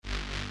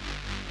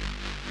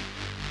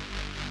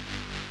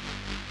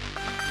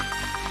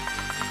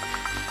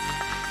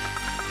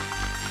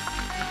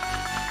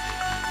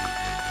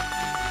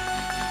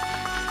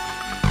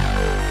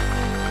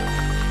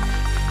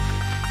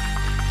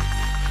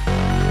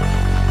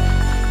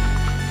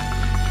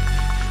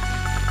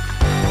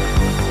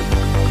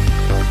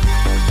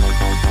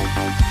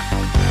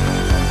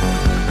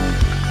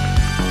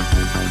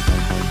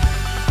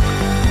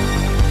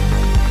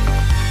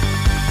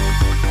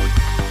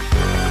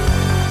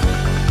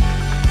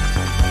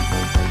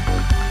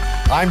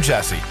I'm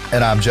Jesse.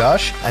 And I'm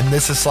Josh. And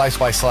this is Slice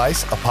by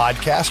Slice, a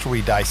podcast where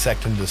we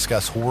dissect and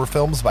discuss horror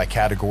films by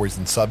categories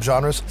and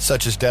subgenres,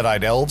 such as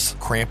Dead-Eyed Elves,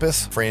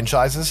 Krampus,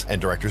 franchises,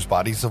 and directors'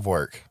 bodies of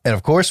work. And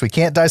of course, we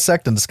can't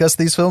dissect and discuss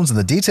these films in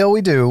the detail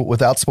we do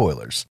without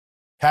spoilers.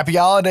 Happy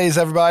holidays,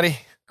 everybody.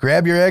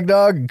 Grab your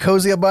eggnog and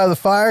cozy up by the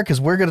fire, because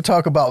we're going to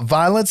talk about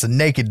violence and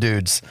naked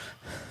dudes.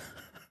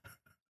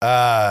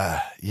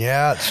 Yeah,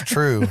 it's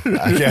true,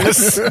 I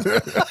guess.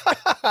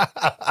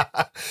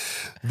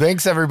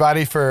 Thanks,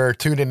 everybody, for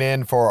tuning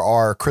in for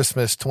our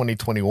Christmas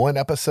 2021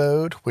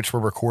 episode, which we're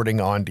recording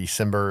on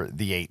December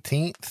the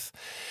 18th.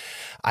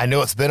 I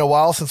know it's been a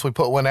while since we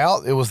put one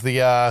out. It was the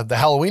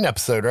Halloween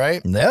episode,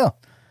 right? Yeah.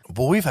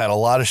 But we've had a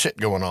lot of shit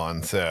going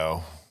on,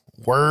 so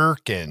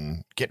work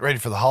and getting ready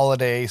for the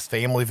holidays,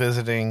 family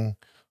visiting.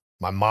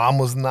 My mom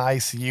was in the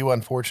ICU,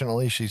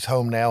 unfortunately. She's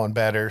home now and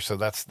better, so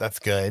that's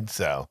good.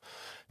 So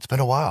it's been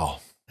a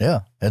while.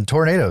 Yeah, and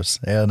tornadoes.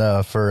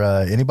 And for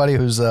anybody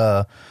who's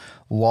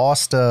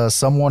lost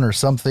someone or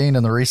something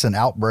in the recent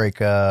outbreak,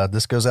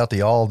 this goes out to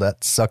y'all.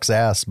 That sucks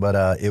ass,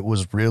 but it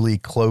was really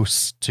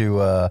close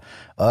to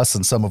us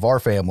and some of our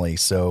family.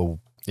 So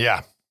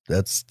yeah,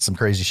 that's some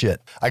crazy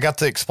shit. I got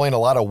to explain a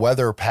lot of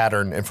weather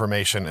pattern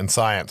information and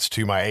science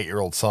to my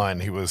 8-year-old son.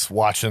 He was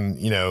watching,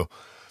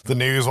 the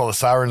news while the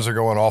sirens are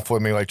going off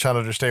with me, like trying to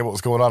understand what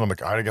was going on. I'm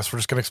like, all right, I guess we're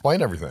just going to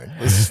explain everything.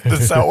 This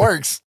is how it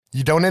works.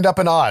 You don't end up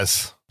in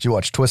Oz. Did you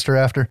watch Twister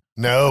after?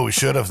 No, we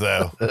should have,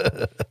 though.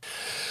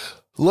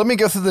 Let me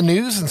go through the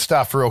news and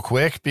stuff real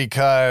quick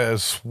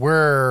because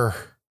we're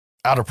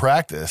out of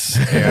practice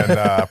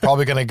and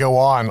probably going to go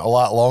on a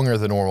lot longer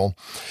than normal.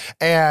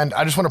 And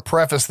I just want to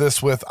preface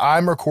this with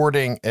I'm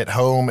recording at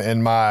home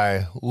in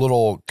my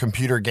little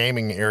computer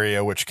gaming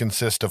area, which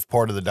consists of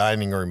part of the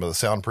dining room with a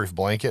soundproof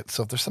blanket.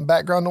 So if there's some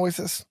background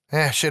noises,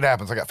 shit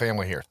happens. I got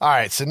family here. All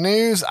right, so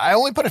news. I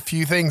only put a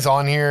few things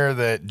on here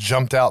that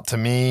jumped out to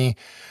me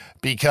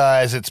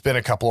because it's been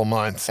a couple of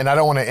months and I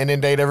don't want to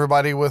inundate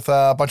everybody with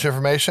a bunch of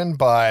information,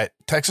 but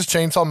Texas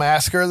Chainsaw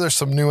Massacre, there's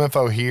some new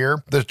info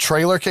here. The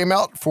trailer came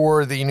out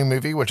for the new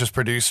movie, which is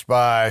produced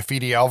by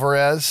Fede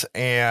Alvarez,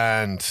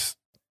 and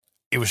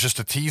it was just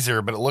a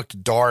teaser, but it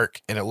looked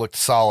dark and it looked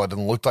solid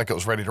and looked like it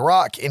was ready to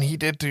rock. And he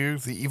did do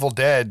the Evil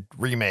Dead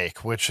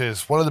remake, which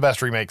is one of the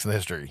best remakes in the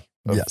history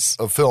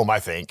of film, I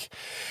think.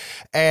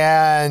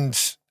 And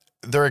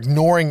they're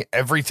ignoring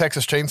every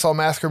Texas Chainsaw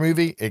Massacre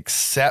movie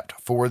except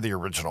for the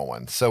original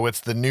one. So it's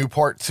the new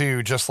part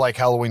 2, just like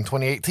Halloween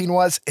 2018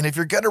 was. And if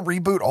you're going to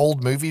reboot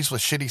old movies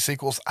with shitty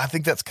sequels, I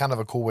think that's kind of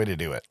a cool way to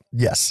do it.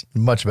 Yes,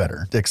 much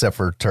better, except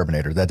for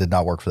Terminator. That did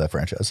not work for that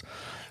franchise.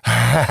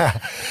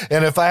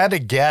 And if I had to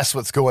guess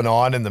what's going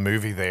on in the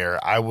movie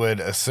there, I would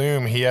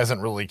assume he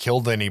hasn't really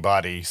killed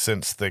anybody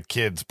since the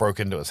kids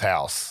broke into his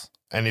house.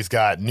 And he's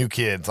got new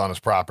kids on his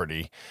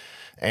property.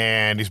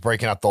 And he's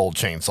breaking out the old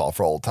chainsaw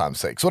for old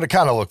time's sake. So what it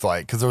kind of looked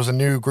like, because there was a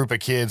new group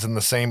of kids in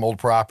the same old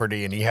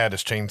property, and he had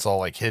his chainsaw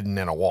like hidden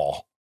in a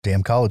wall.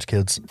 Damn college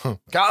kids.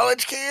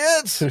 College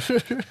kids!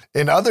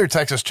 In other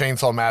Texas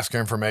Chainsaw Massacre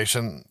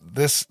information,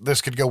 this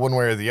could go one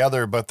way or the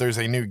other, but there's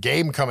a new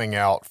game coming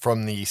out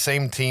from the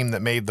same team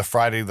that made the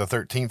Friday the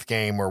 13th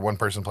game where one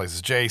person plays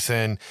as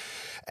Jason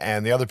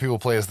and the other people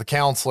play as the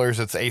counselors.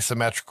 It's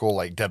asymmetrical,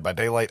 like Dead by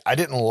Daylight. I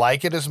didn't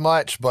like it as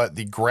much, but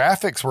the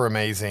graphics were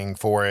amazing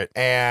for it.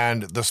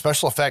 And the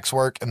special effects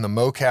work and the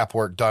mocap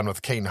work done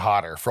with Kane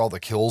Hodder for all the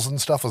kills and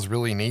stuff was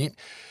really neat.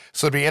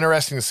 So it'd be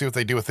interesting to see what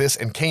they do with this.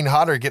 And Kane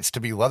Hodder gets to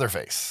be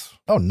Leatherface.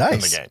 Oh, nice. In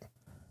the game.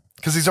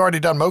 Because he's already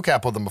done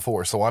mocap with them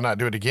before, so why not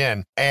do it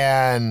again?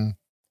 And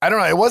I don't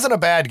know, it wasn't a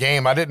bad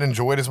game. I didn't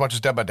enjoy it as much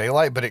as Dead by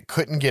Daylight, but it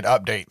couldn't get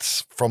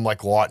updates from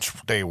like launch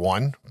day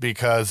one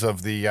because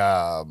of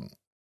the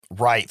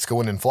rights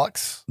going in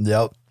flux.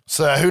 Yep.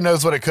 So who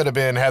knows what it could have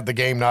been had the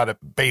game not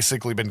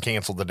basically been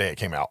canceled the day it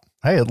came out.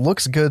 Hey, it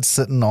looks good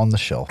sitting on the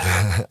shelf.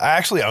 I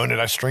actually own it.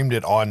 I streamed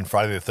it on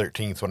Friday the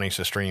 13th when I used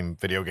to stream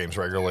video games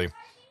regularly.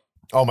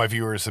 All my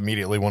viewers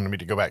immediately wanted me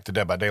to go back to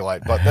Dead by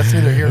Daylight, but that's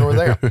neither here nor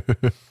there.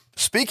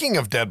 Speaking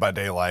of Dead by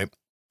Daylight,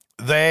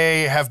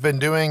 they have been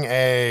doing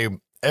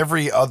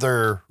every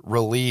other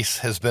release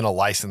has been a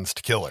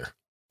licensed killer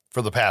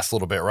for the past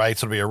little bit, right?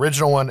 So it'll be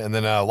original one and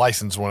then a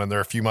licensed one, and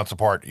they're a few months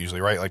apart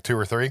usually, right? Like 2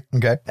 or 3.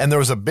 Okay. And there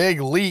was a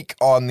big leak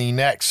on the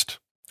next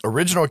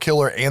original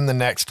killer and the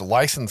next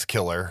licensed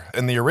killer.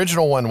 And the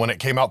original one, when it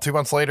came out 2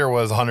 months later,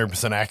 was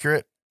 100%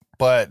 accurate.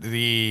 But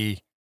the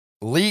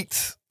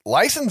leaked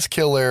licensed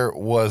killer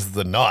was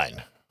the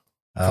Nun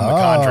from the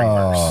Conjuring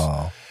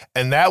verse.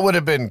 And that would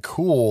have been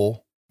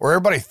cool. Or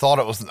everybody thought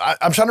it was.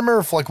 I'm trying to remember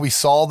if like we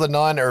saw the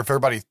Nun or if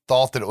everybody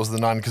thought that it was the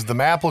Nun, because the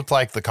map looked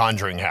like the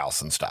Conjuring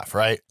house and stuff,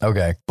 right?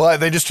 Okay. But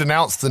they just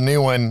announced the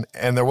new one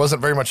and there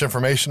wasn't very much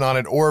information on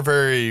it or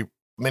very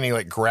many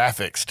like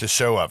graphics to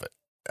show of it,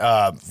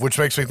 which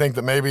makes me think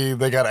that maybe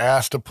they got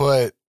asked to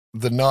put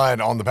the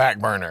Nun on the back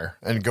burner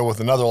and go with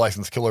another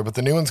licensed killer, but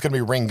the new one's going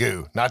to be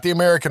Ringu, not the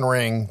American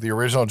Ring, the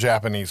original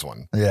Japanese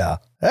one. Yeah.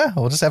 Yeah,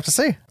 we'll just have to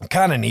see.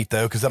 Kind of neat,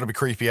 though, because that'll be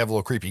creepy. Have a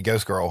little creepy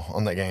ghost girl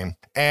on that game.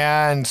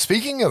 And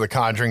speaking of the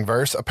Conjuring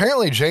verse,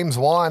 apparently James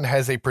Wan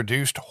has a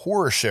produced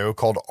horror show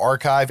called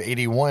Archive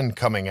 81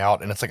 coming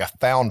out, and it's like a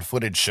found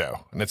footage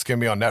show, and it's going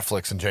to be on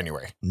Netflix in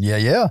January.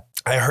 Yeah.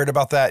 I heard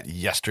about that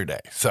yesterday,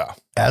 so.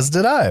 As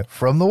did I,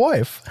 from the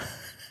wife.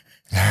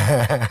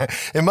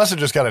 It must have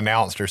just got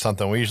announced or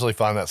something. We usually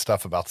find that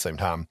stuff about the same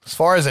time. As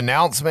far as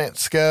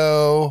announcements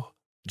go,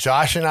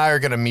 Josh and I are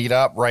going to meet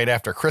up right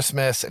after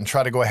Christmas and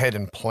try to go ahead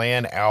and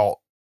plan out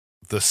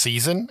the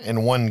season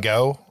in one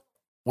go,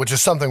 which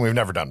is something we've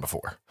never done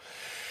before.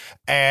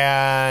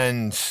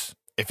 And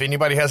if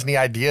anybody has any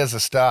ideas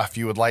of stuff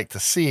you would like to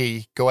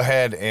see, go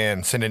ahead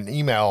and send an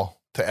email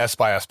to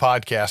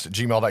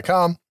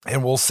sbyspodcast@gmail.com,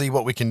 and we'll see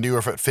what we can do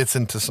if it fits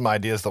into some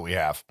ideas that we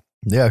have.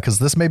 Yeah, because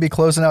this may be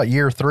closing out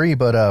year 3,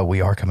 but we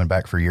are coming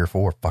back for year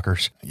 4,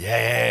 fuckers.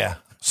 Yeah.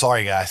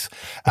 Sorry, guys.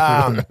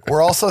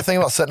 We're also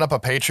thinking about setting up a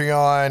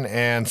Patreon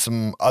and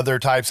some other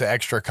types of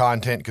extra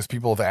content because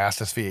people have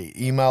asked us via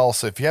email.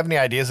 So if you have any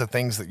ideas of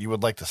things that you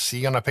would like to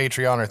see on a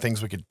Patreon or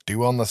things we could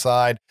do on the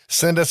side,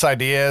 send us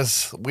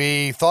ideas.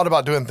 We thought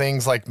about doing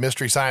things like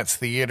Mystery Science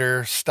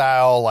Theater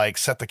style, like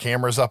set the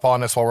cameras up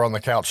on us while we're on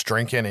the couch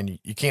drinking, and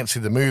you can't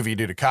see the movie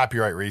due to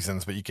copyright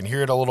reasons, but you can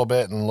hear it a little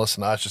bit and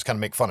listen to us just kind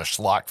of make fun of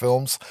schlock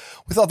films.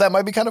 We thought that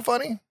might be kind of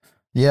funny.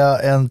 Yeah,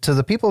 and to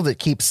the people that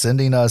keep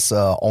sending us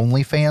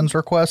OnlyFans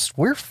requests,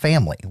 we're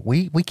family.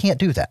 We can't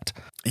do that.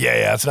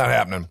 Yeah, it's not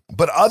happening.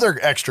 But other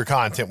extra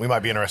content we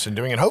might be interested in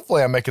doing, and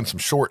hopefully I'm making some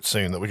shorts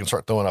soon that we can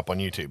start throwing up on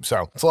YouTube.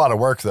 So it's a lot of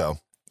work, though.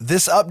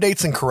 This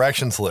updates and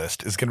corrections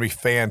list is going to be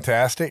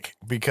fantastic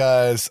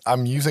because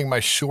I'm using my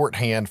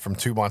shorthand from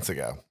 2 months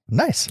ago.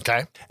 Nice.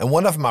 Okay. And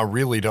one of them I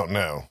really don't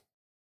know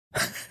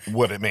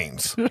what it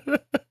means.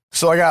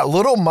 So I got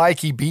little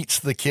Mikey beats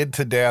the kid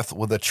to death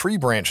with a tree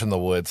branch in the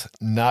woods,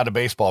 not a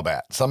baseball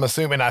bat. So I'm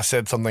assuming I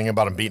said something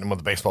about him beating him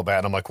with a baseball bat.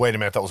 And I'm like, wait a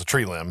minute, that was a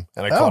tree limb.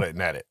 And I caught it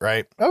and at it,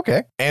 right?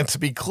 Okay. And to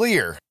be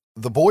clear,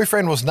 the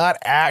boyfriend was not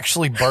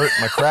actually Bert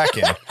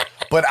McCracken,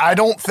 but I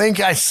don't think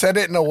I said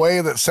it in a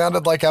way that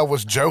sounded like I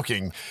was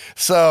joking.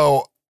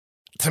 So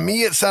to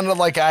me, it sounded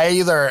like I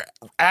either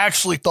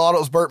actually thought it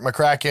was Bert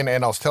McCracken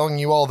and I was telling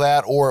you all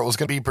that, or it was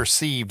going to be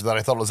perceived that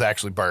I thought it was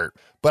actually Bert.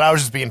 But I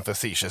was just being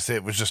facetious.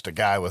 It was just a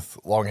guy with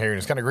long hair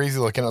and he's kind of greasy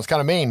looking. It was kind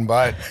of mean,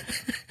 but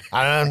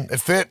I don't know. It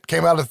fit,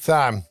 came out at the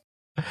time.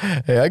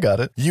 Hey, I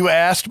got it. You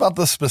asked about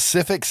the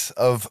specifics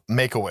of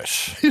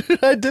Make-A-Wish.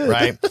 I did.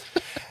 Right?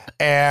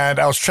 And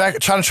I was trying to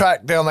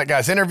track down that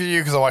guy's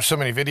interview because I watched so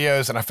many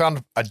videos, and I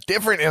found a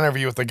different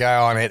interview with the guy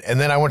on it. And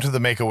then I went to the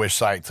Make-A-Wish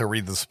site to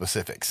read the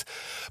specifics.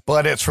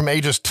 But it's from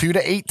ages 2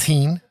 to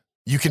 18.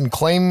 You can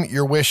claim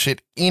your wish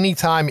at any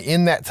time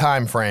in that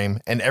time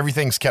frame, and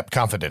everything's kept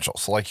confidential.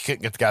 So, like, you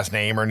couldn't get the guy's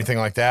name or anything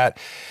like that.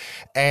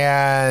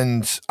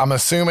 And I'm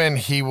assuming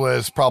he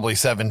was probably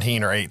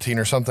 17 or 18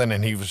 or something,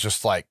 and he was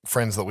just like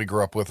friends that we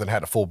grew up with and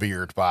had a full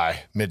beard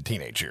by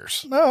mid-teenage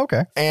years. Oh,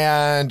 okay.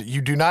 And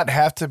you do not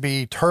have to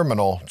be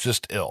terminal,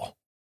 just ill.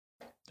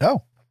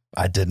 Oh,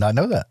 I did not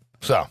know that.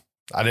 So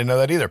I didn't know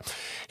that either.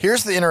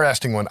 Here's the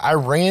interesting one. I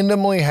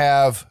randomly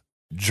have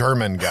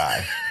German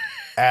guy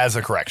as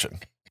a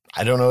correction.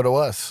 I don't know what it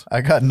was.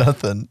 I got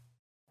nothing.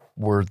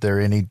 Were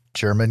there any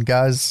German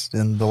guys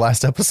in the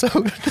last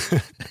episode?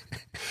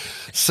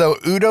 So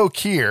Udo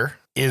Kier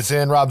is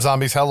in Rob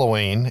Zombie's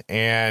Halloween,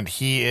 and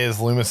he is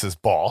Loomis's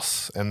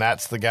boss. And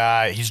that's the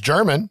guy. He's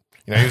German.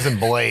 You know, he was in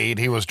Blade.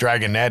 He was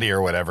Dragonetti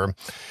or whatever.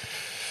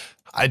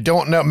 I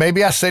don't know.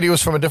 Maybe I said he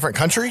was from a different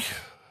country.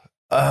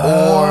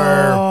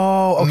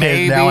 Oh, okay.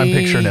 Maybe, now I'm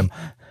picturing him.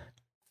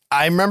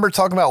 I remember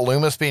talking about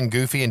Loomis being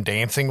goofy and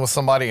dancing with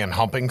somebody and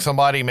humping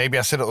somebody. Maybe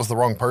I said it was the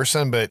wrong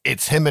person, but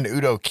it's him and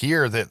Udo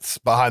Kier that's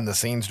behind the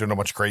scenes doing a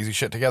bunch of crazy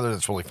shit together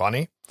that's really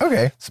funny.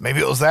 Okay. So maybe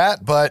it was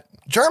that, but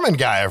German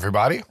guy,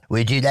 everybody.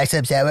 Would you like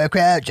some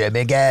sauerkraut?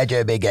 German guy,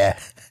 German guy.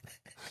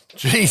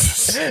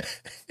 Jesus.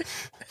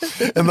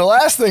 And the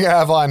last thing I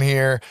have on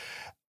here,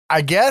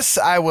 I guess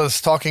I was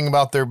talking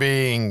about there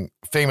being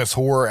famous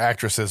horror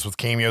actresses with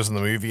cameos in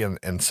the movie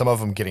and some of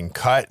them getting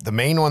cut. The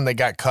main one that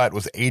got cut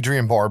was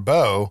Adrienne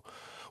Barbeau,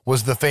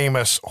 was the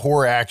famous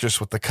horror actress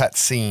with the cut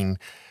scene,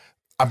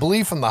 I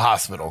believe from The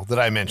Hospital that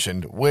I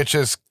mentioned, which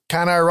is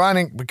kind of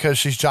ironic because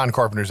she's John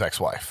Carpenter's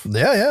ex-wife.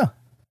 Yeah.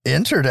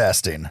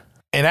 Interesting.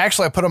 And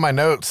actually I put on my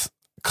notes,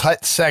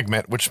 cut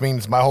segment, which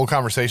means my whole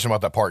conversation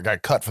about that part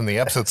got cut from the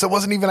episode. So it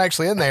wasn't even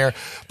actually in there,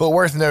 but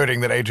worth noting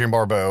that Adrienne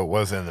Barbeau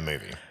was in the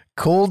movie.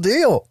 Cool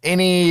deal.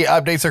 Any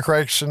updates or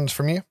corrections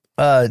from you?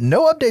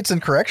 No updates and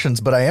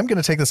corrections, but I am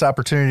going to take this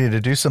opportunity to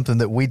do something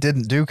that we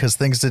didn't do because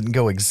things didn't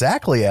go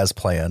exactly as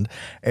planned,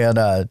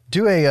 and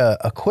do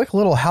a quick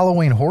little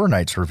Halloween Horror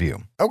Nights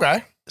review.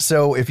 Okay.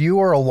 So if you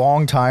are a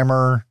long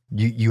timer,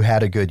 you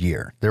had a good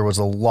year. There was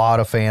a lot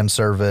of fan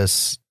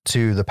service.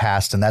 to the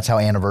past, and that's how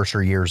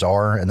anniversary years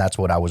are, and that's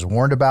what I was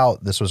warned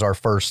about. This was our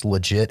first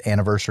legit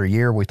anniversary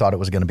year. We thought it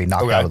was going to be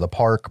knocked out of the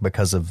park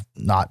because of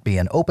not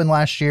being open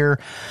last year.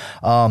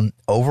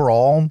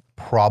 Overall,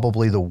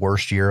 probably the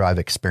worst year I've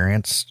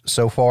experienced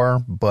so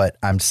far, but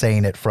I'm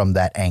saying it from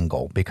that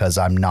angle because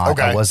I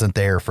wasn't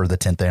there for the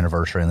 10th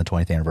anniversary and the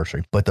 20th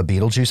anniversary. But the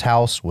Beetlejuice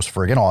house was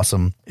friggin'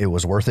 awesome. It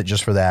was worth it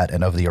just for that.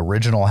 And of the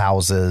original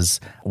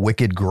houses,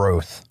 Wicked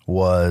Growth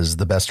was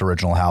the best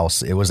original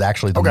house. It was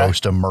actually the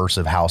most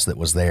immersive house that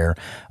was there.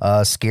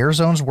 Scare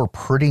zones were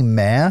pretty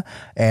meh.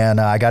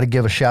 And I got to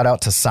give a shout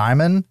out to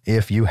Simon.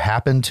 If you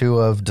happen to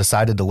have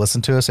decided to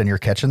listen to us and you're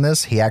catching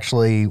this,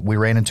 we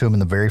ran into him in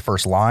the very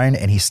first line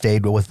and he stayed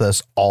with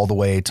us all the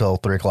way till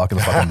 3 o'clock in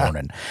the fucking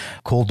morning.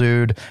 Cool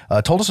dude.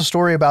 Told us a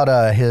story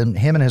about him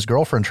and his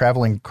girlfriend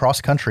traveling cross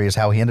country is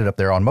how he ended up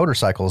there on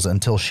motorcycles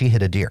until she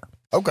hit a deer.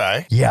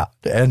 Okay. Yeah.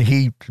 And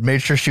he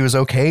made sure she was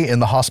okay in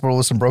the hospital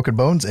with some broken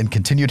bones and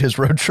continued his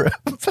road trip.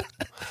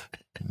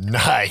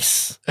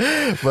 Nice.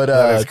 But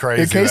that is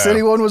crazy, in case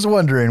anyone was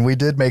wondering, we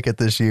did make it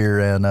this year,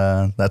 and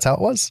that's how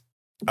it was.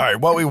 All right,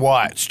 what we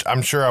watched.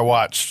 I'm sure I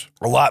watched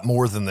a lot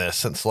more than this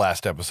since the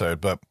last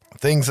episode, but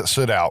things that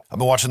stood out. I've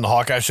been watching the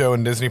Hawkeye show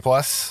in Disney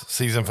Plus.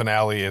 Season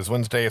finale is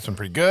Wednesday. It's been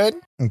pretty good.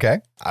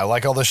 Okay. I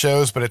like all the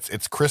shows, but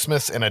it's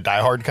Christmas in a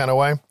Die Hard kind of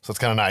way, so it's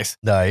kind of nice.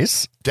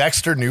 Nice.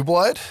 Dexter New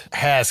Blood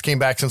came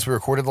back since we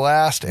recorded the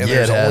last, and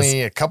there's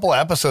only a couple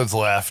episodes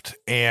left,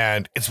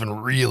 and it's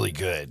been really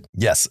good.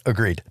 Yes,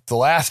 agreed. The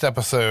last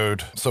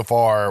episode so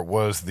far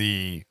was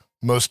the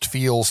most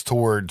feels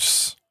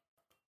towards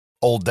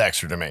old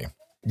Dexter to me.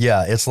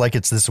 Yeah, it's like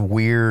it's this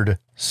weird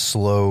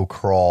slow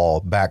crawl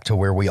back to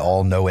where we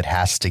all know it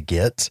has to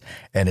get,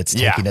 and it's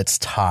taking its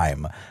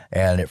time.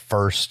 And at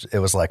first it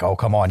was like, oh,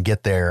 come on,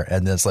 get there.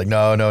 And then it's like,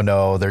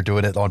 no, they're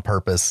doing it on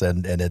purpose,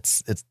 and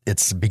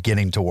it's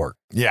beginning to work.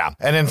 Yeah.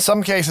 And in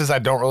some cases, I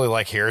don't really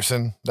like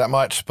Harrison that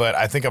much, but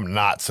I think I'm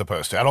not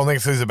supposed to. I don't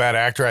think he's a bad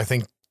actor. I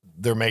think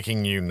they're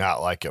making you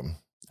not like him.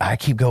 I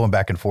keep going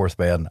back and forth,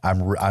 man.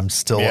 I'm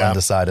still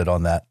undecided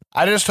on that.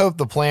 I just hope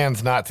the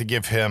plan's not to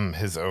give him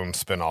his own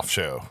spinoff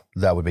show.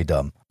 That would be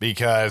dumb.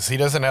 Because he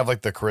doesn't have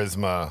like the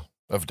charisma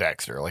of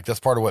Dexter. Like that's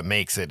part of what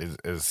makes it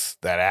is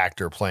that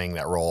actor playing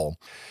that role.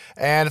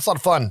 And it's a lot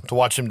of fun to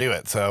watch him do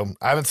it. So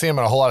I haven't seen him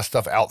in a whole lot of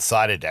stuff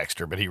outside of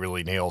Dexter, but he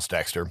really nails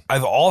Dexter.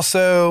 I've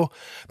also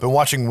been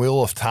watching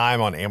Wheel of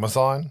Time on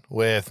Amazon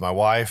with my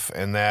wife,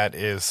 and that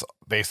is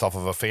based off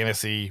of a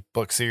fantasy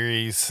book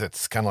series.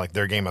 It's kind of like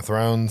their Game of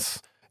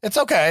Thrones. It's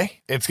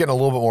okay. It's getting a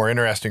little bit more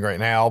interesting right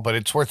now, but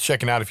it's worth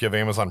checking out if you have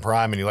Amazon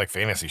Prime and you like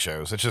fantasy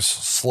shows. It's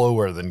just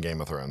slower than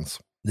Game of Thrones.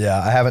 Yeah,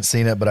 I haven't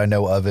seen it, but I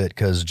know of it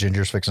because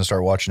Ginger's fixing to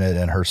start watching it,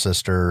 and her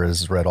sister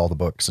has read all the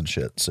books and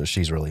shit, so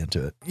she's really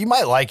into it. You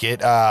might like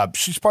it.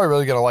 She's probably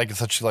really going to like it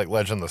since she like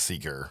Legend of the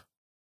Seeker.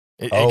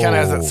 It kind of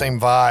has that same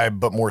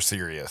vibe, but more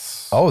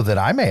serious. Oh, then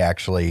I may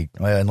actually,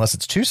 unless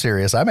it's too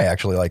serious, I may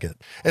actually like it.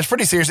 It's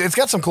pretty serious. It's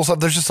got some cool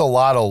stuff. There's just a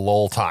lot of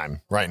lull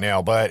time right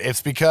now, but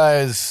it's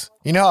because,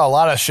 you know, how a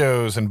lot of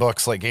shows and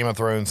books like Game of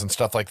Thrones and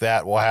stuff like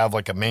that will have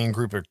like a main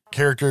group of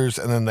characters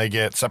and then they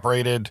get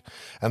separated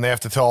and they have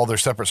to tell all their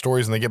separate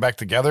stories and they get back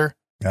together.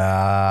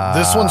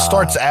 This one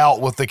starts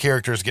out with the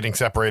characters getting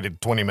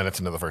separated 20 minutes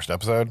into the first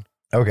episode.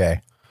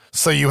 Okay.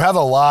 So you have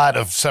a lot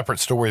of separate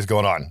stories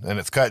going on, and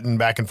it's cutting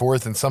back and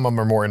forth, and some of them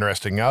are more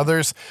interesting than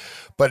others.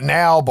 But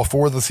now,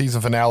 before the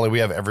season finale, we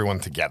have everyone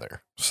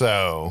together.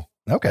 So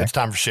it's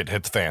time for shit to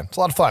hit the fan. It's a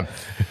lot of fun.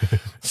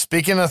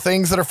 Speaking of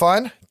things that are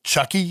fun,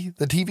 Chucky,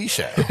 the TV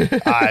show.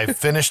 I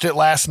finished it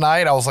last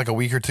night. I was like a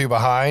week or two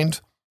behind.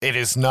 It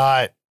is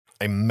not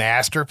a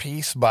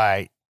masterpiece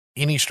by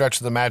any stretch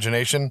of the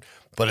imagination,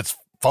 but it's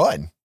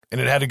fun,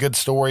 and it had a good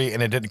story,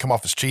 and it didn't come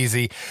off as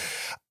cheesy.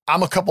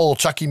 I'm a couple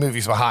Chucky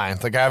movies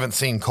behind. Like I haven't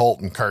seen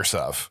Cult and Curse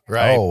of,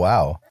 right? Oh,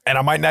 wow. And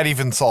I might not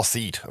even saw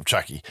Seed of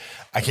Chucky.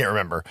 I can't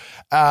remember.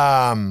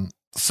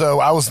 So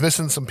I was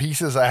missing some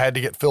pieces I had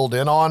to get filled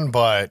in on,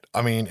 but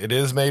I mean, it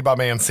is made by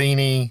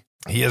Mancini.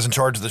 He is in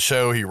charge of the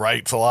show. He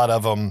writes a lot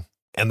of them.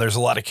 And there's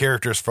a lot of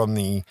characters from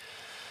the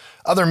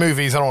other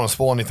movies. I don't want to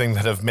spoil anything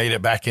that have made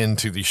it back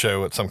into the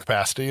show at some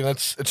capacity. And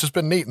it's just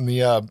been neat. And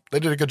they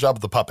did a good job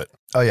with the puppet.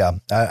 Oh yeah.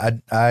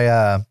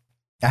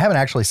 I haven't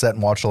actually sat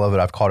and watched all of it.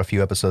 I've caught a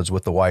few episodes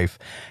with the wife,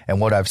 and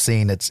what I've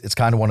seen, it's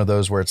kind of one of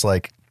those where it's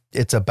like,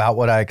 it's about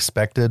what I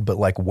expected, but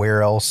like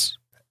where else,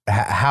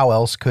 how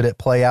else could it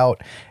play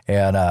out?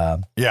 And,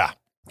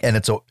 and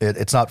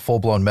it's not full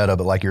blown meta,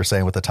 but like you're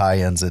saying with the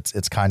tie-ins,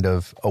 it's kind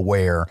of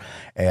aware,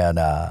 and,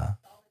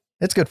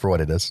 it's good for what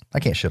it is. I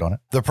can't shit on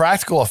it. The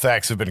practical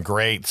effects have been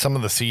great. Some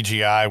of the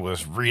CGI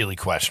was really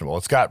questionable.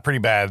 It's got pretty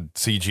bad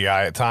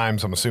CGI at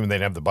times. I'm assuming they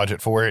didn't have the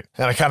budget for it.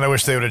 And I kind of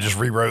wish they would have just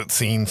rewrote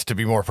scenes to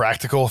be more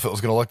practical if it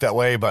was going to look that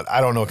way. But I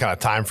don't know what kind of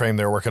time frame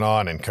they're working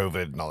on and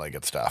COVID and all that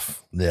good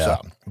stuff. Yeah.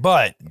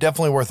 But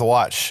definitely worth a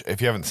watch if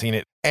you haven't seen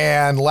it.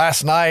 And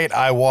last night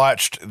I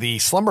watched the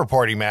Slumber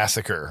Party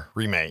Massacre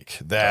remake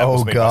that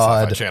was made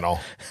by Sci-Fi Channel.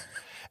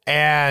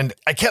 And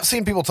I kept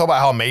seeing people talk about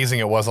how amazing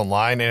it was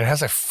online, and it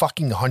has a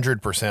fucking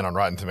 100% on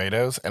Rotten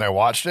Tomatoes. And I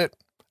watched it.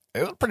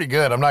 It was pretty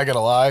good. I'm not going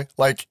to lie.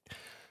 Like,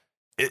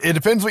 it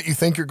depends what you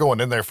think you're going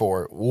in there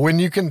for. When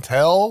you can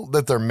tell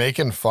that they're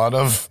making fun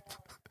of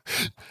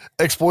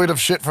exploitive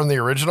shit from the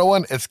original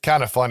one, it's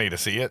kind of funny to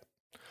see it.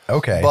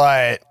 Okay.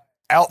 But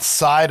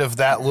outside of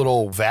that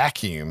little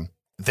vacuum,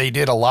 they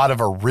did a lot of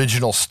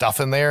original stuff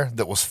in there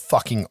that was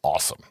fucking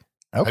awesome.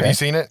 Okay. Have you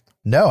seen it?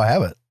 No, I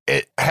haven't.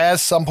 It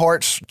has some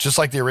parts just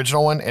like the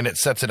original one, and it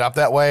sets it up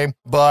that way,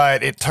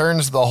 but it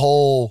turns the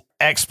whole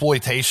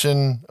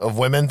exploitation of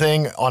women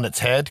thing on its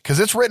head, because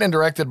it's written and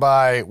directed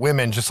by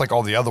women just like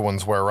all the other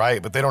ones were,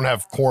 right? But they don't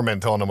have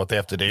corpsmen telling them what they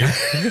have to do.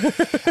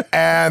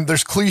 And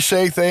there's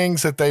cliche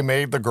things that they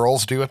made the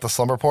girls do at the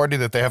slumber party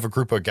that they have a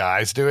group of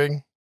guys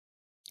doing.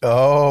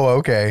 Oh,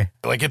 okay.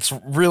 Like, it's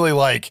really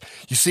like,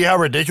 you see how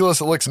ridiculous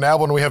it looks now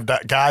when we have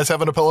guys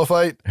having a pillow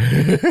fight,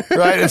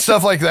 right? And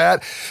stuff like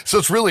that. So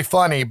it's really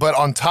funny. But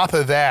on top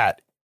of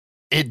that,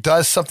 it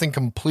does something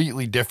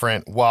completely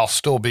different while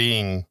still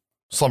being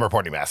Slumber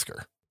Party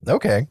Massacre.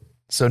 Okay.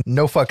 So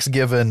no fucks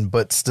given,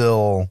 but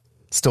still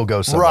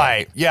goes somewhere.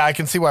 Right. Yeah, I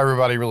can see why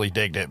everybody really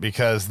digged it,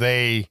 because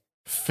they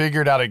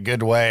figured out a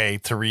good way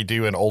to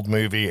redo an old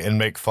movie and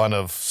make fun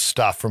of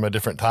stuff from a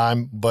different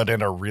time, but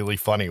in a really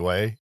funny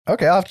way.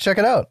 Okay, I'll have to check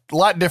it out. A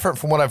lot different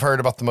from what I've heard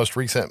about the most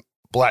recent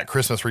Black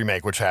Christmas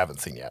remake, which I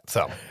haven't seen yet.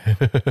 So,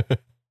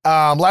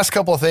 last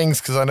couple of things,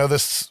 because I know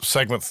this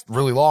segment's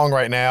really long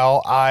right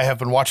now. I have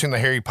been watching the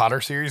Harry Potter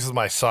series with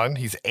my son.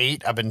 He's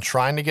 8. I've been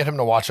trying to get him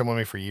to watch them with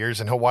me for years,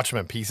 and he'll watch them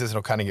in pieces and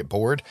he'll kind of get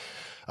bored.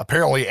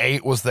 Apparently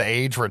 8 was the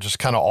age where it just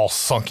kind of all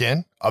sunk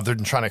in, other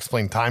than trying to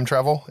explain time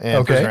travel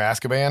and Prisoner of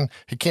Azkaban.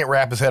 He can't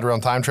wrap his head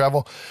around time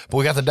travel, but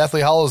we got the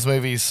Deathly Hallows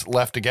movies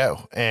left to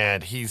go,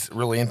 and he's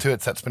really into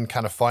it. So that's been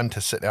kind of fun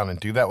to sit down and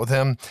do that with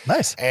him.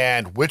 Nice.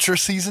 And Witcher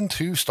season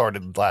 2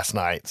 started last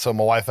night. So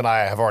my wife and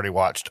I have already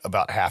watched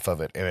about half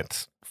of it, and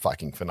it's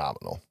fucking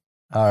phenomenal.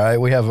 All right.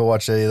 We haven't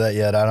watched any of that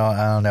yet. I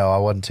don't know. I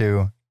wasn't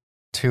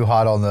too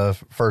hot on the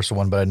first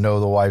one, but I know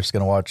the wife's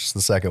going to watch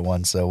the second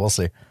one. So we'll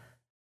see.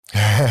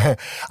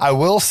 I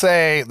will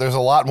say there's a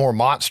lot more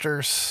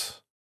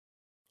monsters,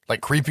 like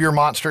creepier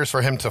monsters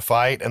for him to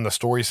fight, and the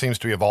story seems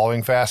to be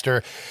evolving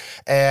faster.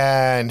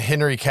 And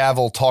Henry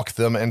Cavill talked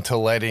them into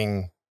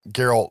letting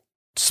Geralt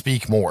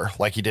speak more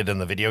like he did in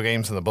the video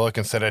games in the book,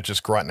 instead of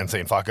just grunting and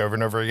saying fuck over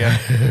and over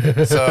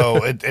again. So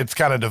it's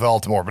kind of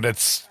developed more, but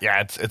it's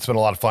been a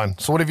lot of fun.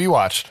 So what have you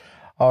watched?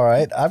 All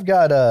right. I've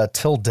got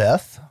Till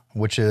Death,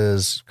 which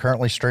is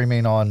currently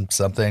streaming on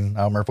something.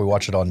 I don't remember if we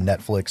watch it on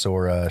Netflix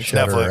or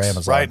Shudder or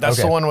Amazon. Right?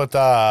 That's the one with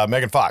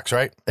Megan Fox,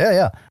 right?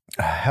 Yeah.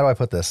 How do I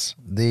put this?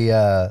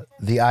 The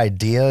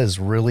idea is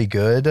really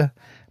good,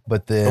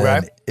 but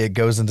then it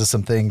goes into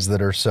some things that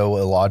are so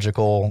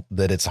illogical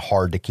that it's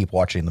hard to keep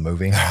watching the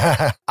movie.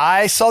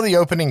 I saw the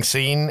opening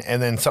scene,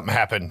 and then something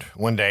happened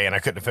one day, and I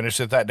couldn't finish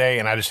it that day,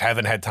 and I just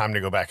haven't had time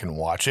to go back and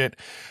watch it.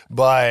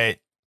 But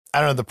I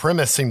don't know, the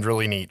premise seemed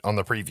really neat on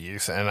the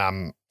previews, and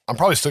I'm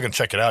probably still going to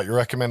check it out. You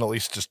recommend at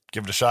least just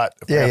give it a shot?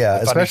 Yeah.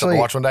 Especially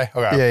watch one day.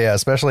 Okay. Yeah.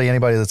 Especially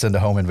anybody that's into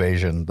home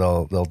invasion,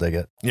 they'll dig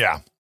it. Yeah.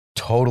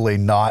 Totally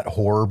not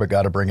horror, but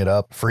got to bring it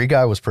up. Free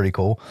Guy was pretty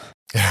cool.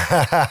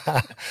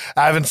 I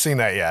haven't seen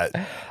that yet.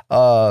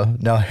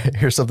 Now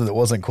here's something that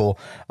wasn't cool.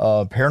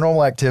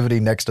 Paranormal Activity: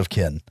 Next of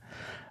Kin.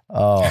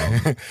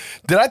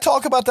 Did I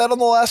talk about that on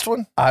the last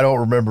one? I don't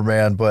remember,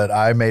 man, but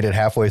I made it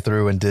halfway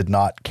through and did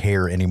not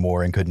care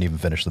anymore and couldn't even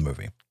finish the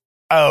movie.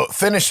 Oh,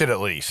 finish it at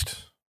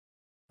least.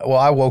 Well,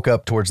 I woke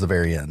up towards the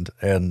very end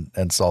and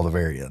saw the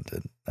very end,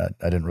 and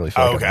I didn't really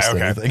feel like I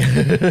missed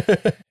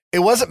anything. It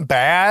wasn't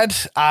bad.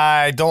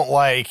 I don't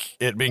like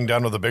it being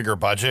done with a bigger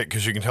budget,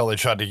 because you can tell they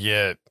tried to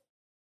get.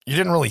 You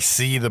didn't really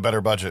see the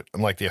better budget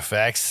and like the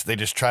effects. They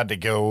just tried to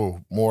go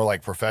more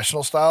like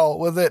professional style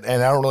with it,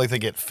 and I don't really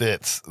think it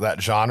fits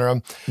that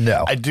genre.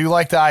 No. I do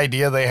like the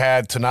idea they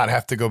had to not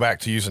have to go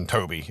back to using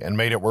Toby, and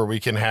made it where we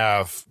can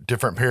have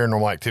different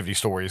Paranormal Activity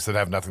stories that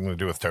have nothing to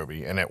do with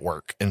Toby and it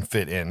work and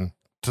fit in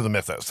to the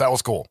mythos. That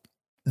was cool.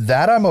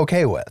 That I'm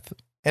okay with.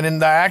 And then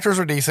the actors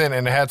were decent,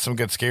 and it had some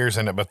good scares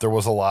in it, but there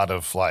was a lot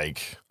of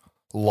like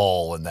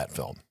lull in that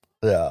film.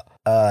 Yeah.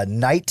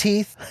 Night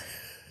Teeth.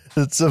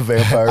 It's a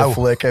vampire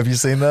flick. Have you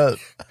seen that?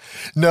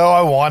 No,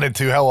 I wanted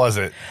to. How was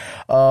it?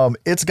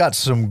 It's got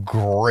some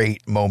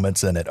great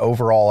moments in it.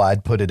 Overall,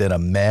 I'd put it in a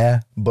meh,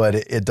 but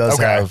it does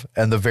have,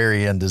 and the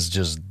very end is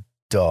just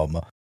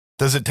dumb.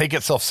 Does it take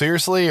itself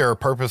seriously or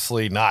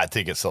purposely not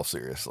take itself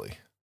seriously?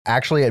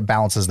 Actually, it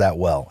balances that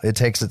well. It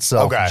takes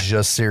itself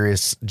just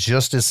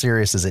as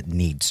serious as it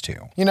needs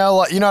to. You know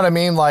what I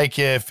mean? Like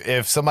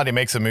if somebody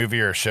makes a movie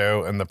or a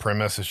show and the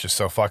premise is just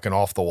so fucking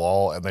off the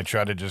wall and they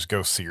try to just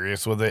go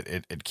serious with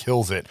it, it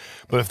kills it.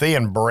 But if they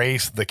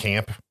embrace the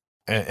camp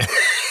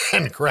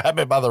and grab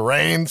it by the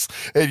reins,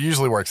 it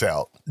usually works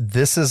out.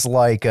 This is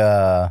like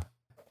a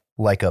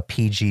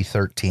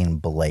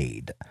PG-13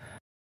 Blade.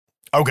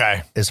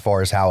 Okay. As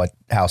far as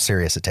how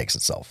serious it takes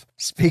itself.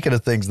 Speaking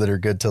of things that are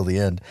good till the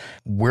end,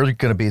 we're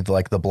going to be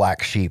like the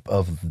black sheep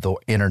of the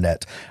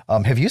internet.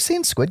 Have you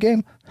seen Squid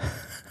Game?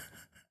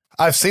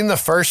 I've seen the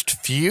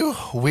first few.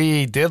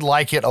 We did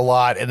like it a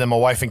lot, and then my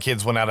wife and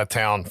kids went out of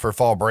town for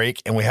fall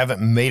break, and we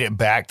haven't made it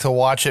back to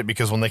watch it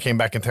because when they came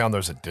back in town,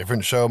 there's a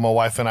different show my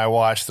wife and I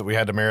watched that we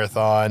had to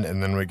marathon,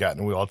 and then we got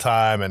in Wheel of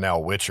Time and now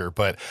Witcher.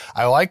 But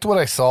I liked what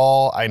I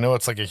saw. I know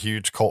it's like a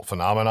huge cult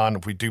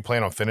phenomenon. We do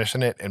plan on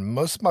finishing it, and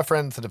most of my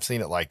friends that have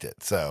seen it liked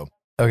it. So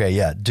Okay,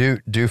 yeah, do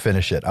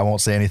finish it. I won't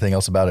say anything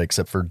else about it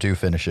except for do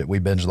finish it. We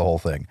binged the whole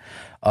thing.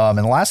 And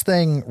the last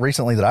thing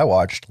recently that I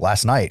watched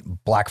last night,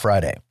 Black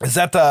Friday. is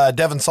that the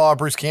Devon Saw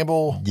Bruce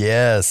Campbell?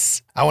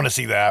 Yes. I want to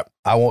see that.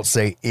 I won't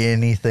say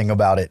anything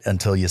about it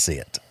until you see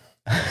it.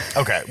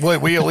 Okay. Well,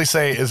 we at least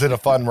say, is it a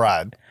fun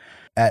ride?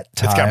 At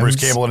times. It's got Bruce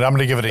Campbell, and I'm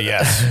going to give it a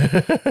yes.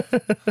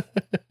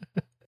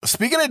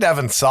 Speaking of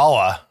Devon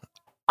Sawa,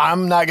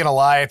 I'm not going to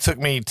lie. It took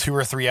me 2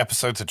 or 3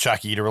 episodes of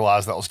Chucky to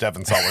realize that was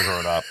Devon Sawa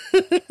growing up.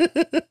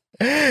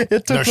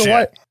 It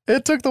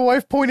took the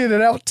wife pointing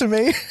it out to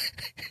me.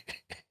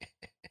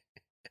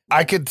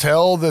 I could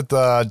tell that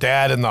the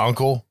dad and the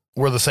uncle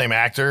were the same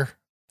actor,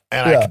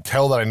 and I could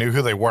tell that I knew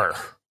who they were,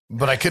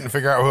 but I couldn't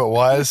figure out who it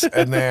was.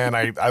 And then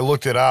I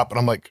looked it up, and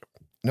I'm like,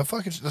 no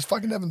fucking, that's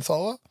fucking Devon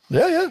Sawa?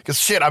 Yeah. Because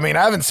shit, I mean,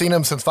 I haven't seen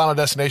him since Final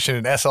Destination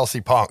and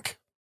SLC Punk.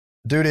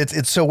 Dude,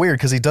 it's so weird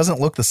because he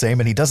doesn't look the same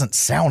and he doesn't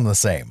sound the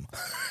same.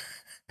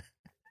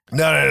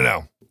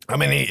 No. I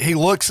mean, he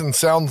looks and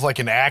sounds like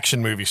an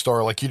action movie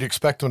star. Like you'd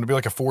expect him to be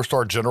like a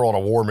 4-star general in a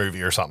war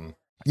movie or something.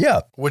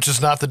 Yeah. Which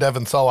is not the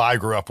Devon Sawa I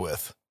grew up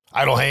with.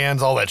 Idle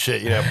Hands, all that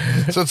shit, you know.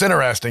 So it's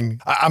interesting.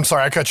 I'm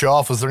sorry, I cut you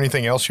off. Was there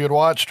anything else you had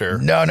watched? Or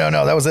No.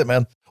 That was it,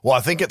 man. Well,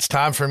 I think it's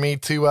time for me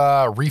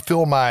to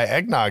refill my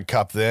eggnog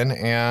cup then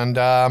and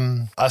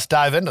us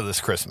dive into this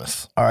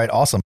Christmas. All right,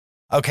 awesome.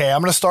 Okay,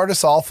 I'm going to start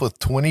us off with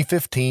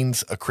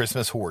 2015's A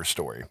Christmas Horror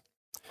Story.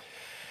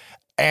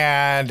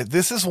 And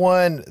this is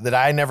one that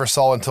I never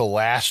saw until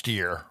last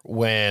year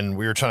when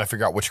we were trying to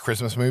figure out which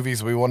Christmas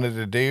movies we wanted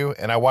to do.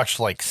 And I watched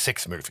like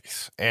 6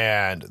 movies.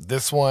 And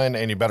this one,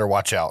 and You Better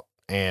Watch Out,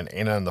 and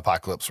Anna and the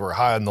Apocalypse were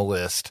high on the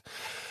list.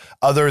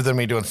 Other than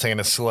me doing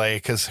Santa's Sleigh,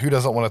 because who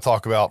doesn't want to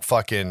talk about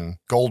fucking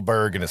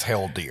Goldberg and his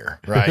Hail Deer,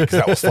 right? Because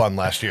that was fun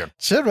last year.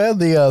 Shit, man.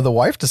 The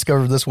wife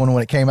discovered this one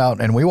when it came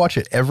out, and we watch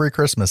it every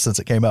Christmas since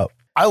it came out.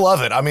 I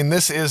love it. I mean,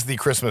 this is the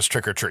Christmas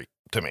trick or treat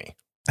to me.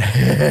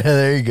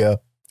 There you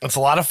go. It's a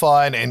lot of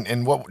fun.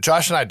 And what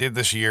Josh and I did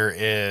this year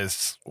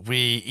is we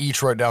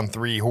each wrote down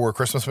 3 horror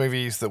Christmas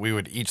movies that we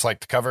would each like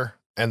to cover,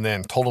 and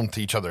then told them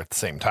to each other at the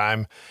same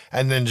time,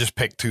 and then just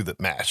picked 2 that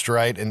matched,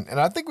 right? And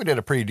I think we did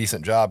a pretty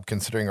decent job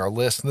considering our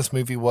list, and this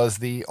movie was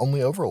the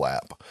only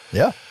overlap.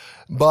 Yeah.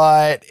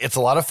 But it's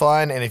a lot of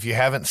fun, and if you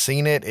haven't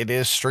seen it, it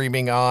is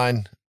streaming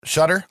on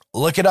Shudder.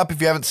 Look it up if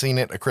you haven't seen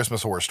it, A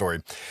Christmas Horror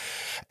Story.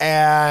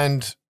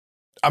 And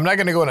I'm not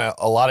going to go into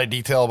a lot of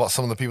detail about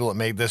some of the people that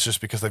made this just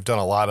because they've done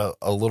a lot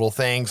of little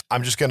things.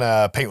 I'm just going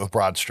to paint with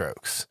broad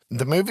strokes.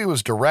 The movie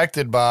was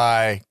directed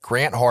by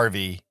Grant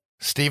Harvey,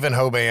 Stephen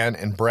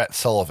Hoban, and Brett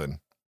Sullivan.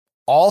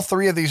 All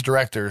 3 of these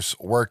directors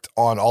worked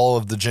on all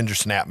of the Ginger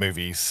Snap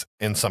movies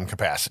in some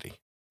capacity.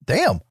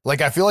 Damn.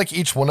 Like, I feel like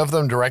each one of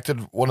them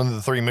directed one of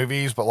the 3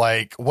 movies, but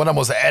like one of them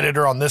was the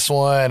editor on this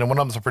one, and one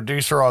of them was a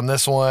producer on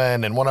this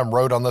one, and one of them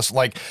wrote on this.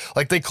 Like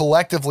they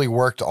collectively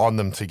worked on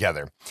them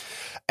together.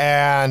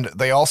 And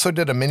they also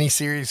did a mini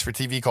series for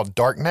TV called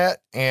Darknet,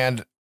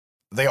 and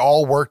they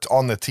all worked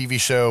on the TV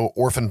show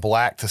Orphan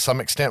Black to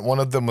some extent. One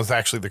of them was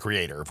actually the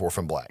creator of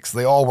Orphan Black. So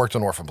they all worked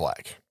on Orphan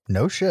Black.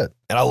 No shit.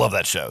 And I love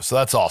that show. So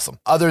that's awesome.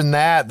 Other than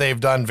that, they've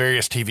done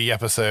various TV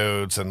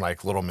episodes and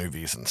like little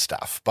movies and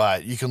stuff,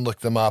 but you can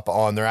look them up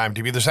on their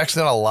IMDb. There's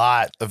actually not a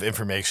lot of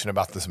information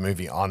about this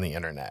movie on the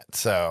internet.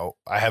 So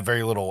I have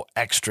very little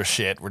extra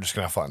shit. We're just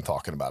going to have fun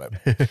talking about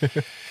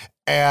it.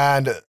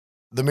 And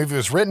the movie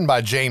was written by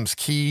James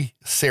Key,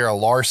 Sarah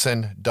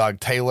Larson, Doug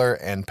Taylor,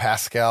 and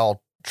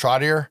Pascal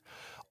Trottier.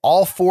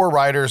 All 4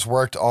 writers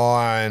worked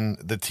on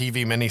the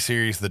TV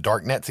miniseries The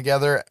Darknet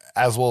together,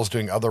 as well as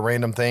doing other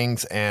random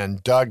things.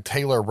 And Doug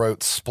Taylor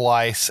wrote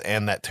Splice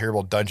and that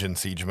terrible Dungeon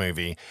Siege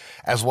movie,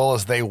 as well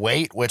as They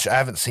Wait, which I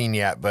haven't seen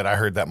yet, but I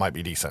heard that might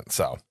be decent.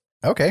 So,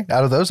 okay.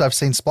 Out of those, I've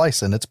seen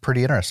Splice, and it's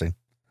pretty interesting.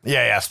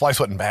 Yeah. Splice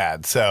wasn't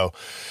bad. So,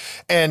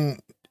 and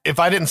if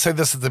I didn't say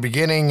this at the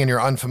beginning and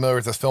you're unfamiliar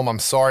with this film, I'm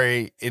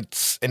sorry.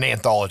 It's an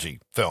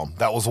anthology film.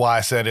 That was why I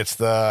said it's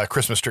the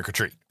Christmas trick or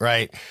treat,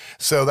 right?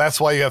 So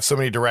that's why you have so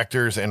many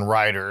directors and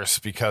writers,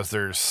 because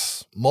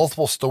there's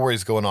multiple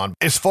stories going on.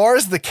 As far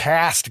as the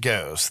cast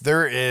goes,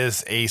 there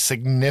is a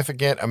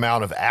significant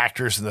amount of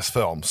actors in this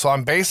film. So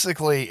I'm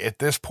basically at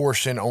this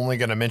portion only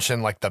going to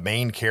mention like the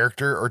main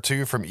character or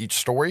 2 from each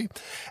story.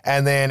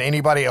 And then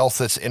anybody else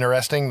that's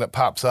interesting that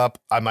pops up,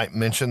 I might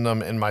mention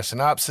them in my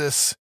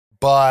synopsis.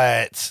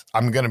 But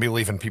I'm going to be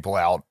leaving people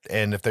out.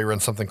 And if they were in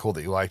something cool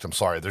that you liked, I'm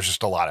sorry. There's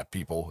just a lot of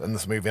people in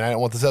this movie, and I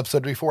don't want this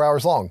episode to be 4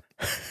 hours long.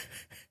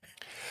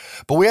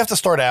 But we have to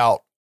start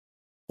out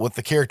with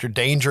the character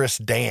Dangerous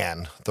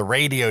Dan, the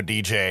radio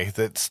DJ.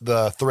 That's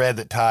the thread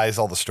that ties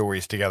all the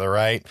stories together,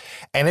 right?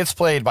 And it's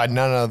played by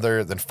none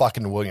other than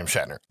fucking William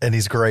Shatner. And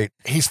he's great.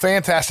 He's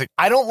fantastic.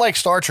 I don't like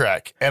Star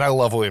Trek, and I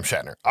love William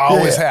Shatner. I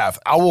always have.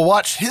 I will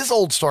watch his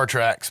old Star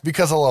Treks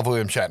because I love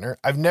William Shatner.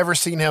 I've never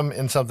seen him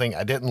in something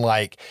I didn't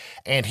like,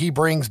 and he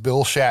brings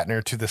Bill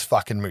Shatner to this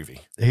fucking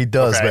movie. He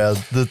does, man.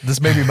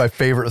 This may be my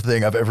favorite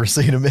thing I've ever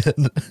seen him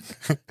in.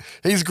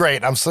 He's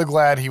great. I'm so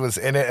glad he was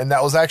in it, and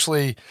that was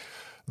actually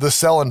the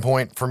selling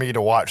point for me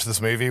to watch this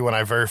movie. When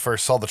I very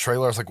first saw the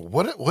trailer, I was like,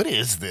 what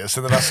is this?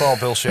 And then I saw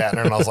Bill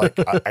Shatner and I was like,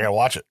 I gotta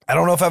watch it. I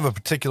don't know if I have a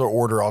particular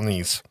order on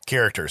these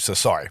characters, so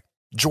sorry.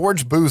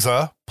 George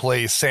Buza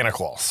plays Santa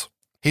Claus.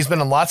 He's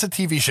been in lots of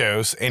TV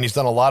shows and he's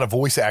done a lot of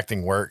voice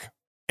acting work.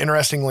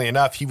 Interestingly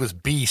enough, he was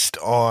Beast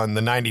on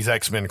the 90s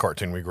X-Men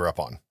cartoon we grew up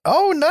on.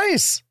 Oh,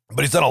 nice.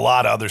 But he's done a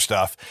lot of other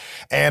stuff.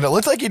 And it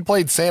looks like he'd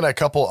played Santa a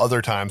couple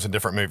other times in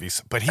different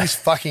movies. But he's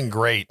fucking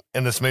great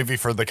in this movie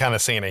for the kind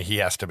of Santa he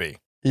has to be.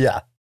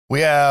 Yeah.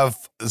 We have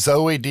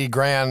Zoe D.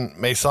 Grand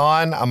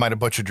Mason. I might have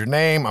butchered your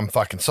name. I'm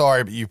fucking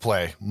sorry, but you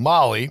play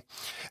Molly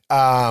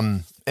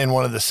in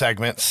one of the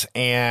segments.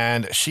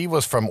 And she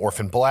was from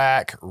Orphan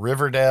Black,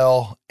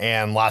 Riverdale,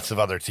 and lots of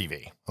other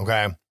TV.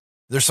 Okay.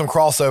 There's some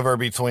crossover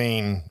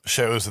between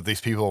shows that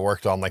these people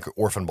worked on, like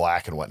Orphan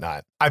Black and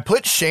whatnot. I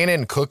put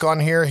Shannon Cook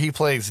on here. He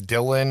plays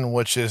Dylan,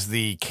 which is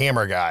the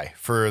camera guy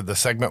for the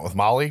segment with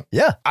Molly.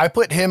 Yeah. I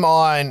put him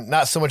on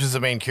not so much as a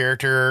main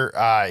character.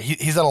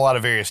 He's done a lot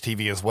of various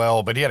TV as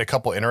well, but he had a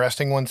couple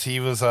interesting ones. He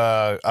was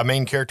a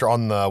main character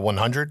on the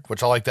 100,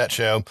 which I like that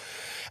show.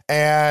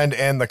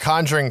 And The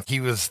Conjuring, he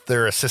was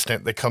their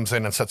assistant that comes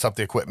in and sets up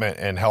the equipment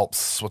and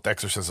helps with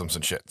exorcisms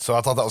and shit. So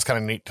I thought that was kind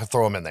of neat to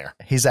throw him in there.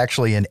 He's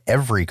actually in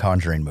every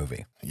Conjuring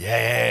movie.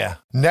 Yeah.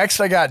 Next,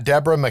 I got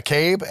Deborah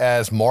McCabe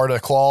as Marta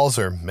Claus,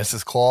 or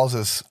Mrs.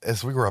 Claus,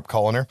 as we grew up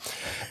calling her.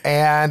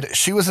 And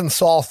she was in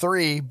Saw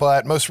 3,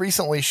 but most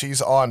recently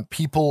she's on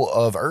People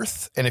of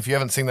Earth. And if you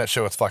haven't seen that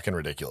show, it's fucking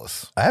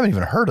ridiculous. I haven't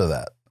even heard of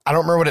that. I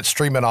don't remember what it's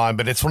streaming on,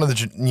 but it's one of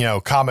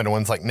the, common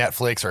ones like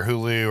Netflix or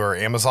Hulu or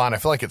Amazon. I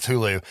feel like it's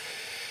Hulu.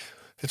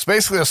 It's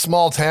basically a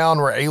small town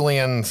where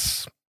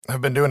aliens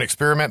have been doing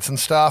experiments and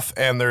stuff.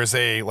 And there's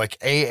a like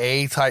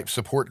AA type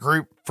support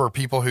group for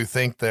people who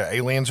think the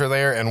aliens are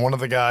there. And one of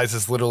the guys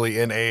is literally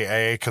in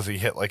AA because he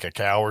hit like a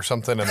cow or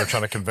something. And they're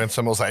trying to convince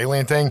him it was an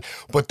alien thing.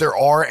 But there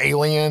are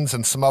aliens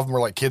and some of them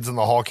are like Kids in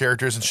the Hall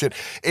characters and shit.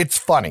 It's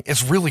funny.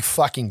 It's really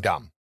fucking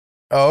dumb.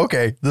 Oh,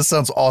 okay. This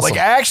sounds awesome. Like,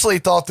 I actually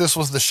thought this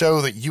was the show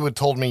that you had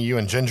told me you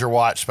and Ginger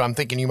watched, but I'm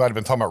thinking you might have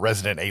been talking about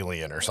Resident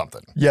Alien or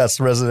something. Yes,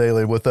 Resident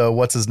Alien with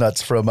what's his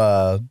nuts from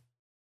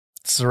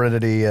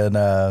Serenity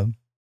and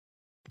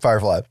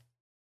Firefly.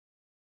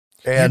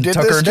 And you did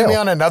Tucker this and to Dale. me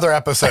on another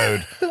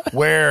episode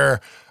where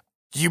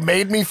you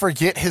made me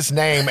forget his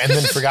name and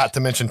then forgot to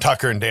mention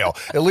Tucker and Dale.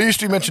 At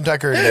least you mentioned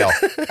Tucker and Dale.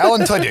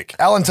 Alan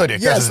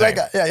Tudyk. Yes, that's his name.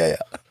 Guy. Yeah.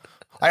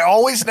 I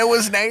always know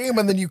his name,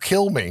 and then you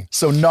kill me.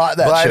 So not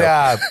that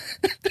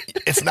show.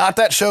 It's not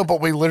that show, but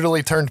we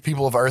literally turned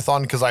People of Earth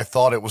on because I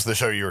thought it was the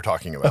show you were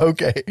talking about.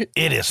 Okay.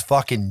 It is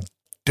fucking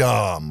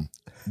dumb,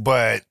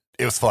 but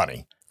it was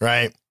funny,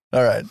 right?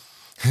 All right.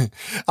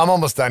 I'm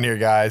almost done here,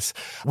 guys.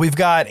 We've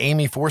got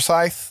Amy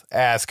Forsyth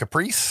as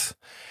Caprice,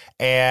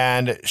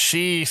 and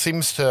she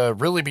seems to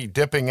really be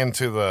dipping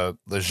into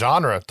the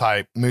genre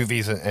type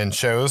movies and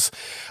shows.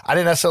 I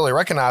didn't necessarily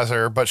recognize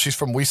her, but she's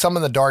from We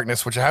Summon the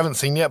Darkness, which I haven't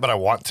seen yet, but I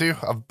want to.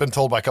 I've been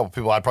told by a couple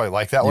people I'd probably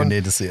like that one. You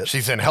need to see it.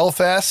 She's in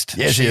Hellfest.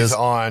 Yeah, she's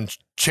on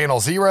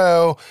Channel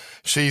Zero.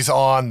 She's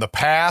on The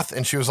Path,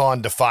 and she was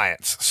on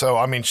Defiance. So,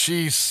 I mean,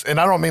 and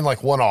I don't mean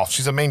like one-off.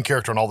 She's a main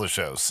character on all the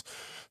shows.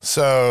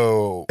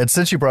 So, and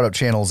since you brought up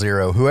Channel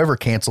Zero, whoever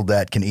canceled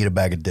that can eat a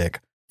bag of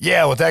dick.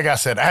 Yeah, what that guy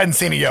said. I hadn't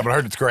seen it yet, but I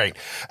heard it's great.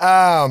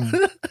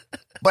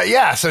 But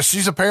yeah, so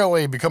she's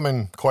apparently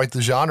becoming quite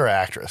the genre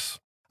actress.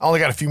 I only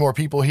got a few more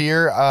people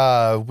here.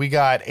 We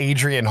got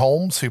Adrian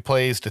Holmes, who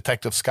plays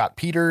Detective Scott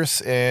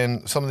Peters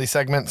in some of these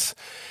segments.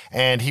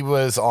 And he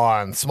was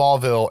on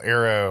Smallville,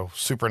 Arrow,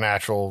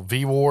 Supernatural,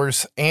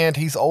 V-Wars, and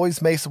he's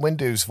always Mace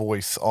Windu's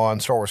voice on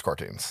Star Wars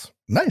cartoons.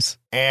 Nice.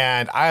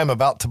 And I am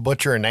about to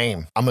butcher a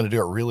name. I'm going to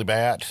do it really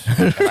bad,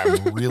 and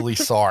I'm really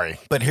sorry.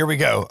 But here we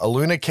go.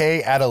 Aluna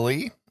K.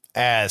 Adali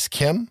as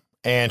Kim,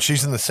 and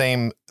she's in the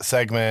same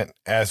segment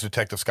as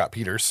Detective Scott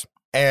Peters.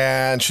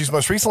 And she's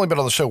most recently been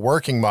on the show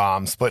Working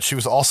Moms, but she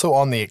was also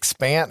on The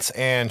Expanse,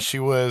 and she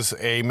was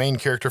a main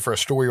character for a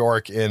story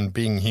arc in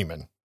Being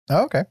Human.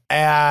 Oh, okay.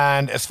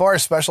 And as far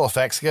as special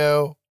effects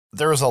go,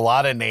 there was a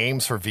lot of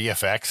names for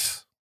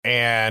VFX.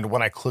 And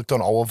when I clicked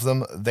on all of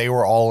them, they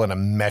were all in a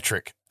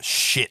metric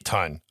shit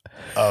ton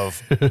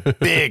of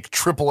big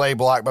AAA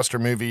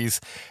blockbuster movies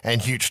and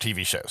huge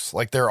TV shows.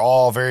 Like, they're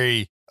all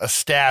very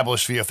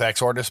established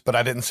VFX artists, but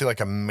I didn't see like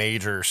a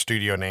major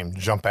studio name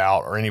jump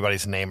out or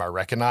anybody's name I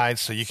recognize.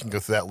 So you can go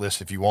through that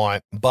list if you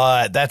want.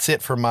 But that's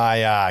it for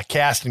my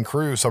cast and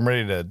crew. So I'm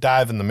ready to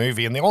dive in the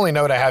movie. And the only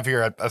note I have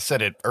here, I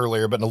said it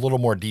earlier, but in a little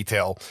more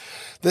detail.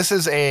 This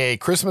is a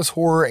Christmas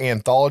horror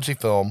anthology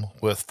film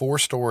with 4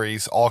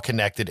 stories, all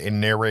connected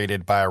and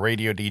narrated by a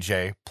radio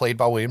DJ played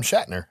by William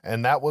Shatner.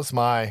 And that was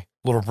my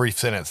little brief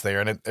sentence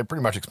there. And it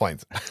pretty much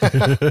explains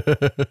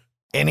it.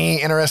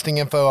 Any interesting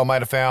info I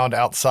might have found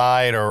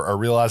outside or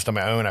realized on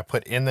my own, I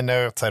put in the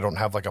notes. I don't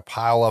have like a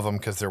pile of them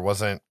because there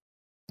wasn't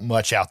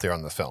much out there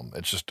on this film.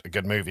 It's just a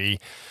good movie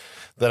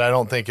that I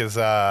don't think is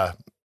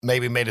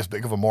maybe made as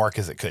big of a mark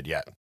as it could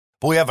yet.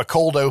 But we have a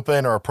cold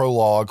open or a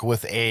prologue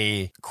with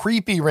a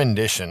creepy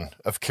rendition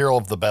of Carol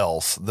of the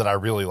Bells that I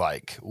really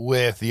like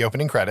with the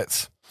opening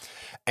credits.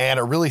 And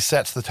it really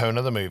sets the tone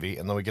of the movie.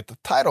 And then we get the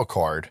title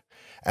card.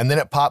 And then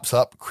it pops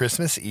up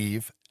Christmas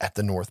Eve at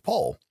the North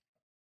Pole.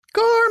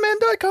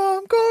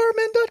 Garmin.com.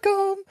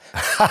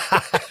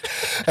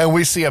 And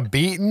we see a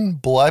beaten,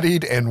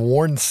 bloodied, and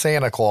worn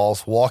Santa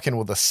Claus walking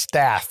with a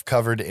staff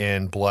covered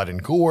in blood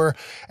and gore,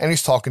 and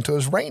he's talking to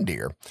his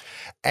reindeer.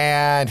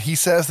 And he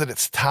says that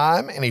it's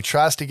time, and he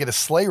tries to get his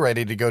sleigh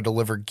ready to go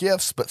deliver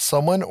gifts, but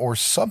someone or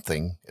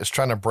something is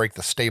trying to break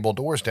the stable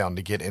doors down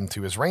to get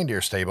into his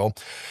reindeer stable.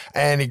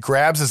 And he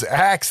grabs his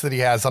axe that he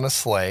has on his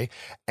sleigh,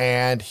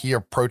 and he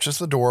approaches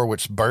the door,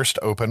 which bursts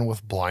open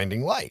with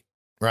blinding light.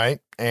 Right?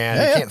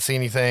 And you can't see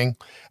anything.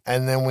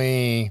 And then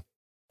we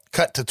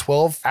cut to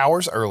 12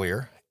 hours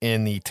earlier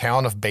in the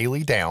town of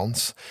Bailey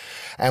Downs.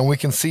 And we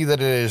can see that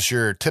it is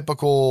your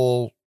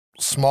typical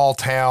small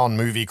town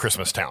movie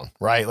Christmas town,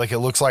 right? Like it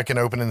looks like an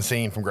opening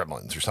scene from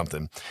Gremlins or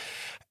something.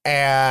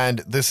 And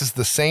this is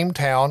the same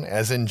town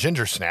as in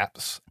Ginger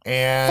Snaps.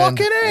 And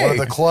one of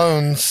the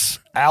clones,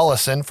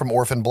 Allison from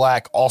Orphan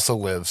Black, also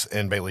lives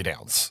in Bailey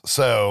Downs.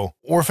 So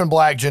Orphan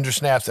Black, Ginger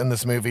Snaps, and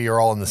this movie are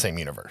all in the same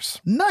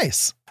universe.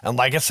 Nice. And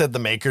like I said, the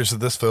makers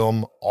of this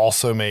film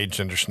also made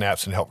Ginger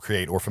Snaps and helped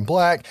create Orphan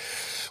Black,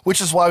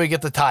 which is why we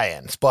get the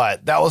tie-ins.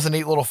 But that was a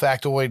neat little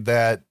factoid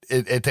that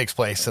it takes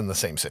place in the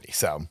same city.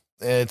 So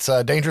it's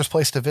a dangerous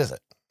place to visit.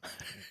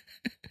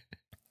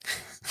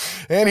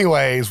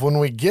 Anyways, when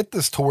we get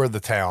this tour of the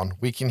town,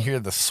 we can hear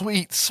the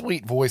sweet,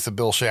 sweet voice of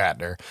Bill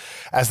Shatner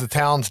as the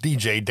town's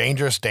DJ,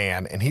 Dangerous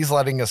Dan, and he's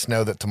letting us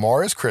know that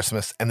tomorrow is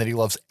Christmas and that he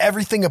loves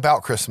everything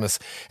about Christmas,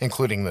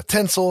 including the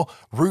tinsel,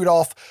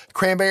 Rudolph,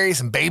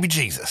 cranberries, and baby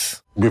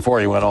Jesus. Before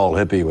he went all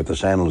hippie with the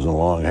sandals and the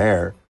long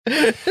hair.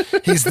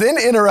 He's then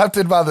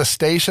interrupted by the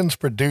station's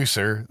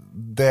producer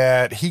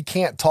that he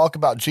can't talk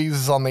about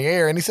Jesus on the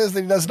air, and he says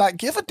that he does not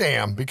give a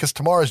damn because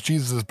tomorrow's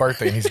Jesus'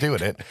 birthday and he's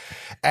doing it.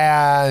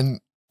 And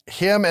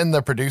him and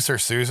the producer,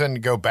 Susan,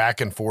 go back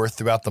and forth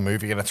throughout the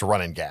movie, and it's a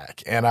running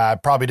gag. And I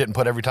probably didn't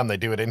put every time they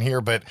do it in here,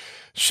 but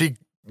she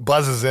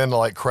buzzes in to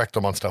like correct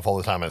them on stuff all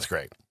the time, and it's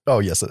great. Oh,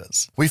 yes, it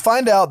is. We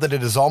find out that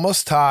it is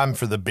almost time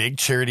for the big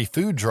charity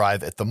food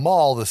drive at the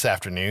mall this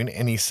afternoon,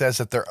 and he says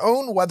that their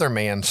own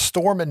weatherman,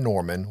 Storm and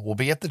Norman, will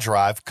be at the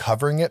drive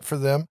covering it for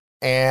them.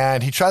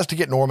 And he tries to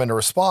get Norman to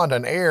respond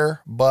on air,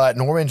 but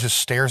Norman just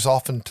stares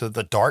off into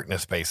the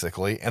darkness,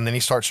 basically. And then he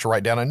starts to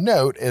write down a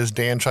note as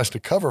Dan tries to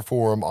cover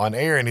for him on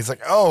air. And he's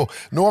like, oh,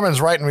 Norman's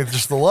writing me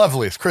just the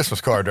loveliest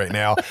Christmas card right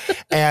now.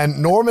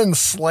 And Norman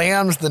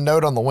slams the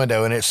note on the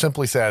window, and it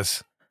simply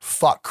says,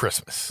 "Fuck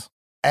Christmas."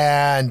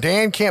 And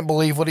Dan can't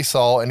believe what he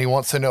saw, and he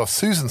wants to know if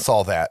Susan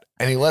saw that.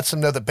 And he lets him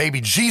know that baby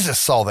Jesus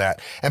saw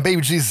that, and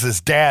baby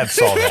Jesus' dad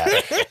saw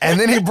that. And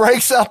then he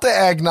breaks out the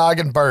eggnog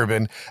and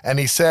bourbon, and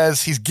he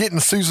says he's getting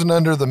Susan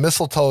under the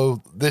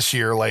mistletoe this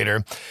year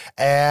later,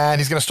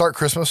 and he's going to start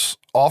Christmas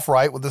off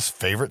right with his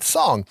favorite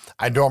song.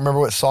 I don't remember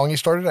what song he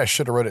started. I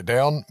should have wrote it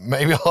down.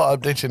 Maybe I'll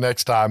update you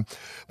next time.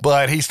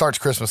 But he starts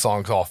Christmas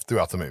songs off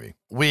throughout the movie.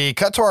 We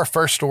cut to our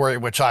first story,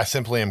 which I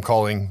simply am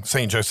calling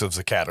St. Joseph's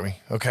Academy.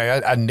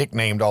 Okay, I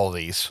nicknamed all of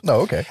these.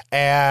 Oh, okay.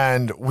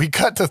 And we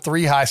cut to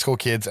 3 high school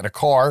kids in a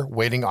car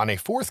waiting on a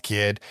 4th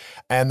kid,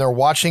 and they're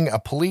watching a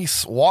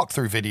police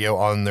walkthrough video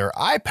on their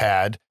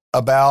iPad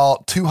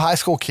about 2 high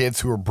school kids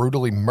who were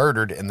brutally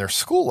murdered in their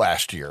school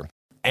last year.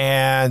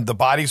 And the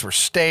bodies were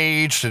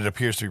staged. It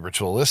appears to be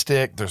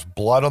ritualistic. There's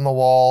blood on the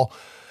wall.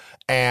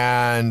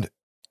 And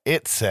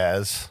it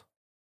says,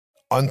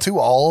 "Unto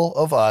all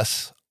of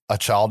us a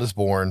child is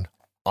born,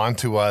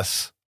 unto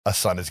us a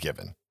son is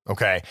given."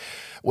 Okay,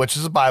 which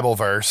is a Bible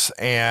verse.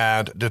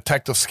 And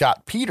Detective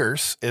Scott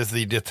Peters is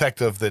the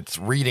detective that's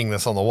reading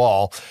this on the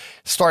wall,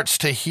 starts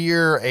to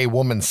hear a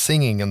woman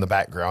singing in the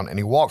background, and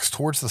he walks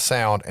towards the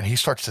sound and he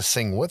starts to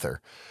sing with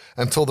her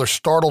until they're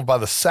startled by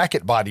the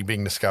second body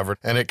being discovered.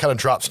 And it kind of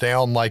drops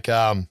down like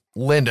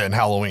Linda in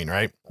Halloween,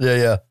 right?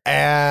 Yeah.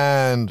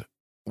 And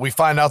we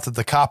find out that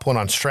the cop went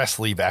on stress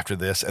leave after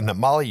this and that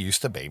Molly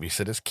used to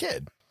babysit his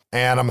kid.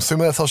 And I'm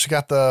assuming that's how she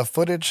got the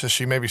footage. So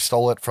she maybe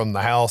stole it from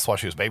the house while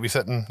she was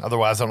babysitting.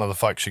 Otherwise, I don't know the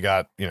fuck she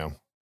got,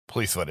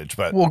 police footage.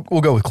 But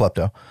we'll go with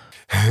klepto.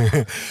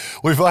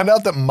 We find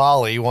out that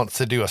Molly wants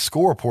to do a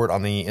school report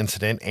on the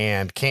incident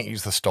and can't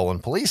use the stolen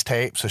police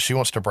tape, so she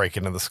wants to break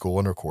into the school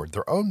and record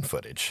their own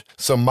footage.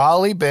 So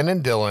Molly, Ben,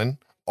 and Dylan,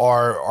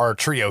 our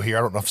trio here,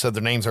 I don't know if I said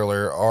their names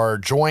earlier, are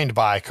joined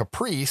by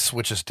Caprice,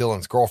 which is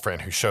Dylan's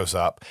girlfriend, who shows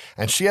up,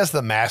 and she has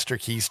the master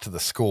keys to the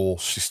school.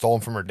 She stole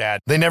them from her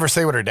dad. They never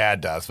say what her dad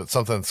does, but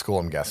something in school,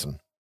 I'm guessing.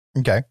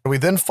 Okay. We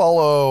then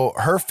follow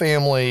her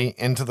family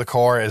into the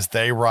car as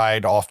they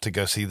ride off to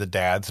go see the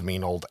dad's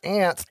mean old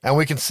aunt. And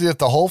we can see that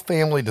the whole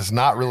family does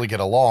not really get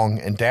along.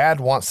 And dad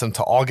wants them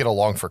to all get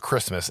along for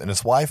Christmas. And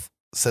his wife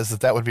says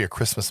that that would be a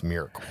Christmas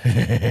miracle.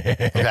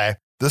 Okay.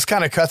 This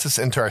kind of cuts us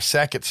into our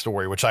second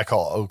story, which I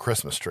call Oh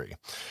Christmas Tree,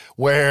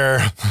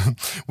 where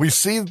we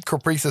see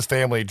Caprice's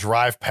family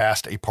drive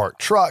past a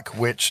parked truck,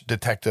 which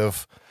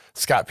Detective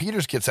Scott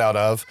Peters gets out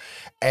of,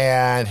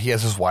 and he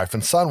has his wife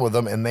and son with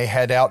him, and they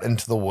head out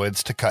into the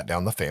woods to cut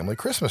down the family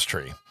Christmas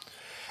tree.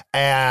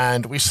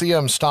 And we see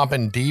him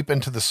stomping deep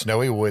into the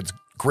snowy woods,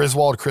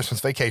 Griswold Christmas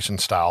Vacation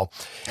style,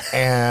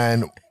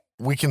 and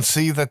we can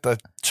see that the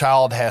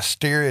child has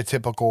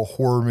stereotypical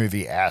horror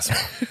movie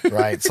asthma,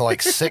 right? So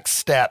like 6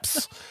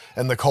 steps,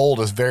 and the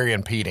cold is very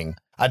impeding.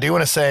 I do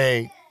want to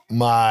say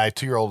my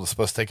 2-year-old is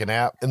supposed to take a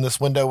nap in this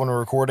window when we're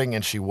recording,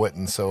 and she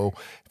wouldn't. So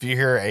if you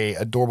hear a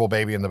adorable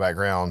baby in the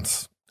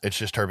background, it's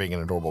just her being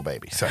an adorable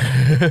baby. So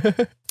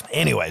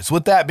anyways,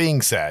 with that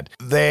being said,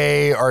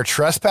 they are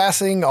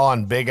trespassing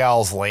on Big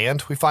Al's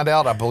land. We find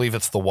out, I believe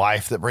it's the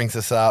wife that brings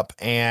this up,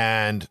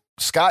 and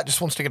Scott just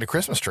wants to get a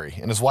Christmas tree,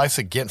 and his wife's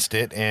against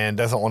it and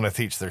doesn't want to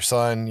teach their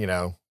son,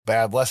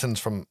 bad lessons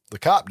from the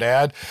cop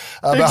dad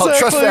about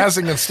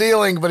trespassing and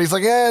stealing. But he's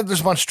like,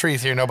 there's a bunch of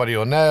trees here. Nobody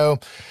will know.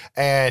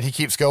 And he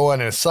keeps going,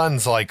 and his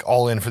son's like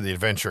all in for the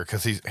adventure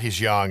because he's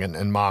young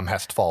and mom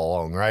has to follow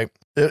along, right?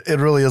 It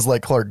really is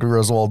like Clark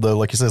Griswold, though.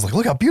 Like you say, it's like,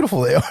 look how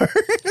beautiful they are.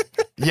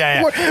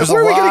 Yeah. There's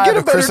where a are we gonna lot get a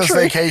of better Christmas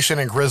tree? Vacation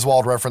and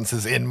Griswold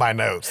references in my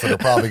notes that are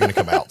probably going to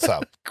come out. So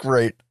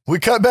Great. we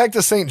cut back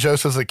to St.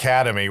 Joseph's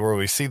Academy, where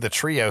we see the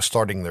trio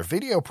starting their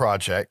video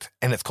project,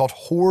 and it's called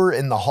Horror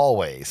in the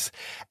Hallways.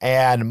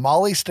 And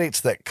Molly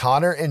states that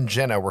Connor and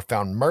Jenna were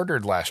found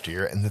murdered last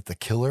year and that the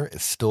killer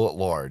is still at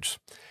large.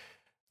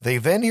 They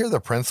then hear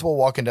the principal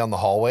walking down the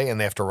hallway, and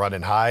they have to run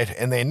and hide.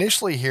 And they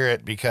initially hear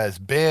it because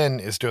Ben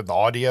is doing the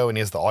audio, and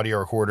he has the audio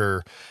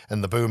recorder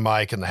and the boom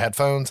mic and the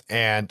headphones.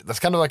 And that's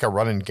kind of like a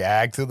running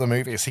gag through the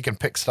movie, is he can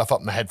pick stuff up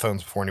in the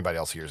headphones before anybody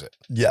else hears it.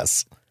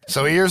 Yes.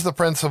 So he hears the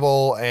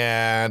principal,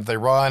 and they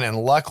run,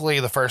 and luckily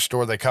the first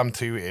door they come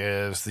to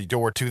is the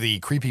door to the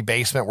creepy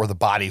basement where the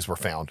bodies were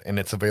found, and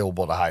it's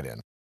available to hide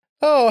in.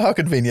 Oh, how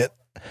convenient.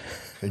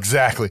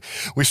 Exactly.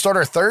 We start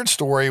our third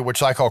story,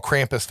 which I call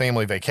Krampus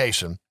Family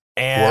Vacation.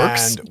 And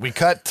Works. we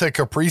cut to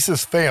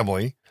Caprice's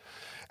family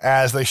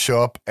as they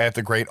show up at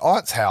the great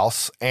aunt's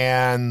house,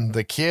 and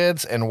the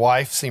kids and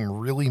wife seem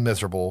really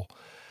miserable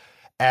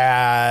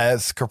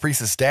as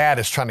Caprice's dad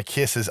is trying to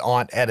kiss his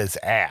Aunt Etta's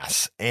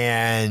ass.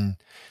 And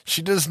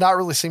she does not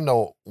really seem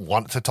to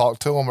want to talk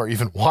to him or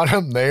even want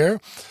him there.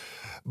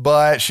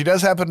 But she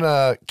does happen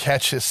to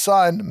catch his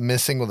son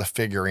missing with a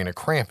figurine of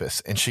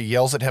Krampus, and she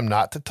yells at him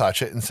not to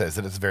touch it and says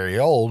that it's very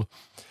old.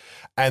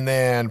 And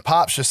then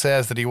Pops just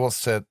says that he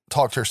wants to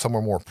talk to her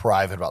somewhere more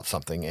private about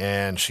something,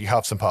 and she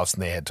huffs and puffs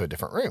and they head to a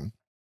different room.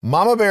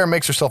 Mama Bear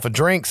makes herself a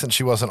drink since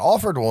she wasn't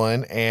offered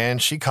one,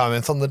 and she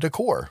comments on the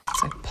decor.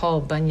 It's like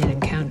Paul Bunyan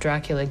and Count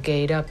Dracula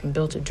gayed up and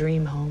built a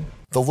dream home.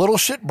 The little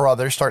shit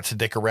brother starts to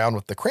dick around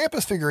with the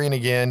Krampus figurine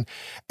again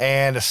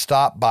and is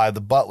stopped by the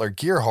butler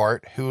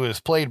Gearhart, who is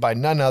played by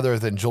none other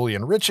than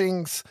Julian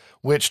Richings,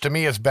 which to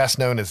me is best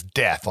known as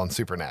Death on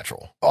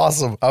Supernatural.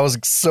 Awesome. I was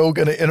so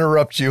going to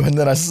interrupt you, and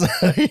then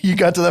you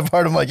got to that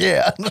part. I'm like,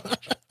 yeah.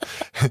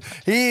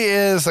 He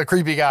is a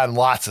creepy guy in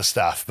lots of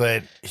stuff,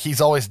 but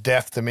he's always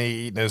Death to me,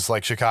 eating his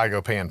like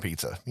Chicago pan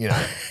pizza,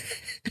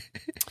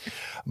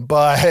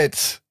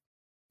 But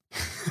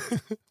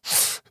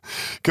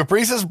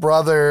Caprice's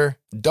brother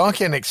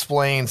Duncan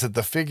explains that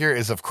the figure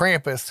is of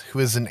Krampus, who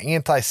is an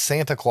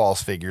anti-Santa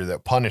Claus figure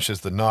that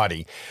punishes the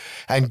naughty.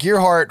 And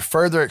Gearhart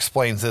further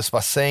explains this by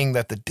saying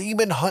that the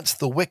demon hunts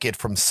the wicked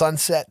from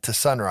sunset to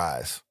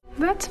sunrise.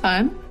 That's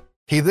fine.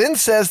 He then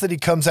says that he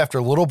comes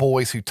after little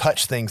boys who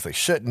touch things they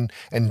shouldn't,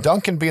 and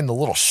Duncan, being the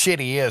little shit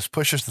he is,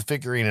 pushes the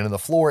figurine into the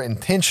floor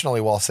intentionally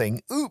while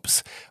saying,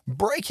 oops,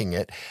 breaking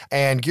it,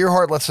 and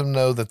Gearhart lets him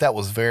know that that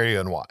was very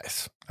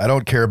unwise. I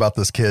don't care about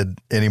this kid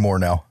anymore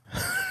now,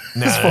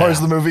 as far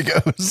as the movie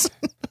goes.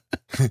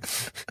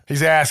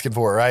 He's asking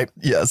for it, right?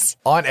 Yes.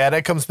 Aunt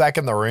Etta comes back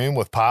in the room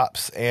with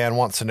Pops and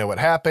wants to know what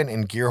happened,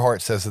 and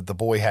Gearhart says that the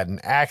boy had an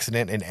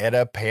accident, and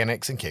Etta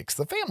panics and kicks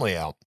the family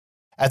out.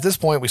 At this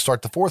point, we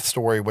start the fourth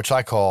story, which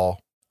I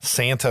call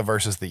Santa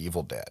versus the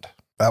Evil Dead.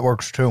 That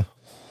works too.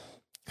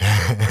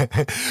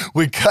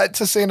 We cut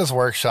to Santa's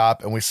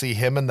workshop, and we see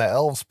him and the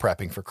elves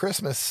prepping for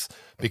Christmas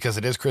because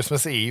it is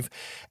Christmas Eve,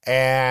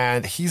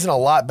 and he's in a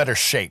lot better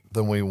shape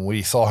than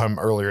we saw him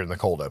earlier in the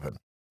cold open.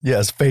 Yeah,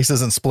 his face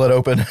isn't split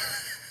open.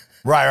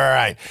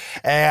 Right.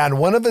 And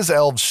one of his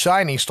elves,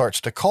 Shiny,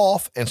 starts to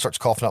cough and starts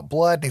coughing up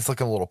blood, and he's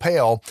looking a little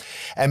pale.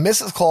 And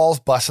Mrs. Claus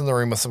busts in the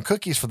room with some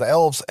cookies for the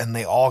elves, and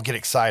they all get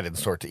excited and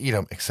start to eat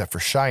them, except for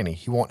Shiny.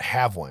 He won't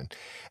have one.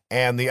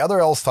 And the other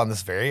elves find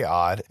this very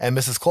odd, and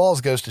Mrs. Claus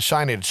goes to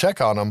Shiny to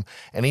check on him,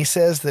 and he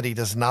says that he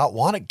does not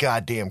want a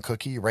goddamn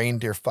cookie,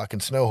 reindeer fucking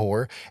snow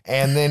whore,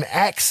 and then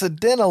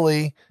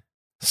accidentally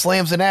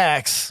slams an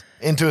axe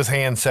into his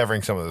hand,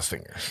 severing some of his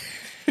fingers.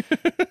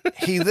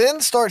 He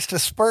then starts to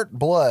spurt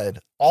blood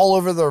all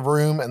over the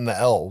room and the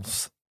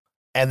elves,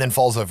 and then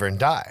falls over and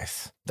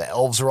dies. The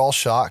elves are all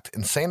shocked,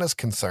 and Santa's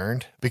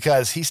concerned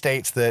because he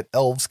states that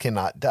elves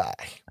cannot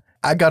die.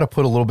 I got to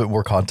put a little bit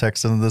more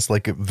context into this,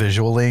 like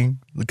visually,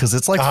 because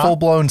it's like full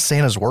blown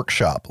Santa's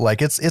workshop.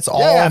 Like it's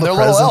all the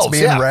presents elves,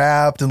 being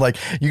wrapped, and like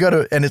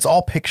and it's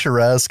all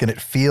picturesque, and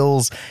it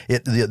feels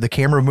the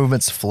camera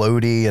movement's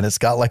floaty, and it's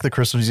got like the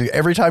Christmas music.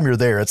 Every time you're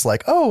there, it's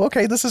like, oh,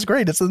 okay, this is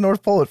great. It's the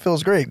North Pole. It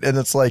feels great. And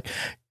it's like,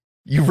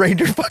 you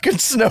reindeer fucking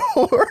snow.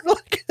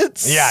 Like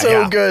it's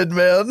so good,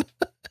 man.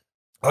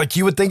 Like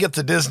you would think it's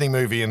a Disney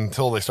movie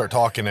until they start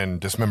talking and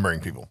dismembering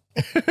people.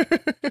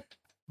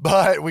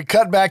 But we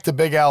cut back to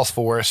Big Al's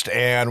forest,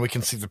 and we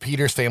can see the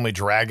Peters family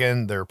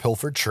dragging their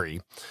pilfered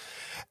tree.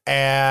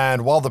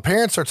 And while the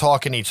parents are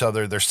talking to each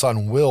other, their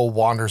son Will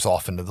wanders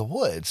off into the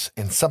woods,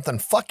 and something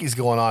fucky's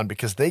going on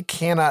because they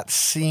cannot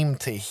seem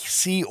to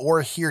see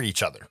or hear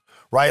each other,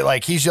 right?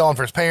 Like he's yelling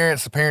for his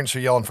parents, the parents are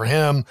yelling for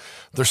him.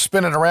 They're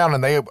spinning around,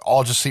 and they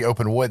all just see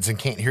open woods and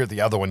can't hear the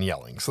other one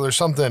yelling. So there's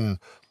something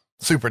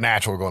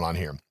supernatural going on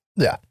here.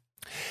 Yeah.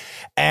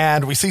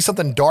 And we see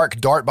something dark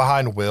dart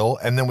behind Will,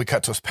 and then we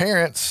cut to his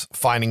parents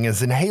finding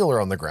his inhaler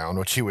on the ground,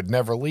 which he would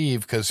never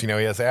leave because, he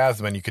has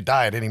asthma and you could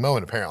die at any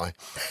moment, apparently.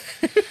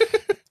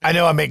 I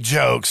know I make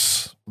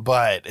jokes,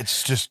 but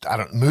it's just,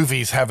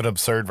 movies have an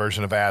absurd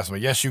version of asthma.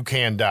 Yes, you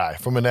can die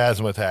from an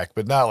asthma attack,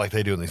 but not like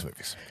they do in these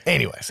movies.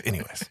 Anyways.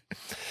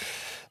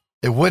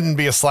 It wouldn't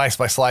be a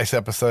slice-by-slice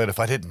episode if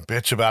I didn't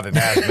bitch about an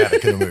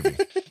asthmatic in the movie.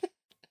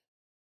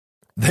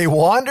 They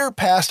wander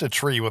past a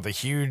tree with a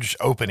huge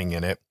opening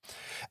in it,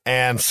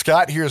 and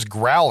Scott hears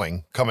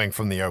growling coming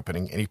from the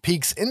opening, and he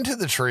peeks into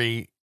the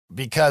tree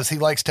because he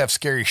likes to have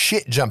scary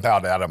shit jump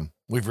out at him,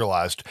 we've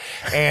realized.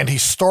 And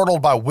he's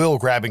startled by Will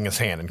grabbing his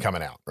hand and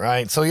coming out,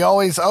 right? So he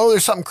always,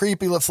 there's something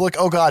creepy, let's look,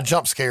 oh God,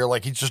 jump scare,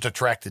 like he's just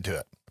attracted to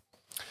it.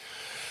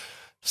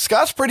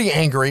 Scott's pretty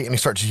angry, and he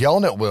starts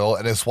yelling at Will,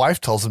 and his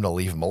wife tells him to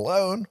leave him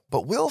alone,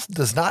 but Will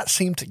does not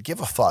seem to give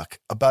a fuck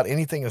about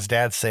anything his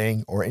dad's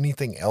saying or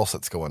anything else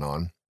that's going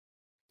on.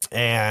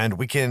 And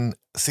we can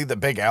see that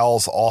Big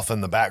Al's off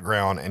in the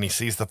background, and he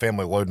sees the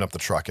family loading up the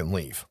truck and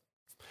leave.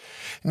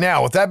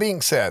 Now, with that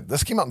being said,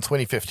 this came out in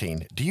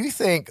 2015. Do you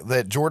think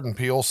that Jordan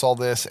Peele saw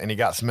this and he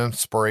got some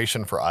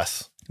inspiration for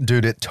Us?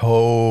 Dude, it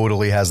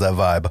totally has that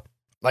vibe.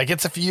 Like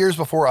it's a few years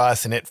before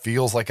Us, and it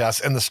feels like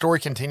Us, and the story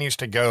continues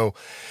to go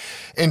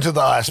into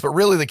the Us, but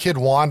really the kid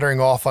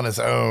wandering off on his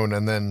own,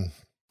 and then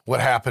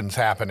what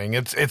happening.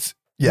 It's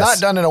not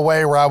done in a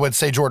way where I would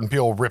say Jordan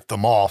Peele ripped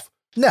them off.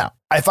 No.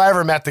 If I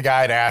ever met the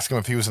guy, I'd ask him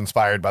if he was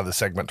inspired by the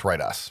segment to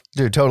write Us.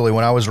 Dude, totally.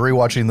 When I was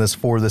rewatching this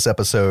for this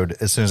episode,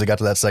 as soon as I got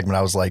to that segment,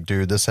 I was like,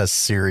 dude, this has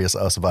serious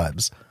Us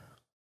vibes.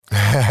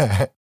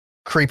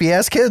 Creepy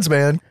ass kids,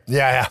 man.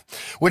 Yeah.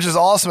 Which is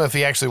awesome if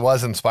he actually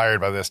was inspired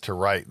by this to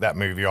write that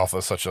movie off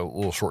of such a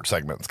little short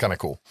segment. It's kind of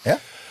cool. Yeah.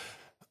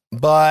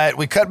 But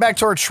we cut back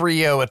to our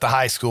trio at the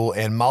high school,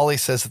 and Molly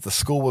says that the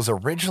school was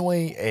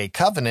originally a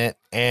covenant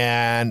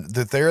and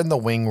that they're in the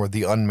wing where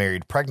the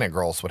unmarried pregnant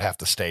girls would have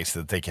to stay so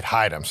that they could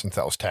hide them, since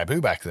that was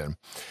taboo back then.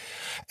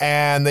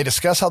 And they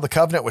discuss how the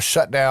covenant was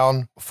shut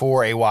down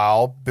for a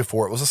while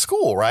before it was a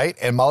school, right?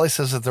 And Molly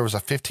says that there was a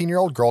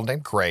 15-year-old girl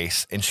named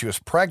Grace, and she was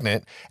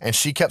pregnant, and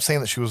she kept saying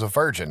that she was a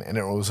virgin, and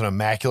it was an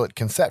immaculate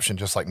conception,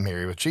 just like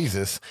Mary with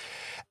Jesus.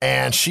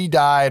 And she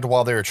died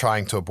while they were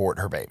trying to abort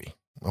her baby.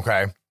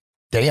 Okay.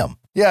 Damn.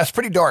 Yeah, it's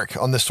pretty dark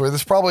on this story.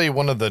 This is probably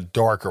one of the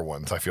darker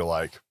ones, I feel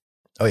like.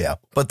 Oh, yeah.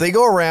 But they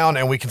go around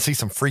and we can see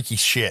some freaky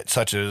shit,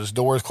 such as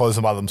doors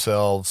closing by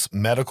themselves,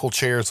 medical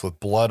chairs with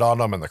blood on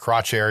them in the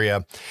crotch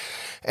area.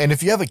 And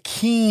if you have a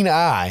keen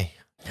eye,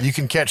 you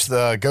can catch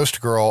the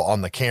ghost girl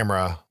on the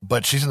camera,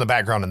 but she's in the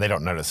background and they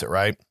don't notice it,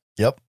 right?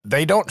 Yep.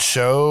 They don't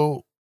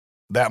show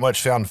that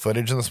much found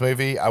footage in this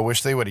movie. I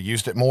wish they would have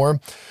used it more,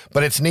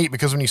 but it's neat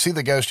because when you see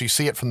the ghost, you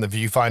see it from the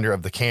viewfinder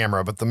of the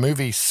camera, but the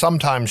movie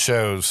sometimes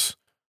shows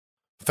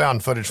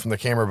found footage from the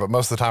camera, but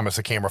most of the time it's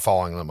the camera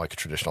following them like a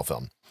traditional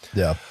film.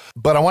 Yeah.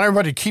 But I want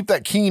everybody to keep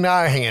that keen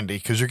eye handy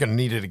because you're going to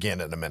need it again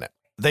in a minute.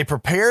 They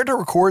prepare to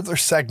record their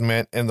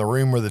segment in the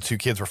room where the two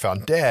kids were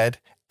found dead,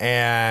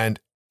 and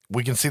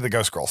we can see the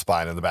ghost girl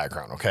spine in the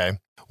background, okay?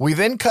 We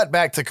then cut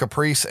back to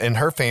Caprice and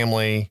her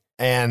family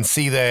and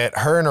see that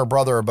her and her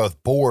brother are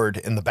both bored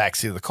in the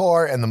backseat of the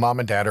car, and the mom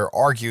and dad are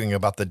arguing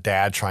about the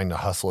dad trying to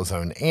hustle his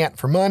own aunt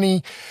for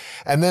money.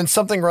 And then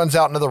something runs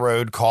out into the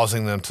road,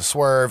 causing them to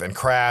swerve and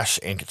crash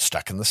and get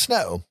stuck in the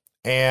snow.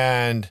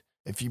 And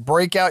if you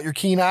break out your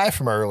keen eye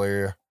from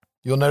earlier,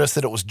 you'll notice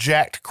that it was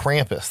jacked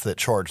Krampus that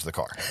charged the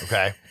car,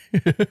 okay?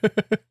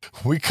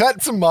 We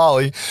cut to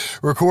Molly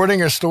recording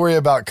her story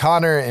about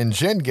Connor and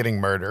Jen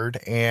getting murdered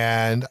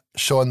and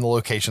showing the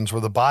locations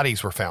where the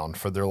bodies were found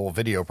for their little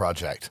video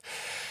project.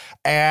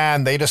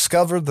 And they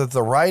discovered that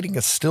the writing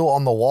is still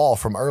on the wall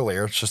from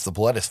earlier. It's just the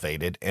blood is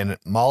faded. And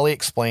Molly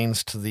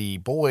explains to the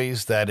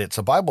boys that it's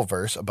a Bible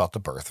verse about the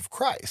birth of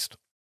Christ.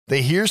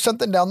 They hear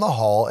something down the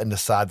hall and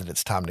decide that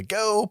it's time to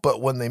go. But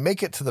when they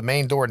make it to the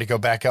main door to go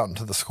back out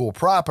into the school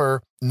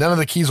proper, none of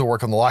the keys will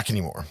work on the lock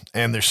anymore.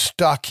 And they're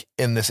stuck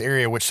in this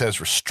area which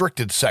says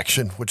restricted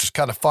section, which is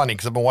kind of funny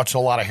because I've been watching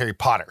a lot of Harry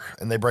Potter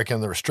and they break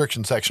into the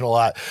restriction section a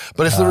lot.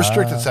 But it's the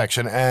restricted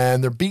section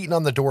and they're beating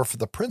on the door for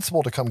the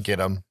principal to come get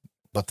them.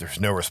 But there's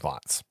no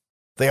response.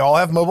 They all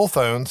have mobile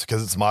phones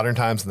because it's modern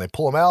times and they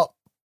pull them out,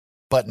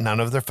 but none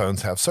of their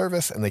phones have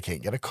service and they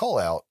can't get a call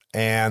out.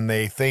 And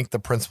they think the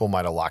principal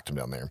might have locked them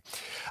down there.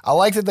 I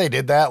like that they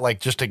did that.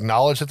 Like just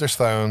acknowledge that there's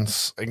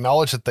phones,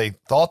 acknowledge that they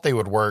thought they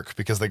would work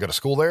because they go to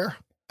school there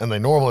and they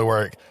normally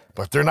work,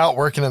 but they're not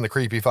working in the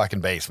creepy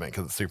fucking basement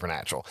because it's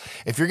supernatural.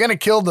 If you're going to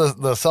kill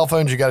the cell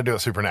phones, you got to do it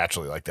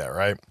supernaturally like that,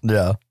 right?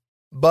 Yeah.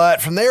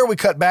 But from there, we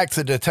cut back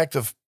to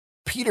Detective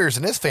Peters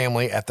and his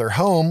family at their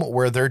home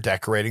where they're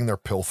decorating their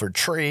pilfered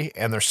tree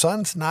and their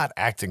son's not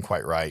acting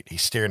quite right.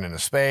 He's staring into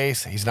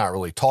space. He's not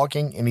really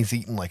talking and he's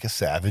eating like a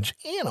savage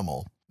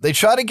animal. They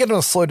try to get him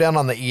to slow down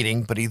on the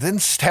eating, but he then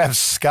stabs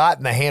Scott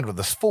in the hand with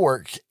his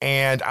fork.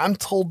 And I'm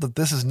told that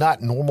this is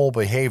not normal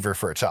behavior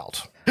for a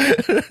child.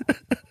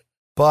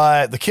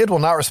 But the kid will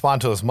not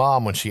respond to his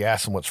mom when she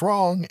asks him what's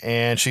wrong.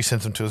 And she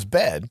sends him to his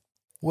bed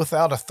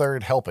without a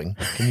third helping.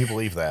 Can you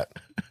believe that?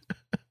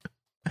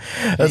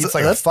 It's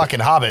like a fucking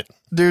hobbit.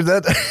 Dude,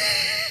 that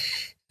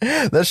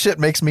shit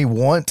makes me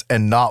want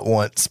and not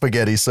want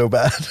spaghetti so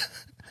bad.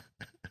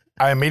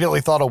 I immediately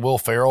thought of Will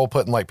Ferrell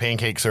putting like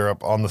pancake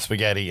syrup on the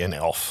spaghetti in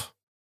Elf.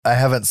 I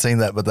haven't seen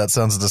that, but that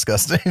sounds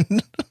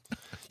disgusting.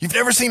 You've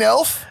never seen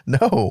Elf?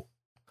 No.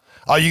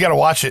 Oh, you got to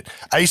watch it.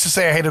 I used to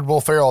say I hated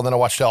Will Ferrell, and then I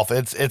watched Elf.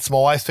 It's my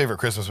wife's favorite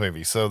Christmas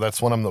movie, so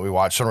that's one of them that we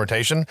watched on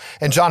rotation.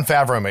 And Jon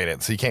Favreau made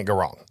it, so you can't go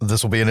wrong.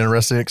 This will be an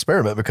interesting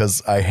experiment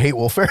because I hate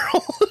Will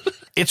Ferrell.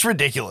 It's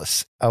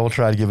ridiculous. I will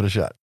try to give it a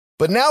shot.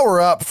 But now we're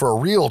up for a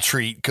real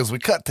treat because we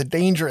cut to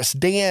Dangerous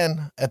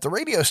Dan at the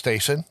radio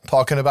station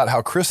talking about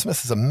how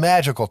Christmas is a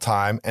magical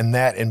time and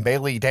that in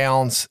Bailey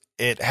Downs,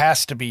 it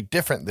has to be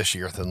different this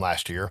year than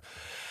last year.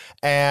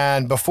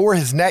 And before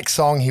his next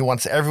song, he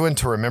wants everyone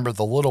to remember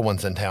the little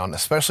ones in town,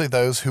 especially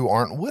those who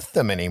aren't with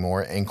them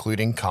anymore,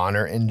 including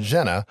Connor and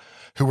Jenna,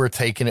 who were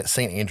taken at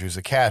St. Andrew's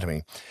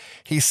Academy.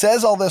 He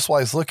says all this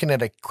while he's looking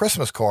at a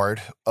Christmas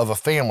card of a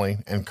family,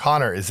 and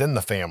Connor is in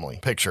the family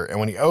picture. And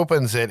when he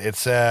opens it, it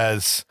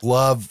says,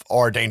 "Love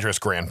our dangerous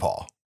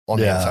grandpa" on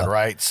the inside,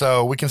 right?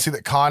 So we can see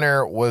that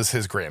Connor was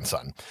his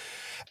grandson.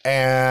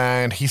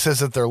 And he says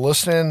that they're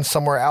listening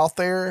somewhere out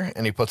there,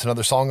 and he puts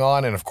another song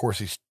on, and of course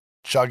he's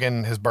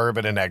chugging his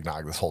bourbon and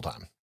eggnog this whole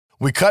time.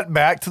 We cut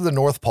back to the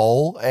North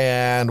Pole,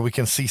 and we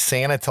can see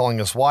Santa telling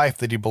his wife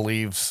that he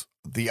believes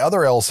the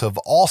other elves have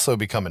also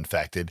become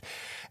infected.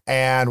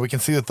 And we can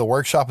see that the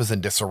workshop is in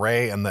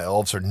disarray and the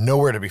elves are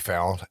nowhere to be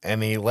found.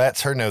 And he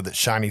lets her know that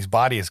Shiny's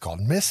body is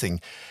gone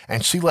missing.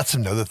 And she lets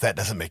him know that that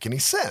doesn't make any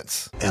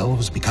sense.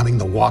 Elves becoming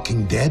the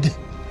walking dead?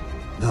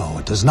 No,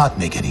 it does not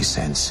make any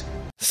sense.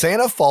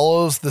 Santa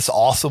follows this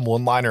awesome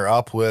one-liner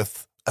up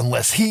with,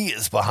 "Unless he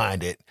is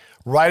behind it,"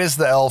 right as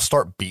the elves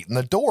start beating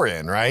the door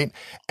in, right?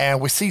 And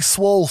we see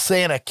Swole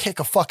Santa kick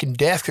a fucking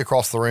desk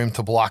across the room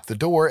to block the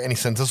door, and he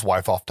sends his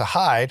wife off to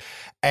hide.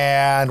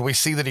 And we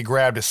see that he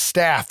grabbed his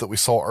staff that we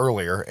saw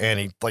earlier, and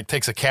he like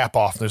takes a cap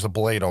off, and there's a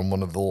blade on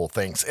one of the little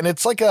things. And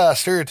it's like a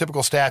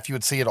stereotypical staff you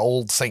would see at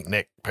old St.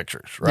 Nick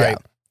pictures, right?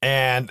 Yeah.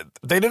 And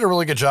they did a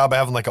really good job of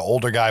having like an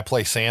older guy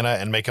play Santa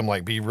and make him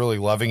like be really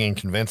loving and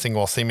convincing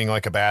while seeming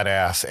like a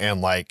badass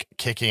and like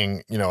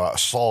kicking, you know, a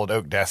solid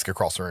oak desk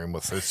across the room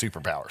with his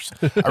superpowers.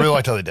 I really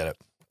liked how they did it.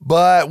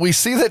 But we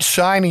see that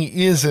Shiny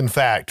is in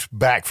fact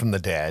back from the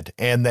dead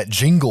and that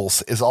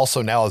Jingles is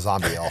also now a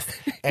zombie elf.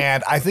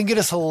 And I think it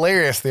is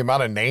hilarious the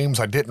amount of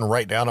names I didn't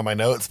write down on my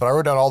notes, but I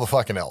wrote down all the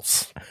fucking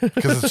elves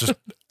because it's just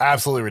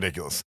absolutely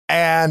ridiculous.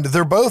 And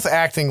they're both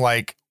acting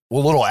like,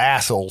 well, little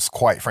assholes,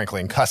 quite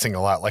frankly, and cussing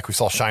a lot like we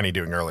saw Shiny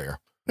doing earlier.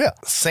 Yeah.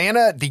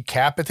 Santa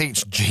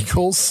decapitates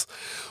Jingles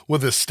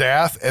with his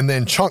staff and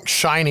then chunks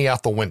Shiny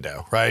out the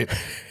window, right?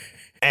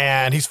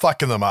 And he's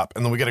fucking them up.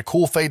 And then we get a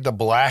cool fade to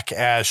black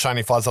as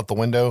Shiny flies out the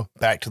window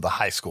back to the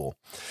high school.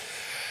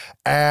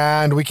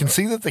 And we can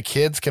see that the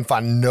kids can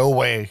find no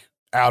way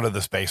out of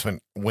this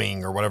basement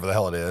wing or whatever the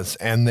hell it is.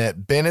 And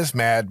that Ben is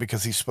mad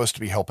because he's supposed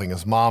to be helping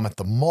his mom at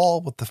the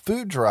mall with the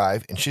food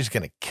drive and she's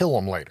going to kill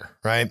him later,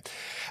 right?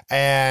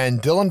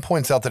 And Dylan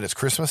points out that it's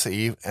Christmas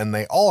Eve and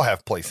they all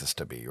have places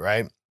to be,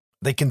 right?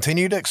 They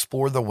continue to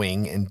explore the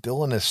wing and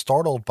Dylan is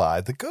startled by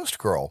the ghost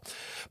girl,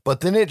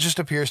 but then it just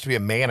appears to be a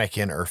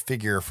mannequin or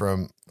figure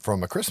from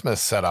a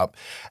Christmas setup.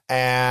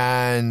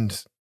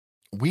 And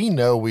we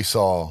know we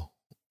saw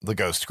the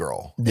ghost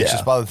girl. It's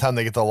just by the time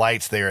they get the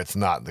lights there, it's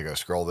not the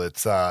ghost girl.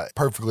 That's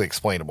perfectly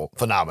explainable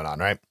phenomenon,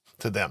 right?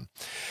 to them.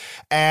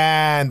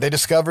 And they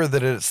discover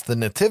that it's the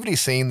nativity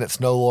scene that's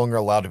no longer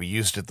allowed to be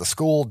used at the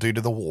school due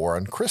to the war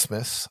on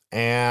Christmas,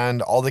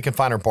 and all they can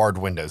find are barred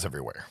windows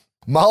everywhere.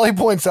 Molly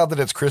points out that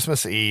it's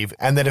Christmas Eve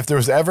and that if there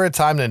was ever a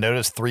time to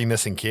notice 3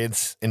 missing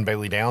kids in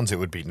Bailey Downs, it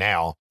would be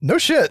now. No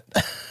shit.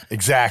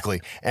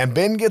 Exactly. And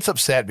Ben gets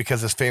upset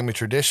because his family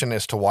tradition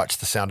is to watch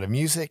The Sound of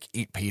Music,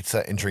 eat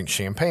pizza, and drink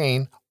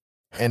champagne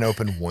and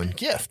open one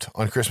gift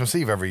on Christmas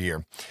Eve every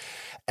year.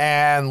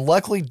 And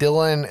luckily,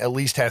 Dylan at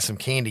least has some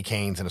candy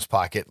canes in his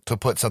pocket to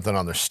put something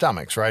on their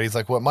stomachs, right? He's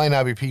like, well, it might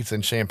not be pizza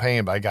and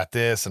champagne, but I got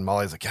this. And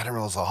Molly's like, I didn't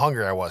realize how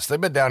hungry I was. They've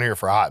been down here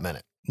for a hot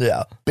minute.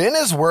 Yeah. Ben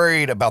is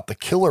worried about the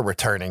killer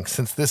returning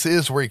since this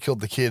is where he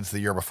killed the kids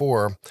the year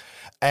before.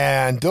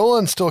 And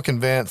Dylan's still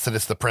convinced that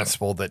it's the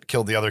principal that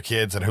killed the other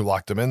kids and who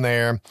locked them in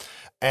there.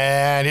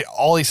 And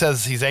all he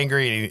says is he's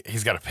angry and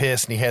he's got a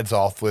piss, and he heads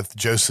off with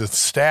Joseph's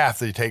staff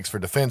that he takes for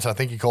defense. I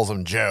think he calls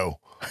him Joe,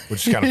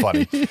 which is kind of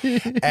funny.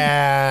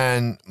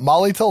 And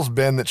Molly tells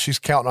Ben that she's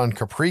counting on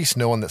Caprice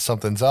knowing that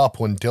something's up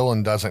when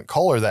Dylan doesn't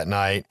call her that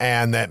night,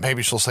 and that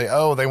maybe she'll say,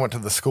 oh, they went to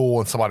the school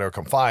and somebody will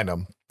come find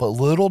them. But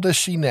little does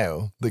she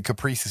know that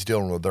Caprice is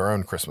dealing with their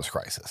own Christmas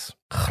crisis.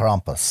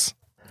 Krampus.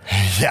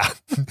 Yeah.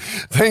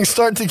 Things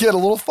start to get a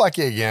little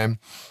fucky again,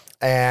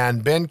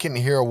 and Ben can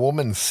hear a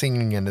woman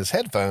singing in his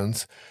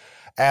headphones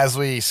as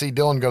we see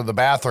Dylan go to the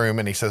bathroom,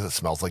 and he says it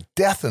smells like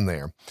death in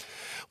there.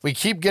 We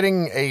keep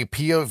getting a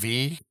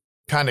POV,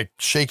 kind of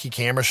shaky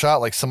camera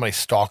shot, like somebody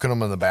stalking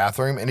him in the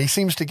bathroom, and he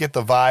seems to get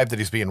the vibe that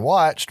he's being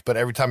watched, but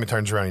every time he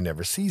turns around, he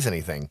never sees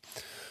anything.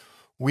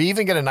 We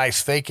even get a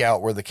nice fake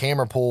out where the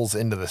camera pulls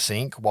into the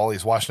sink while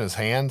he's washing his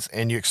hands,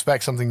 and you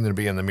expect something to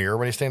be in the mirror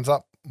when he stands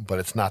up, but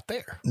it's not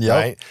there. Yep.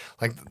 Right?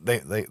 Like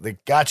they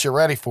got you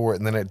ready for it,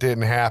 and then it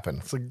didn't happen.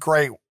 It's a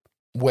great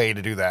way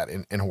to do that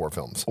in horror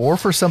films. Or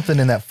for something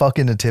in that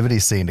fucking nativity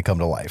scene to come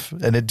to life.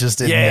 And it just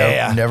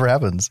never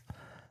happens.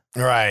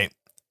 Right.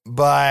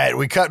 But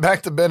we cut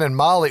back to Ben and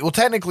Molly. Well,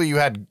 technically you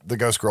had the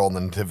ghost girl in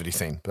the nativity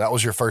scene, but that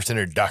was your first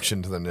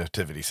introduction to the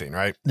nativity scene,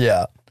 right?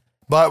 Yeah.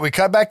 But we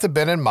cut back to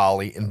Ben and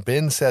Molly, and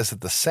Ben says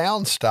that the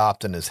sound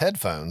stopped in his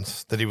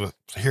headphones that he was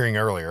hearing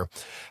earlier.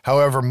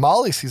 However,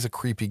 Molly sees a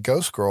creepy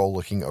ghost girl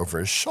looking over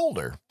his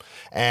shoulder,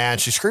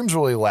 and she screams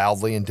really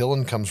loudly, and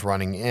Dylan comes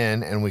running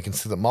in, and we can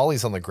see that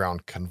Molly's on the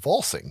ground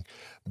convulsing.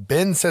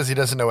 Ben says he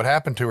doesn't know what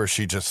happened to her.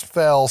 She just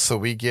fell, so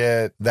we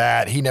get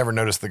that he never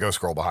noticed the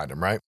ghost girl behind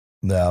him, right?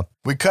 No.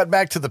 We cut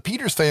back to the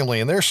Peters family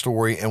and their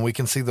story, and we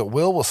can see that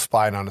Will was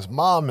spying on his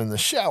mom in the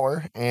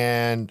shower,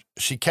 and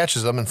she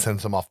catches him and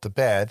sends him off to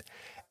bed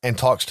and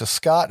talks to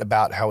Scott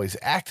about how he's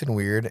acting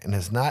weird and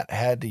has not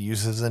had to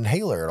use his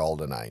inhaler at all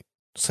tonight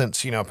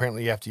since,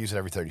 apparently you have to use it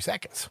every 30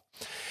 seconds.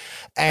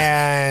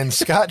 And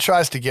Scott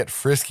tries to get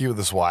frisky with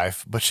his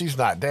wife, but she's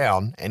not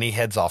down, and he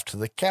heads off to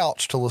the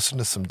couch to listen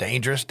to some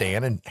Dangerous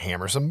Dan and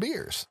hammer some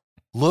beers.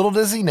 Little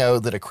does he know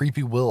that a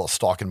creepy Will is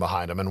stalking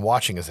behind him and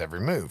watching his every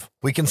move.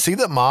 We can see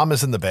that Mom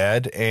is in the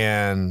bed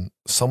and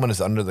someone is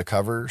under the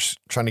covers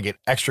trying to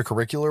get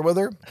extracurricular with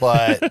her,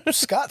 but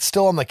Scott's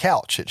still on the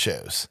couch, it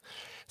shows.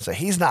 So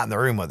he's not in the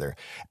room with her.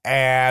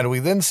 And we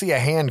then see a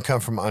hand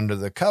come from under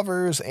the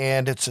covers,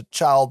 and it's a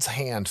child's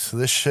hand. So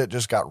this shit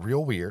just got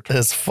real weird.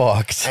 It's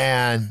fucked.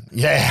 And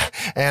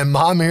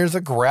Mom hears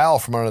a growl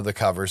from under the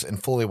covers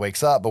and fully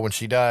wakes up. But when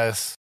she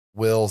does,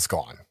 Will's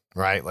gone.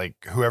 Right? Like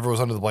whoever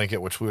was under the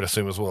blanket, which we would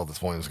assume was Will at this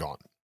point, is gone.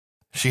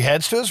 She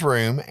heads to his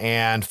room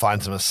and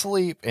finds him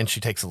asleep, and she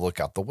takes a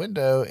look out the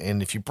window.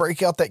 And if you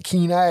break out that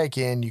keen eye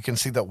again, you can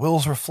see that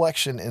Will's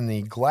reflection in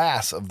the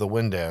glass of the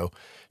window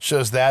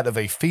shows that of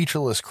a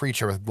featureless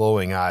creature with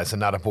glowing eyes and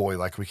not a boy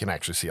like we can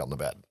actually see on the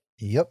bed.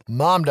 Yep.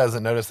 Mom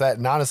doesn't notice that.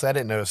 And honestly, I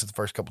didn't notice it the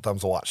first couple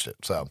times I watched it.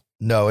 So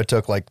no, it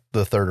took like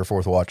the third or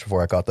fourth watch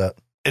before I caught that.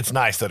 It's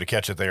nice, though, to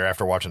catch it there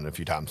after watching it a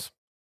few times.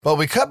 But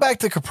we cut back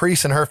to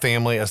Caprice and her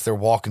family as they're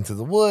walking through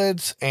the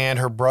woods, and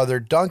her brother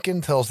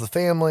Duncan tells the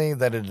family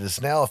that it is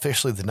now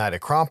officially the night of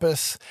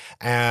Krampus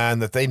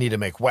and that they need to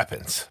make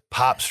weapons.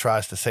 Pops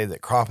tries to say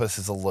that Krampus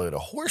is a load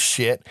of horse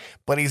shit,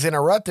 but he's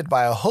interrupted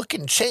by a hook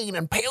and chain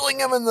impaling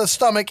him in the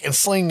stomach and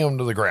slinging him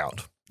to the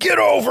ground. Get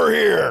over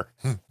here!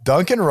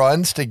 Duncan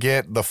runs to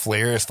get the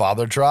flare his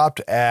father dropped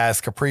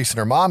as Caprice and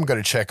her mom go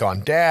to check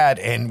on Dad,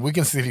 and we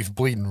can see that he's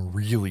bleeding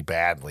really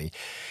badly.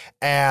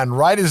 And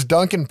right as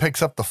Duncan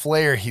picks up the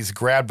flare, he's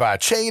grabbed by a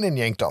chain and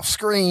yanked off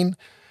screen.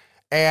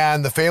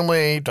 And the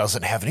family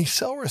doesn't have any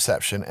cell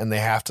reception, and they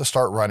have to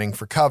start running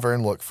for cover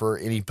and look for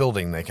any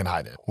building they can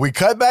hide in. We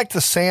cut back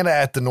to Santa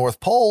at the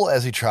North Pole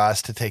as he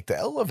tries to take the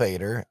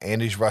elevator,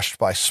 and he's rushed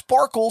by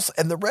Sparkles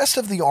and the rest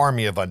of the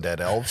army of undead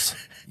elves.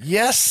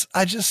 Yes,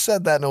 I just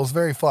said that, and it was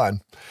very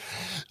fun.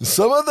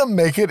 Some of them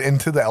make it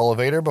into the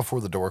elevator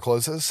before the door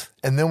closes,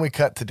 and then we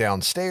cut to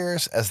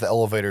downstairs as the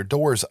elevator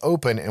doors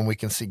open, and we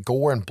can see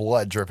gore and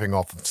blood dripping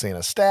off of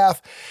Santa's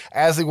staff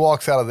as he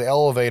walks out of the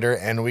elevator,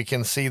 and we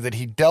can see that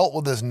he dealt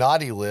with his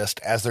naughty list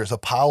as there's a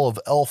pile of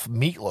elf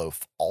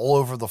meatloaf all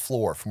over the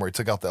floor from where he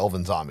took out the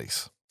elven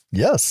zombies.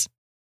 Yes.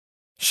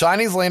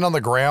 Shiny's laying on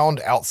the ground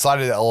outside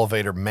of the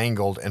elevator,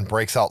 mangled, and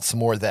breaks out some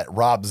more of that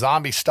Rob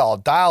Zombie style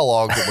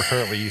dialogue that we're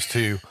currently used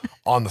to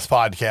on this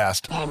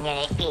podcast. I'm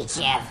gonna eat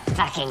your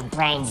fucking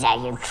brains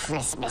out, you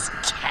Christmas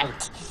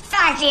cunt.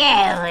 Fuck you!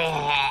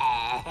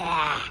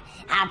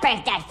 I'll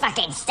break that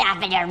fucking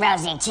stop in your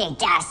rosy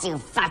cheeked ass, you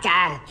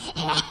fucker!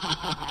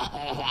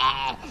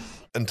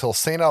 Until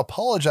Santa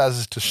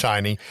apologizes to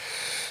Shiny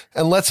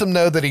and lets him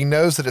know that he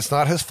knows that it's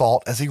not his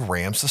fault as he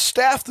rams the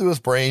staff through his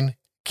brain,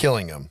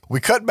 killing him. We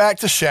cut back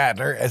to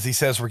Shatner as he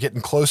says we're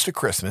getting close to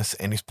Christmas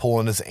and he's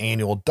pulling his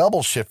annual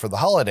double shift for the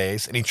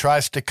holidays, and he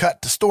tries to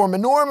cut to Storm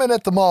and Norman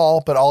at the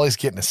mall, but all he's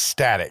getting is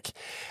static.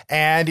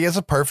 And he has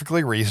a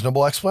perfectly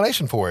reasonable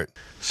explanation for it.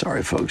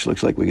 Sorry, folks.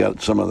 Looks like we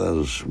got some of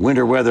those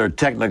winter weather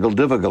technical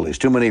difficulties.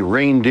 Too many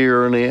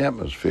reindeer in the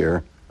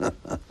atmosphere.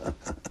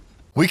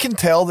 We can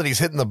tell that he's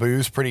hitting the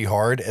booze pretty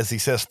hard as he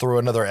says throw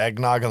another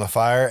eggnog on the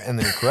fire, and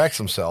then he corrects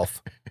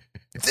himself.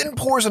 Then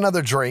pours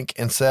another drink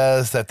and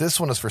says that this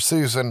one is for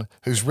Susan,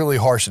 who's really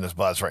harsh in his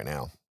buzz right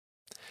now.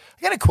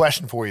 I got a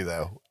question for you,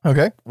 though.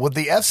 Okay. Would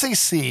the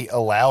FCC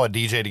allow a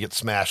DJ to get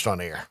smashed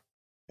on air?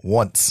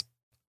 Once.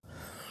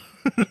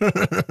 Okay.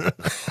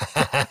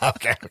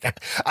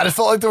 I just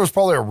felt like there was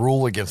probably a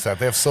rule against that.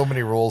 They have so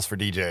many rules for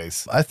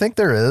DJs. I think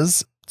there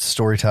is.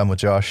 Story time with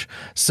Josh.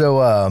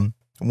 So,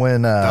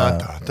 when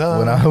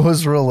I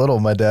was real little,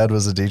 my dad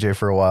was a DJ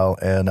for a while,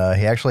 and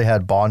he actually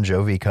had Bon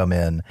Jovi come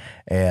in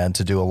and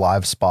to do a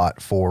live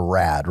spot for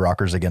RAD,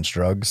 Rockers Against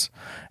Drugs.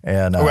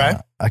 And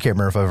I can't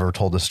remember if I've ever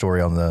told this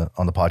story on the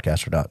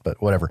podcast or not, but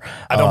whatever.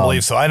 I don't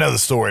believe so. I know the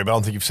story, but I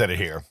don't think you've said it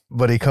here.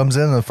 But he comes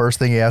in, and the first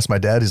thing he asks my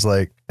dad, he's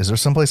like, "Is there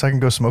someplace I can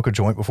go smoke a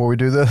joint before we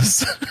do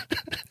this?"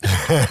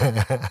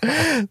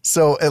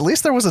 So at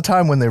least there was a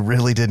time when they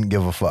really didn't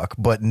give a fuck.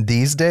 But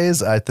these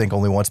days, I think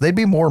only once. They'd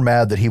be more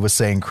mad that he was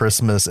saying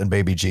Christmas and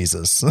baby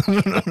Jesus.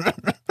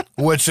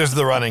 Which is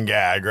the running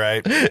gag,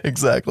 right?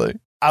 Exactly.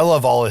 I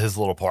love all of his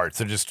little parts.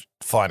 They're just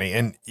funny.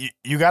 And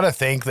you got to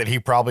think that he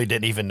probably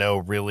didn't even know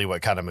really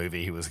what kind of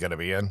movie he was going to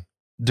be in.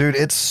 Dude,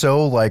 it's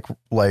so like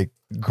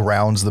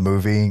grounds the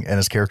movie, and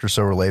his character's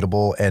so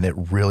relatable, and it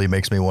really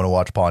makes me want to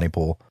watch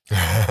Pontypool.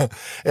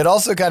 It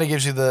also kind of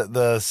gives you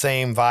the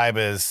same vibe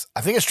as, I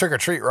think it's Trick or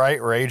Treat,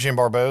 right? Where Adrienne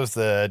Barbeau's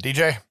the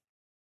DJ.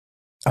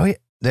 Oh yeah,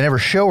 they never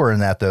show her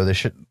in that though. They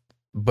should,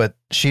 but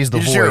she's the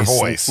you just hear her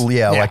voice.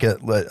 Yeah, like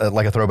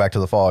a throwback to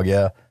The Fog.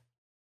 Yeah.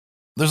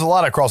 There's a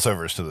lot of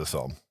crossovers to this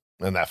film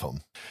and that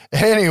film.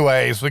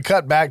 Anyways, we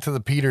cut back to the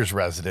Peters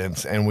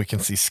residence, and we can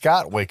see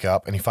Scott wake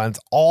up, and he finds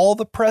all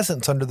the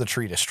presents under the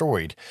tree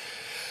destroyed.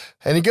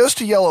 And he goes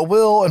to yell at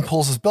Will and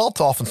pulls his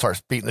belt off and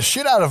starts beating the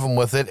shit out of him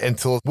with it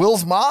until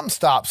Will's mom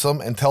stops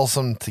him and tells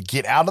him to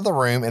get out of the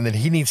room and that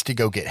he needs to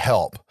go get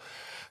help.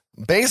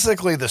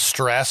 Basically, the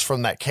stress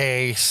from that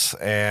case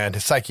and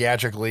his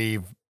psychiatric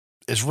leave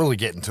is really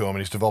getting to him, and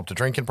he's developed a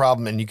drinking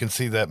problem, and you can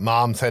see that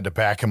mom's had to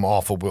back him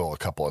off of Will a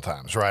couple of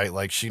times, right?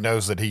 Like, she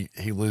knows that he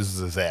loses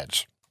his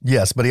edge.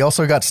 Yes, but he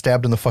also got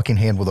stabbed in the fucking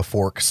hand with a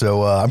fork,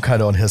 so I'm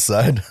kind of on his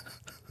side.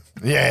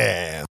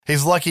 Yeah.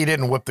 He's lucky he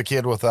didn't whip the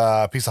kid with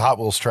a piece of Hot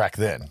Wheels track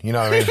then. You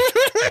know what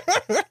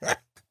I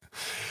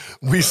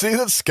mean? We see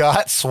that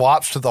Scott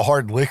swaps to the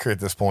hard liquor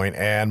at this point,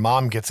 and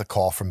Mom gets a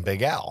call from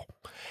Big Al.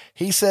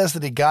 He says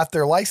that he got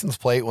their license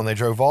plate when they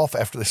drove off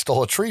after they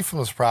stole a tree from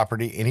his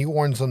property, and he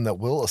warns them that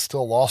Will is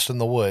still lost in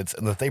the woods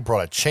and that they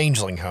brought a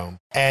changeling home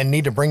and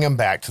need to bring him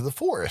back to the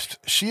forest.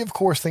 She, of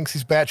course, thinks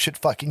he's batshit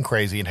fucking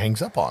crazy and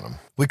hangs up on him.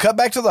 We cut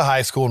back to the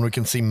high school, and we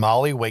can see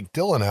Molly wake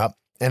Dylan up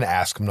and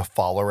ask him to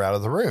follow her out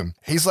of the room.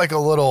 He's like a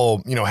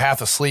little,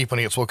 half asleep when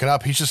he gets woken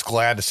up. He's just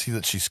glad to see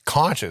that she's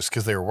conscious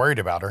because they were worried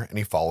about her, and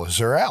he follows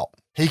her out.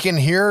 He can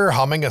hear her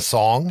humming a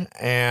song,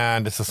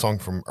 and it's a song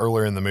from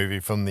earlier in the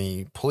movie from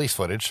the police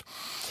footage.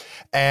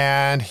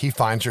 And he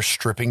finds her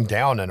stripping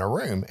down in a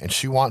room, and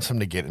she wants him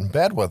to get in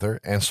bed with her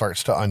and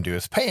starts to undo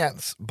his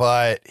pants.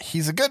 But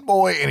he's a good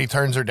boy, and he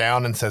turns her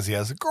down and says he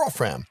has a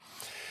girlfriend.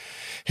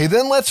 He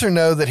then lets her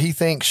know that he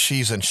thinks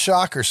she's in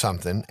shock or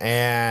something,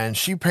 and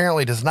she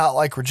apparently does not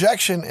like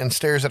rejection and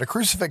stares at a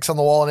crucifix on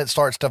the wall, and it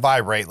starts to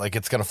vibrate like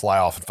it's going to fly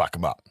off and fuck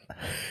him up.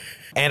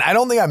 And I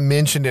don't think I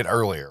mentioned it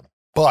earlier,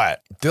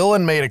 but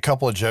Dylan made a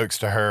couple of jokes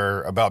to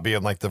her about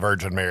being like the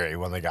Virgin Mary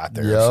when they got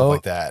there and stuff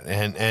like that,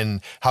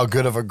 and how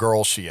good of a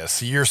girl she is.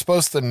 So you're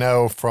supposed to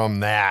know from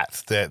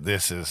that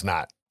this is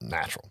not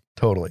natural.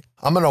 Totally.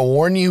 I'm going to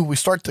warn you, we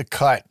start to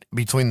cut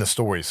between the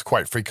stories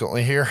quite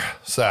frequently here.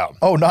 So.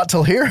 Oh, not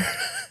till here?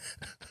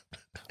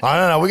 I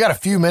don't know. We got a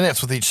few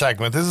minutes with each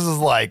segment. This is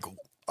like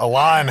a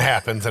line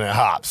happens and it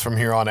hops from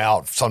here on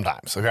out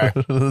sometimes. Okay.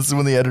 This is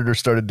when the editor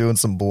started doing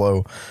some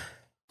blow.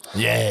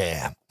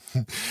 Yeah.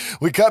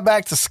 We cut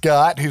back to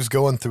Scott, who's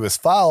going through his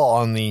file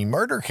on the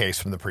murder case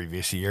from the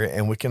previous year,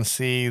 and we can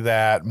see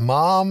that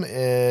Mom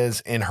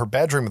is in her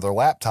bedroom with her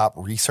laptop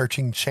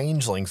researching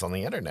changelings on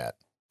the internet.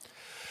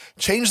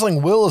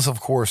 Changeling Will is,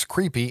 of course,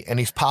 creepy, and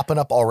he's popping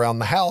up all around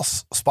the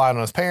house, spying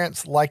on his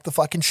parents like the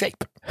fucking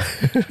Shape.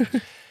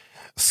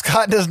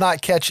 Scott does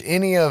not catch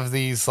any of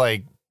these,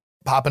 like,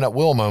 popping up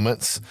Will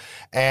moments,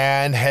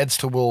 and heads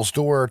to Will's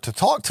door to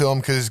talk to him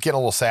because he's getting a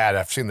little sad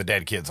after seeing the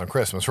dead kids on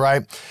Christmas,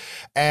 right?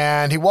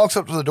 And he walks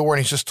up to the door and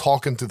he's just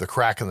talking through the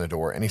crack in the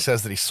door. And he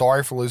says that he's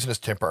sorry for losing his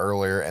temper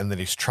earlier and that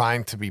he's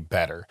trying to be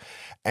better.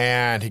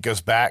 And he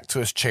goes back to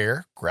his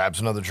chair, grabs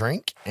another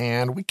drink,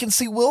 and we can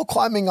see Will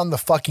climbing on the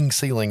fucking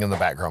ceiling in the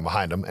background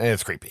behind him. And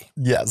it's creepy.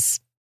 Yes.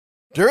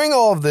 During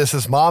all of this,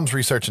 his mom's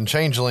researching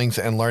changelings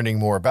and learning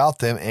more about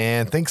them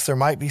and thinks there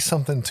might be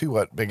something to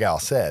what Big Al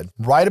said.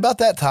 Right about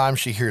that time,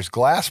 she hears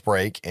glass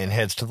break and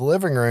heads to the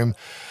living room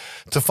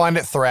to find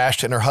it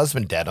thrashed and her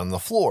husband dead on the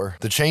floor.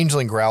 The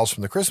changeling growls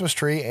from the Christmas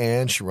tree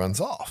and she runs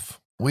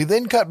off. We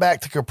then cut back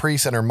to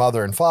Caprice and her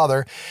mother and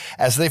father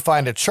as they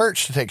find a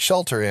church to take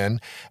shelter in,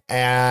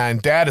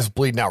 and Dad is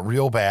bleeding out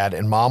real bad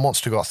and Mom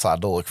wants to go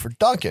outside to look for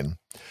Duncan.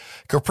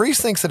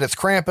 Caprice thinks that it's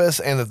Krampus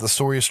and that the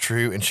story is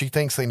true, and she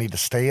thinks they need to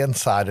stay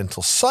inside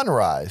until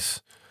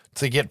sunrise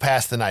to get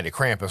past the night of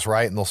Krampus,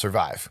 right? And they'll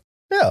survive.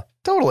 Yeah,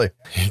 totally.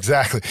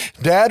 Exactly.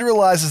 Dad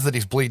realizes that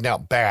he's bleeding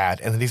out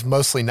bad and that he's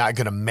mostly not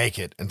going to make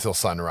it until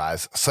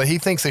sunrise. So he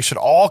thinks they should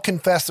all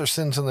confess their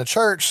sins in the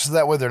church so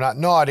that way they're not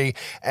naughty,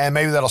 and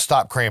maybe that'll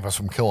stop Krampus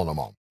from killing them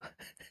all.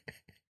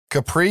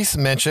 Caprice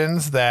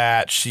mentions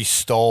that she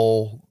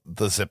stole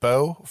the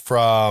Zippo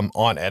from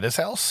Aunt Edda's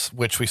house,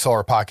 which we saw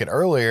her pocket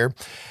earlier.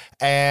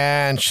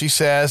 And she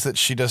says that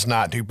she does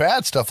not do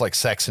bad stuff like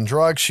sex and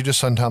drugs. She just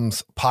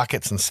sometimes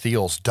pockets and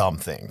steals dumb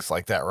things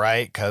like that,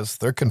 right? Because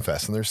they're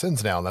confessing their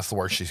sins now, and that's the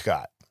word she's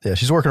got. Yeah,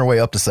 she's working her way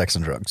up to sex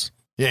and drugs.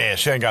 Yeah,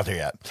 she ain't got there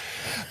yet.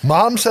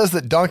 Mom says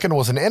that Duncan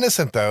was an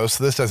innocent, though,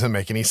 so this doesn't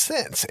make any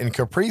sense. And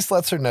Caprice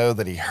lets her know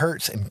that he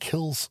hurts and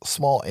kills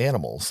small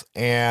animals,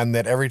 and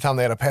that every time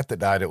they had a pet that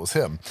died, it was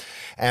him.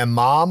 And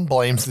Mom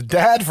blames the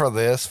dad for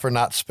this, for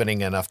not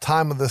spending enough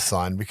time with his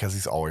son because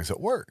he's always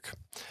at work.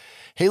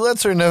 He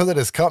lets her know that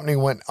his company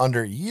went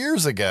under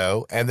years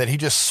ago and that he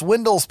just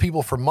swindles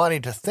people for money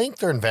to think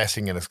they're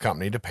investing in his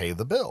company to pay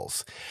the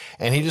bills.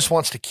 And he just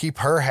wants to keep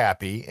her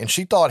happy, and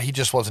she thought he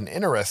just wasn't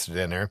interested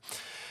in her.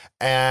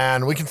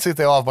 And we can see that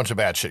they all have a bunch of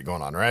bad shit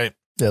going on, right?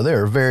 Yeah,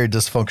 they're a very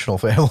dysfunctional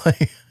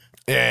family.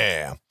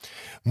 Yeah.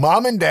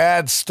 Mom and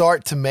Dad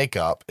start to make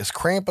up as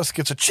Krampus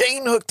gets a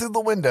chain hooked through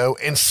the window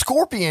and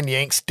Scorpion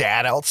yanks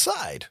Dad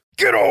outside.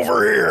 Get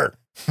over here!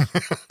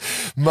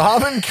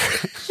 Mom and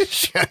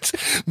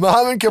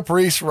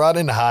Caprice run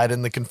and hide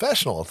in the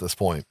confessional at this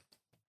point.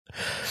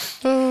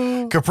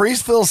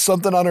 Caprice feels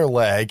something on her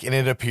leg, and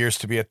it appears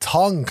to be a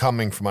tongue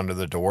coming from under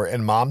the door,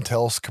 and Mom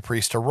tells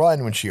Caprice to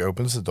run when she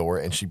opens the door,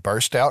 and she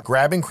bursts out,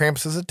 grabbing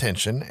Krampus's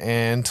attention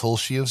until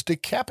she is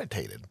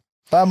decapitated.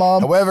 Bye,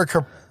 Mom. However,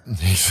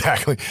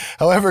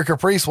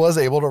 Caprice was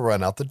able to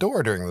run out the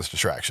door during this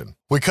distraction.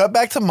 We cut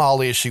back to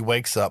Molly as she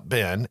wakes up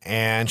Ben,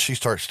 and she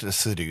starts to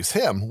seduce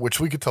him,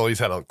 which we could tell he's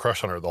had a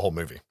crush on her the whole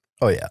movie.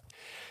 Oh, yeah.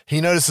 He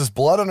notices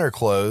blood on her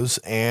clothes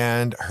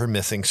and her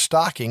missing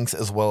stockings,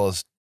 as well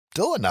as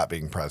Dylan not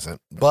being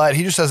present, but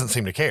he just doesn't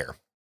seem to care.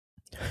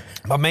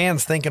 My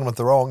man's thinking with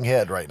the wrong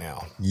head right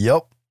now.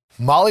 Yep.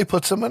 Molly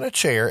puts him in a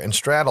chair and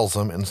straddles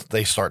him, and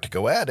they start to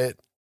go at it.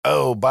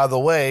 Oh, by the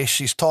way,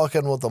 she's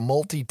talking with a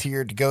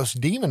multi-tiered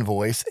ghost demon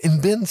voice, and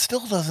Ben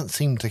still doesn't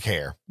seem to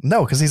care.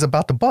 No, because he's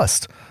about to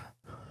bust.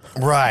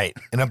 Right.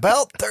 And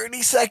about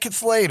 30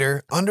 seconds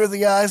later, under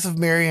the eyes of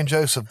Mary and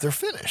Joseph, they're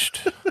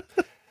finished.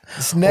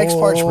 This next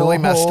part's really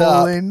messed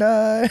up. Holy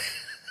night.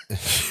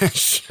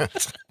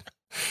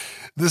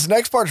 This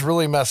next part's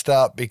really messed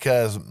up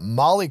because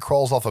Molly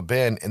crawls off of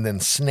Ben and then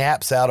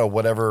snaps out of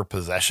whatever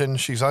possession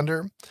she's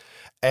under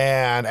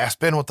and asks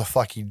Ben what the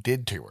fuck he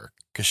did to her.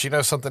 Because she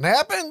knows something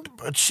happened,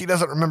 but she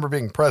doesn't remember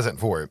being present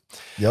for it.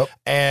 Yep.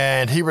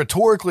 And he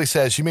rhetorically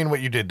says, "You mean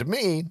what you did to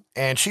me?"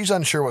 And she's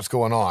unsure what's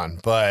going on,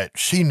 but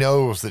she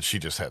knows that she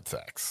just had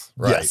sex.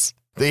 Right? Yes.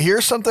 They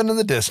hear something in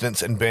the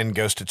distance, and Ben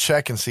goes to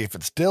check and see if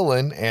it's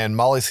Dylan, and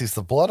Molly sees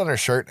the blood on her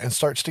shirt and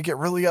starts to get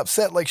really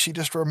upset like she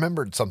just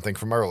remembered something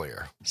from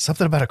earlier.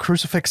 Something about a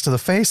crucifix to the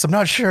face? I'm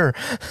not sure.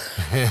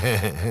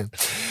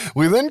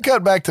 We then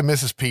cut back to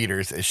Mrs.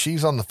 Peters as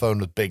she's on the phone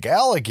with Big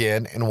Al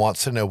again and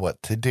wants to know what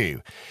to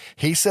do.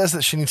 He says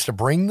that she needs to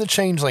bring the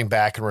changeling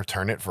back and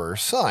return it for her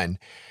son.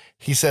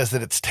 He says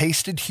that it's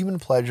tasted human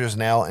pleasures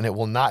now and it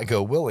will not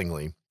go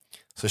willingly.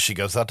 So she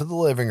goes out to the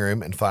living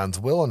room and finds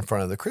Will in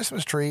front of the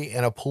Christmas tree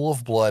in a pool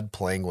of blood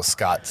playing with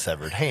Scott's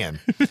severed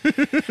hand.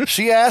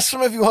 She asks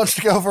him if he wants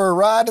to go for a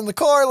ride in the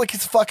car like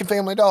he's a fucking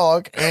family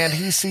dog, and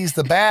he sees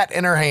the bat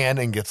in her hand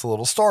and gets a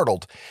little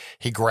startled.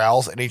 He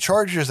growls and he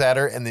charges at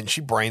her, and then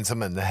she brains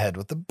him in the head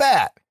with the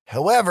bat.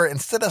 However,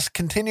 instead of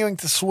continuing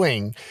to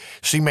swing,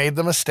 she made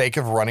the mistake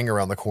of running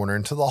around the corner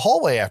into the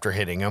hallway after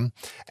hitting him,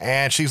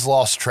 and she's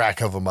lost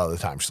track of him by the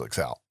time she looks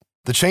out.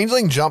 The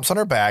changeling jumps on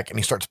her back and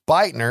he starts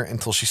biting her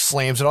until she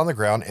slams it on the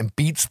ground and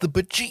beats the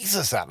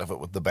bejesus out of it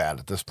with the bat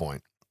at this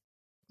point.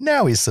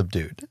 Now he's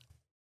subdued.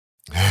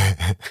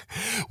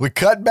 We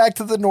cut back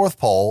to the North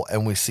Pole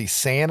and we see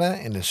Santa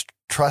and his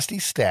trusty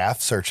staff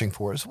searching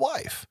for his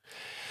wife.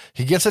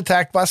 He gets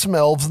attacked by some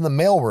elves in the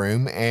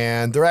mailroom,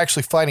 and they're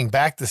actually fighting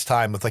back this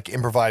time with like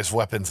improvised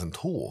weapons and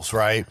tools,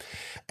 right?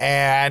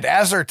 And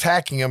as they're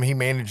attacking him, he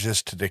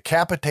manages to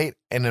decapitate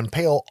and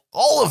impale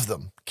all of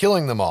them,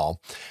 killing them all.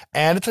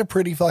 And it's a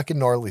pretty fucking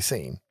gnarly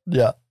scene.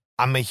 Yeah.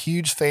 I'm a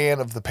huge fan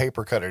of the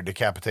paper cutter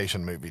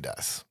decapitation movie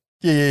does.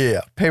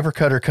 Yeah. Paper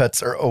cutter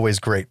cuts are always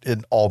great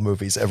in all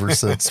movies ever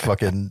since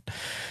fucking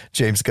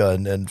James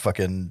Gunn and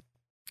fucking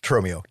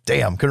Tromeo.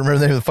 Damn, couldn't remember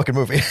the name of the fucking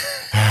movie.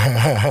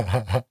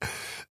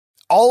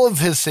 All of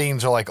his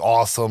scenes are like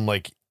awesome,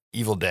 like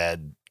Evil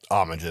Dead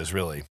homages,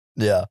 really.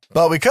 Yeah.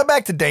 But we come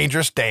back to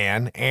Dangerous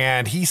Dan,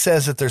 and he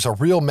says that there's a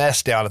real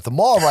mess down at the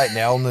mall right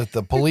now and that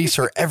the police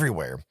are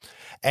everywhere.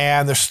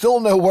 And there's still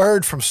no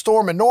word from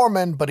Storm and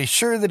Norman, but he's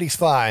sure that he's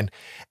fine.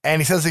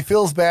 And he says he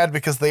feels bad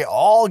because they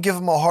all give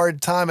him a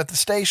hard time at the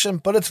station,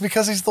 but it's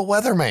because he's the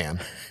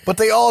weatherman. But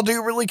they all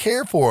do really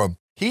care for him.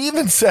 He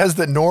even says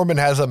that Norman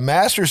has a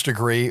master's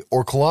degree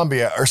or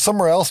Columbia or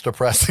somewhere else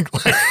depressing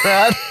like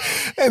that.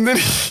 And then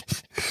he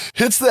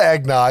hits the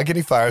eggnog and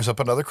he fires up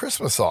another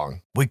Christmas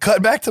song. We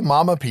cut back to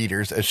Mama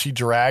Peters as she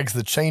drags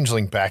the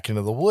changeling back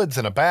into the woods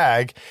in a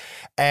bag.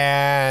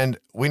 And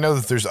we know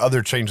that there's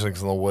other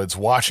changelings in the woods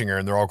watching her,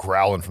 and they're all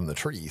growling from the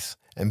trees.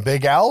 And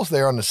Big Al's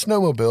there on the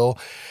snowmobile,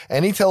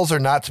 and he tells her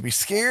not to be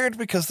scared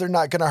because they're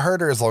not going to hurt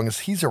her as long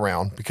as he's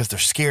around because they're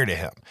scared of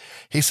him.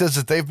 He says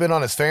that they've been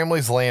on his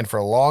family's land for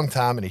a long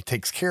time and he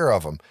takes care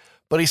of them.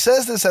 But he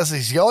says this as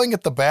he's yelling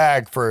at the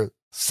bag for,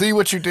 see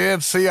what you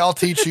did, see I'll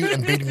teach you,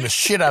 and beating the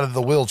shit out of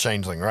the will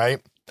changeling,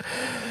 right?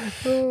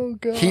 Oh,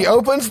 God. He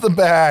opens the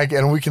bag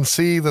and we can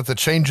see that the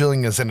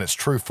changeling is in its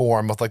true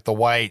form with like the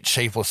white,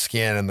 shapeless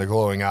skin and the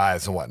glowing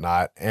eyes and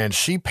whatnot. And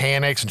she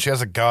panics and she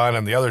has a gun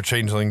and the other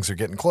changelings are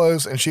getting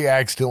close and she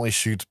accidentally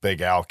shoots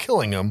Big Al,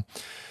 killing him.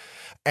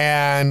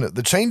 And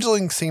the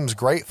changeling seems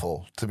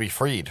grateful to be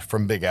freed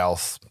from Big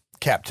Al's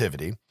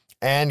captivity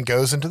and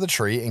goes into the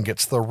tree and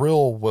gets the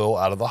real Will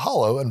out of the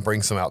hollow and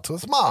brings him out to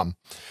his mom.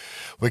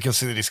 We can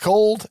see that he's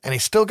cold and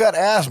he's still got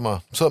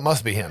asthma, so it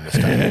must be him this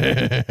time.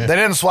 They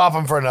didn't swap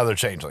him for another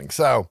changeling.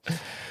 So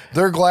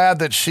they're glad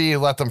that she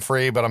let them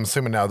free, but I'm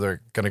assuming now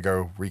they're going to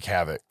go wreak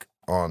havoc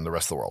on the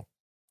rest of the world.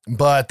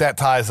 But that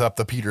ties up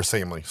the Peters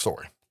family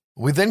story.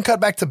 We then cut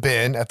back to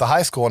Ben at the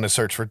high school in his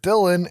search for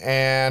Dylan,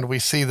 and we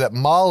see that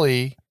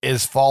Molly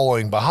is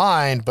following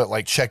behind, but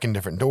like checking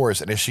different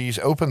doors. And as she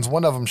opens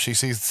one of them, she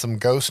sees some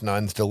ghost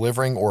nuns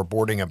delivering or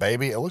boarding a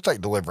baby. It looks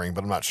like delivering,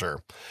 but I'm not sure.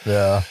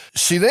 Yeah.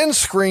 She then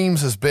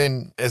screams as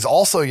Ben is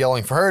also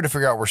yelling for her to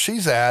figure out where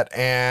she's at.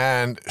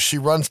 And she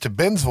runs to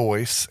Ben's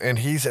voice, and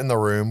he's in the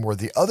room where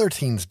the other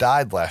teens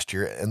died last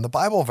year. And the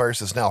Bible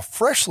verse is now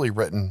freshly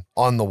written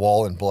on the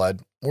wall in blood.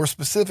 More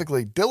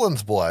specifically,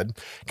 Dylan's blood,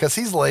 because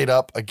he's laid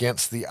up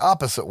against the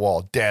opposite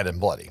wall, dead and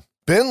bloody.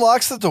 Ben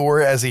locks the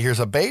door as he hears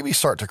a baby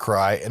start to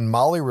cry, and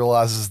Molly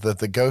realizes that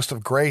the ghost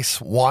of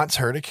Grace wants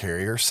her to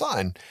carry her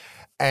son.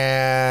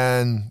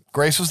 And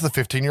Grace was the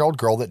 15-year-old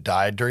girl that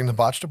died during the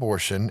botched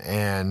abortion,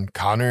 and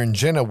Connor and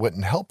Jenna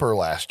wouldn't help her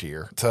last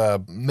year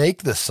to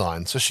make the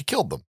son, so she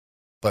killed them.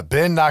 But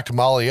Ben knocked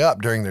Molly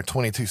up during their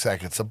 22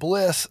 seconds of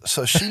bliss,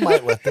 so she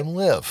might let them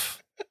live.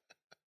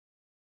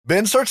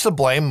 Ben starts to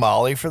blame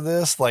Molly for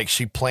this, like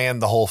she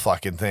planned the whole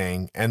fucking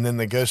thing. And then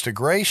the ghost of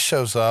Grace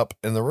shows up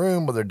in the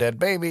room with her dead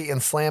baby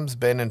and slams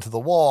Ben into the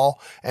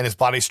wall, and his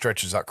body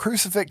stretches out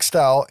crucifix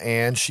style,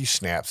 and she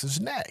snaps his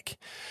neck.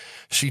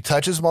 She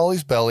touches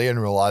Molly's belly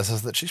and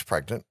realizes that she's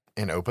pregnant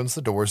and opens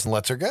the doors and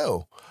lets her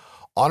go.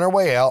 On her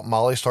way out,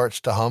 Molly starts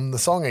to hum the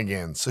song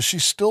again, so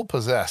she's still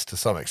possessed to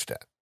some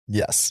extent.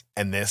 Yes.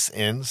 And this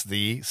ends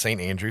the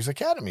St. Andrew's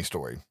Academy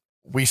story.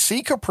 We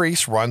see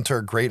Caprice run to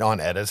her great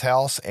aunt Etta's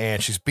house,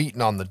 and she's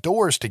beating on the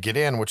doors to get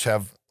in, which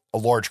have a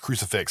large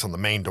crucifix on the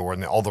main door,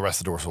 and all the rest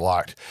of the doors are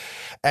locked.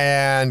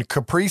 And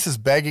Caprice is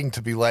begging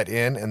to be let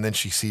in, and then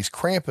she sees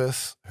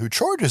Krampus, who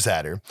charges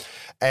at her,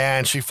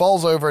 and she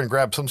falls over and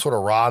grabs some sort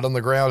of rod on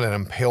the ground and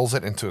impales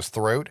it into his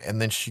throat,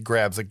 and then she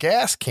grabs a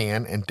gas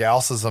can and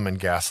douses them in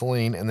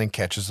gasoline, and then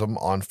catches them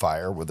on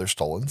fire with her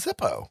stolen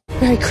Zippo.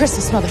 Merry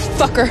Christmas,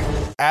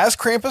 motherfucker. As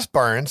Krampus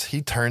burns,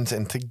 he turns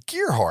into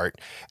Gearhart,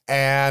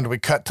 and we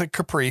cut to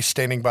Caprice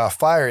standing by a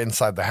fire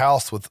inside the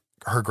house with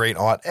her great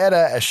aunt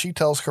Etta as she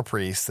tells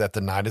Caprice that the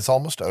night is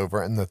almost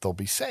over and that they'll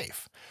be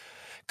safe.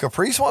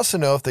 Caprice wants to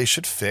know if they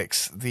should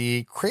fix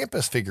the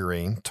Krampus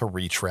figurine to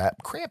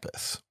re-trap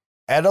Krampus.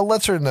 Etta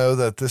lets her know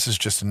that this is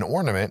just an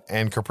ornament,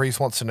 and Caprice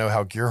wants to know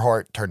how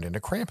Gearhart turned into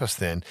Krampus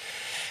then.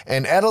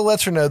 And Etta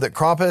lets her know that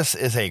Krampus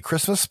is a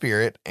Christmas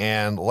spirit,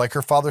 and like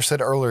her father said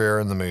earlier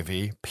in the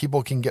movie,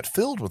 people can get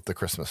filled with the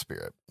Christmas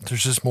spirit.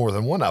 There's just more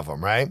than one of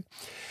them, right?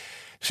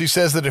 She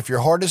says that if your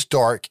heart is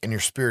dark and your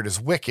spirit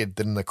is wicked,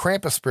 then the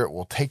Krampus spirit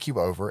will take you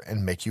over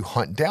and make you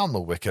hunt down the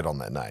wicked on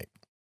that night.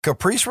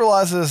 Caprice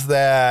realizes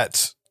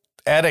that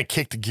Etta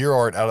kicked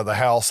Gearhart out of the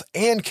house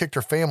and kicked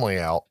her family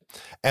out,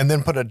 and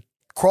then put a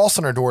cross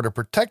on her door to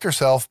protect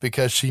herself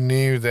because she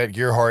knew that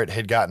Gearhart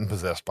had gotten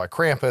possessed by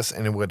Krampus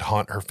and it would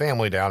hunt her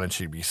family down and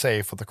she'd be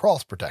safe with the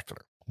cross protecting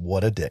her.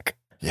 What a dick.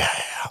 Yeah.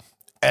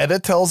 Etta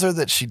tells her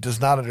that she does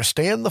not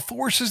understand the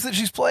forces that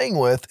she's playing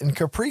with, and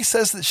Capri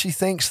says that she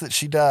thinks that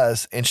she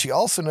does, and she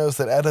also knows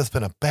that Etta's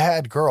been a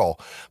bad girl.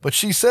 But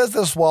she says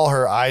this while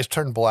her eyes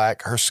turn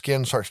black, her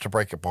skin starts to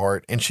break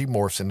apart, and she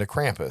morphs into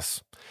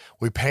Krampus.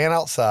 We pan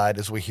outside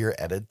as we hear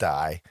Etta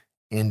die,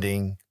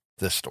 ending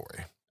this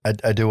story.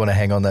 I do want to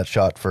hang on that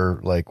shot for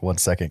like 1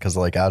 second, because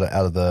like out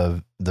of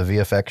the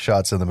VFX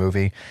shots in the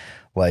movie,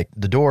 like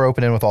the door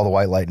opening with all the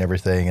white light and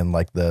everything, and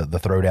like the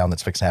throwdown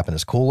that's fixing to happen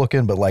is cool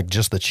looking, but like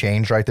just the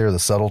change right there, the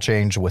subtle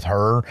change with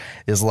her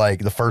is like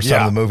the first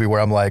time in the movie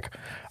where I'm like,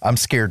 I'm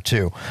scared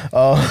too. You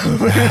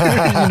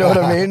know what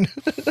I mean?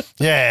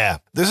 Yeah.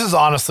 This is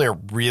honestly a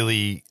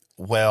really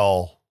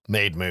well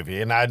made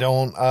movie, and I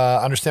don't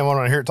understand why I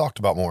don't hear it talked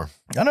about more.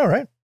 I know,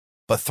 right?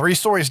 But 3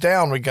 stories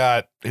down, we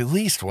got at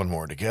least one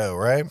more to go,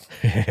 right?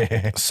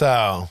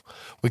 So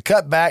we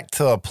cut back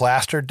to a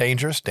plastered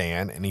Dangerous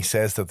Dan, and he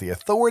says that the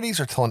authorities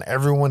are telling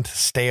everyone to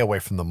stay away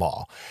from the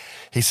mall.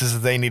 He says that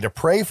they need to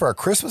pray for a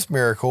Christmas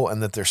miracle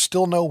and that there's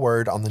still no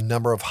word on the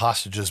number of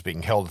hostages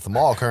being held at the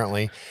mall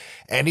currently.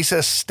 And he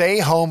says, stay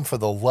home for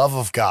the love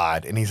of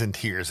God. And he's in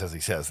tears as he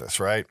says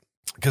this, right?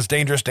 Because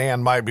Dangerous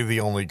Dan might be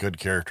the only good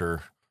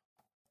character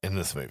in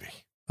this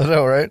movie. I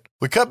know, right?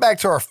 We cut back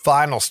to our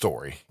final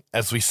story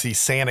as we see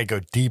Santa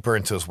go deeper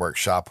into his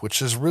workshop, which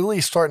is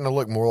really starting to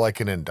look more like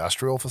an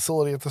industrial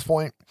facility at this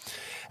point.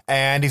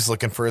 And he's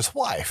looking for his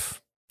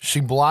wife.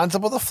 She blinds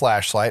up with a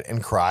flashlight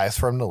and cries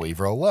for him to leave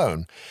her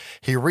alone.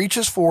 He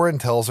reaches for her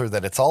and tells her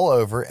that it's all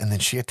over, and then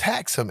she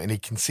attacks him, and he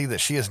can see that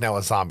she is now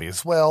a zombie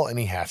as well, and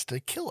he has to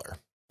kill her.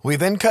 We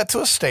then cut to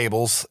his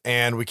stables,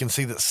 and we can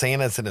see that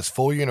Santa's in his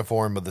full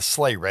uniform with the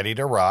sleigh ready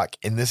to rock,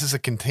 and this is a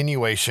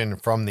continuation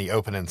from the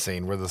opening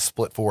scene where the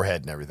split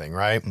forehead and everything,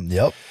 right?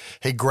 Yep.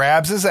 He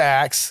grabs his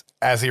axe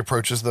as he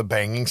approaches the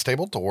banging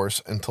stable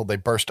doors until they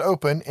burst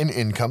open, and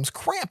in comes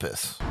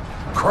Krampus.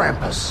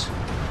 Krampus,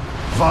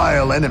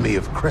 vile enemy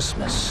of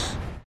Christmas.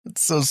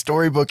 It's so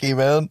storybooky,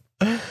 man.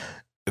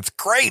 It's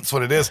great. It's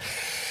what it is.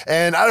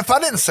 And if I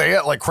didn't say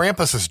it, like,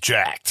 Krampus is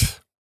jacked.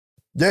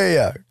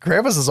 Yeah.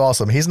 Krampus is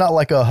awesome. He's not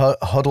like a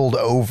huddled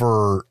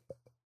over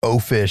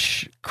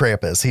oafish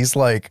Krampus. He's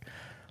like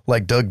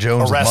Doug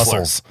Jones with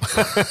muscles.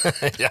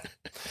 Yeah.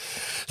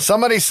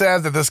 Somebody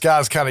said that this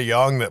guy's kind of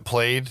young that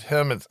played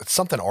him. It's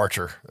something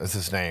Archer is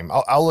his name.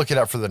 I'll look it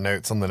up for the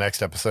notes on the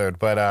next episode.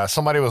 But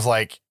somebody was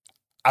like,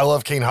 I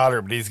love Kane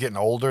Hodder, but he's getting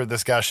older.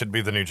 This guy should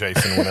be the new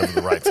Jason whenever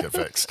the rights get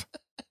fixed.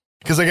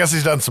 Because I guess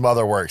he's done some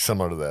other work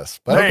similar to this.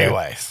 But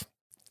anyways.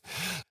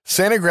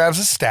 Santa grabs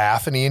his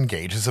staff and he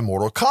engages in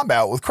mortal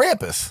combat with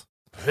Krampus.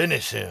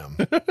 Finish him.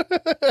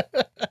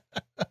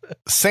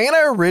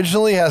 Santa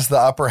originally has the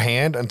upper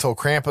hand until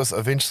Krampus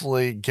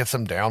eventually gets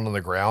him down on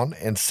the ground,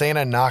 and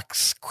Santa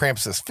knocks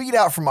Krampus's feet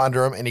out from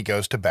under him and he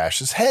goes to bash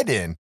his head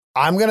in.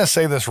 I'm going to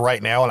say this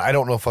right now, and I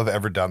don't know if I've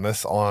ever done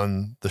this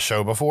on the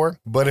show before,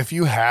 but if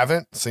you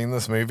haven't seen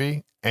this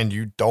movie and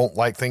you don't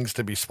like things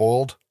to be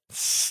spoiled,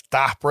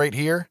 stop right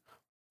here.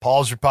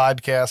 Pause your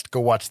podcast, go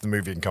watch the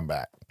movie and come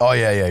back. Oh,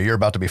 yeah. You're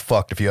about to be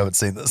fucked if you haven't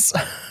seen this.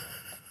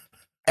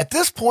 At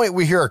this point,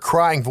 we hear a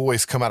crying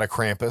voice come out of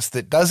Krampus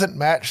that doesn't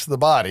match the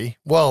body.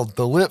 Well,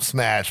 the lips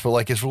match, but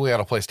like it's really out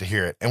of place to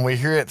hear it. And we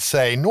hear it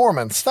say,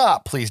 Norman,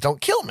 stop, please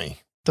don't kill me.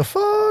 The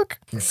fuck?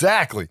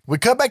 Exactly. We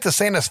cut back to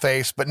Santa's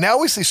face, but now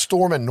we see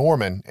Storm and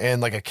Norman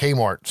in like a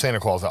Kmart Santa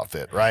Claus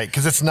outfit, right?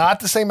 Because it's not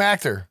the same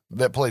actor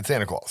that played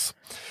Santa Claus.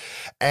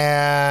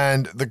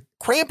 And the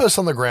Krampus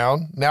on the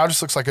ground now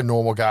just looks like a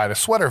normal guy in a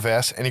sweater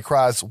vest, and he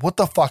cries, what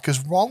the fuck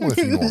is wrong with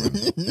you,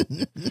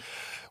 Norman?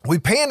 We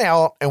pan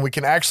out, and we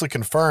can actually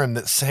confirm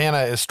that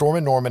Santa is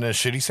storming Norman in a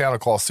shitty Santa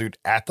Claus suit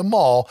at the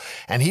mall,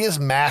 and he has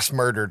mass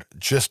murdered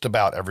just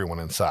about everyone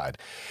inside.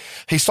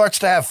 He starts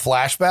to have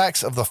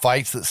flashbacks of the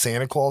fights that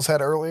Santa Claus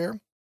had earlier.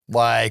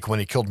 Like when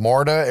he killed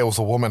Marta, it was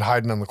a woman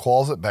hiding in the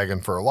closet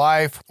begging for her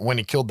life. When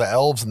he killed the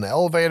elves in the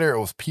elevator, it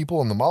was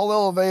people in the mall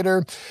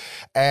elevator.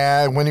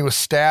 And when he was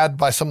stabbed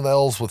by some of the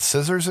elves with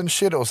scissors and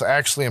shit, it was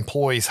actually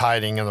employees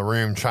hiding in the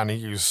room trying to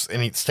use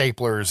any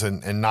staplers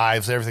and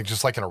knives and everything,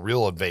 just like in a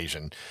real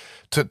invasion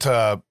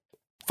to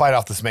fight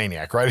off this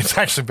maniac, right? It's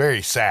actually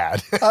very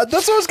sad. That's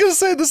what I was going to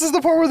say. This is the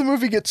part where the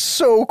movie gets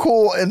so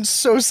cool and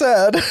so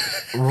sad.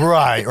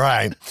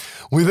 Right.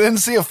 We then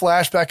see a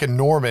flashback of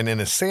Norman in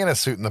his Santa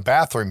suit in the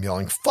bathroom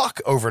yelling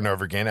fuck over and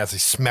over again as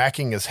he's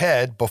smacking his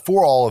head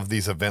before all of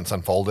these events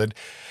unfolded.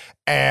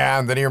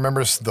 And then he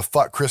remembers the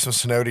fuck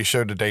Christmas note he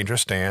showed to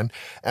Dangerous Dan.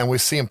 And we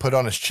see him put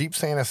on his cheap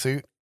Santa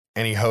suit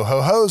and he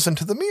ho-ho-hos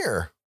into the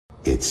mirror.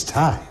 It's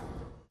time.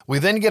 We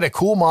then get a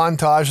cool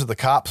montage of the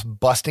cops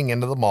busting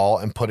into the mall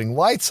and putting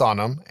lights on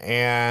them,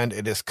 and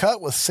it is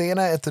cut with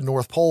Santa at the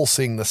North Pole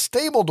seeing the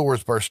stable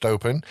doors burst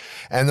open,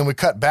 and then we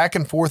cut back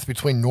and forth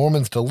between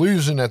Norman's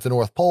delusion at the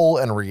North Pole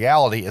and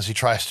reality as he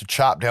tries to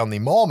chop down the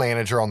mall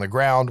manager on the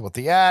ground with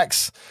the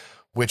axe,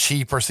 which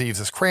he perceives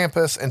as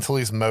Krampus, until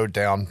he's mowed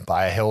down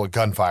by a hail of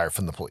gunfire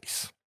from the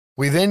police.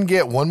 We then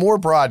get one more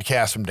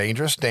broadcast from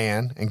Dangerous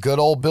Dan, and good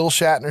old Bill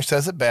Shatner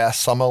says it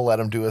best, so I'm gonna let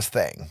him do his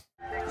thing.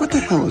 What the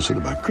hell is it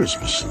about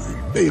Christmas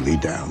and Bailey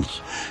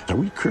Downs? Are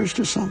we cursed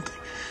or something?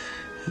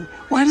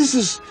 Why does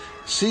this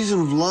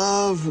season of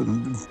love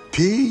and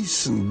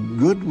peace and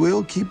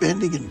goodwill keep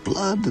ending in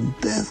blood and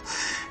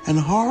death and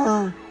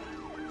horror?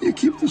 You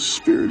keep the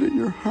spirit in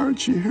your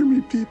hearts, you hear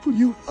me, people?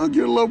 You hug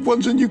your loved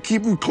ones and you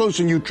keep them close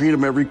and you treat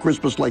them every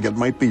Christmas like it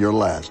might be your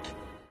last.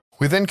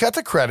 We then cut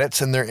to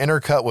credits and they're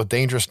intercut with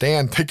Dangerous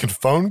Dan taking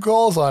phone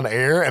calls on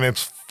air, and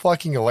it's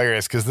fucking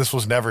hilarious because this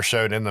was never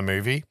showed in the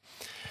movie.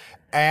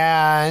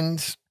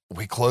 And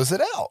we close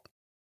it out.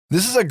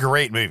 This is a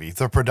great movie.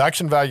 The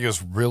production value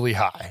is really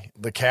high.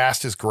 The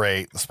cast is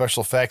great. The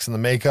special effects and the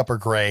makeup are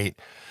great.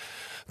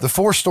 The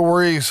 4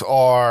 stories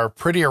are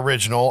pretty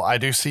original. I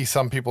do see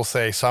some people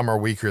say some are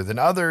weaker than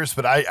others,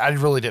 but I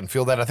really didn't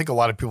feel that. I think a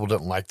lot of people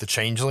didn't like the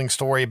Changeling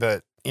story,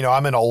 but you know,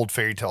 I'm into old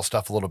fairy tale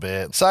stuff a little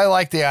bit. So I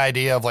like the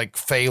idea of like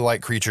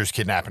fae-like creatures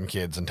kidnapping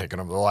kids and taking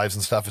over their lives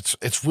and stuff.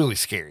 It's really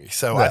scary.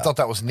 So yeah. I thought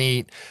that was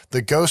neat.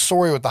 The ghost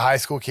story with the high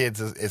school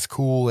kids is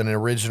cool and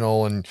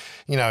original. And,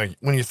 you know,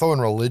 when you're throwing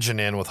religion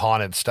in with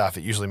haunted stuff,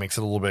 it usually makes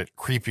it a little bit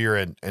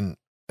creepier and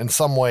in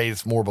some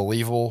ways more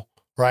believable.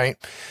 Right.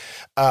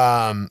 So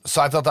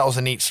I thought that was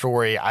a neat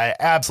story. I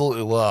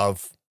absolutely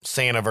love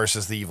Santa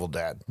versus the Evil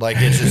Dead. Like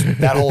it's just,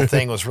 that whole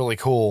thing was really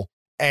cool.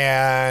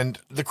 And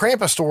the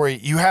Krampus story,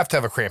 you have to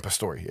have a Krampus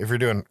story if you're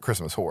doing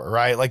Christmas horror,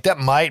 right? Like that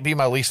might be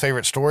my least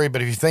favorite story,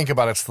 but if you think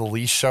about it, it's the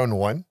least shown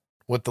one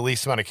with the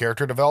least amount of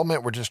character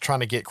development. We're just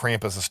trying to get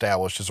Krampus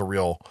established as a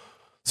real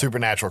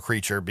supernatural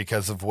creature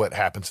because of what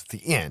happens at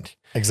the end.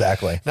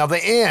 Exactly. Now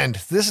the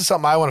end, this is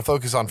something I want to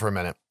focus on for a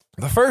minute.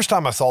 The first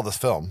time I saw this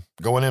film,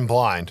 going in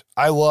blind,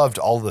 I loved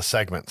all the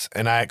segments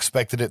and I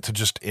expected it to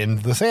just end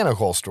the Santa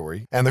Claus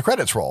story and the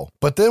credits roll.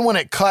 But then when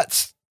it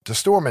cuts to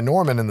Storm and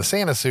Norman in the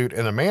Santa suit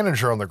and the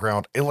manager on the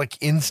ground, it like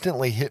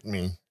instantly hit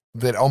me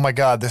that, oh my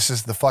God, this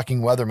is the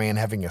fucking weatherman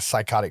having a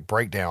psychotic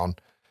breakdown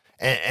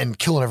and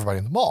killing everybody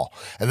in the mall.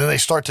 And then they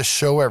start to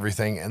show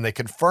everything and they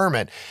confirm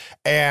it.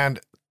 And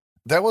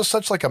that was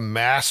such like a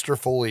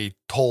masterfully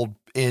told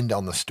end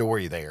on the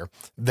story there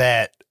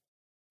that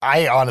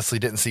I honestly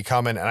didn't see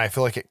coming. And I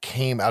feel like it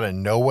came out of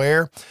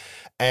nowhere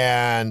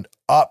and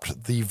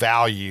upped the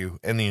value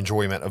and the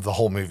enjoyment of the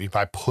whole movie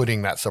by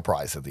putting that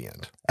surprise at the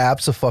end.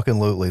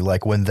 Absolutely.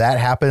 Like when that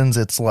happens,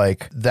 it's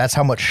like, that's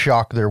how much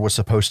shock there was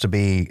supposed to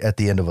be at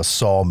the end of a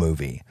Saw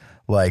movie.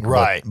 Like,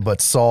 right.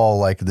 But Saw,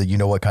 like the, you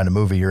know what kind of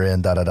movie you're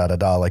in,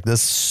 like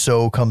this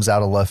so comes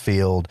out of left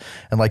field.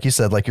 And like you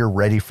said, like you're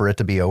ready for it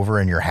to be over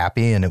and you're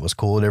happy and it was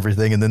cool and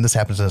everything. And then this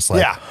happens and it's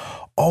like,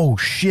 oh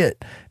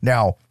shit.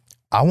 Now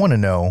I want to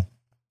know,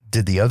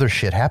 did the other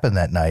shit happen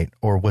that night,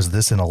 or was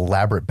this an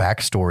elaborate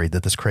backstory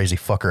that this crazy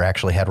fucker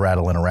actually had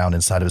rattling around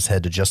inside of his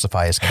head to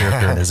justify his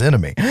character and his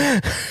enemy?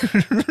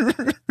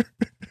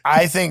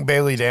 I think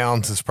Bailey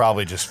Downs is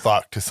probably just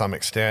fucked to some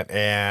extent,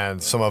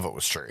 and some of it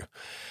was true.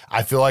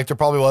 I feel like there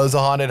probably was a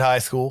haunted high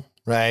school,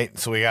 right?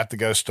 So we got the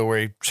ghost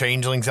story,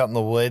 changelings out in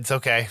the woods.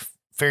 Okay,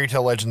 fairy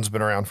tale legend's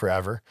been around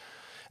forever.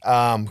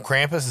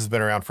 Krampus has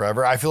been around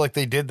forever. I feel like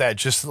they did that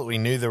just so that we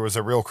knew there was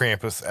a real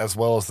Krampus as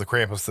well as the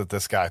Krampus that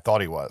this guy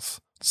thought he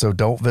was. So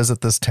don't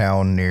visit this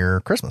town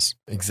near Christmas.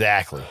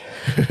 Exactly.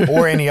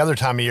 Or any other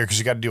time of year, because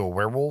you got to deal with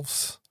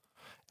werewolves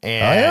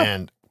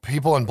and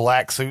people in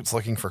black suits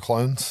looking for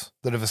clones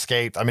that have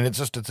escaped. I mean, it's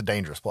a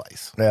dangerous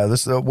place. Yeah.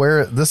 This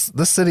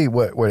city,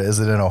 what is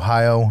it in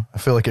Ohio? I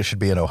feel like it should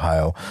be in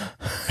Ohio.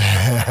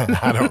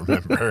 I don't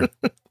remember.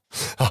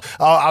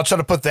 I'll try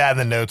to put that in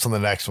the notes on the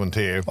next one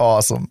too.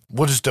 Awesome.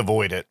 We'll just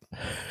avoid it.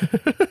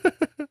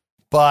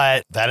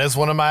 But that is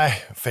one of my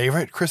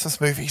favorite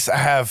Christmas movies. I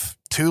have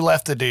 2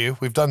 left to do.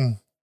 We've done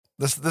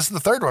this. This is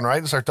the 3rd one, right?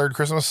 This is our 3rd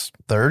Christmas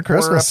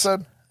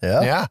episode.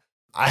 Yeah.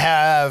 I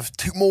have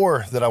 2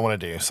 more that I want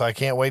to do. So I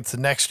can't wait to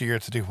next year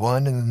to do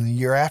one, and then the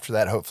year after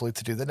that, hopefully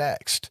to do the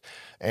next.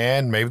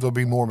 And maybe there'll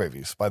be more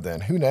movies by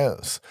then. Who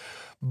knows?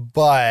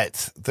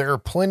 But there are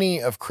plenty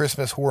of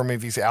Christmas horror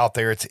movies out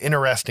there. It's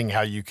interesting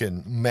how you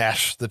can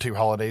mesh the 2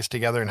 holidays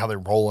together and how they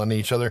roll into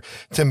each other.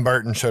 Tim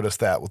Burton showed us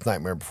that with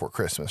Nightmare Before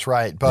Christmas,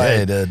 right? But yeah,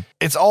 he did.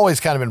 It's always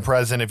kind of been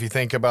present if you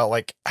think about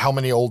like how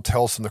many old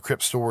Tales from the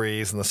Crypt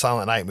stories and the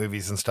Silent Night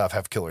movies and stuff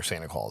have killer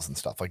Santa Claus and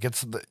stuff. Like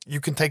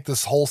you can take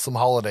this wholesome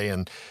holiday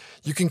and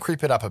you can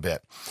creep it up a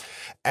bit.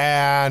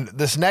 And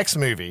this next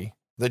movie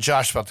that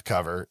Josh is about to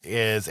cover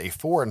is a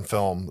foreign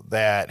film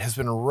that has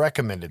been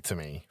recommended to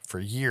me for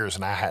years,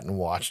 and I hadn't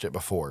watched it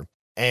before.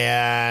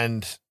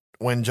 And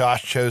when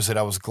Josh chose it,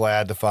 I was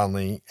glad to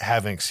finally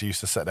have an excuse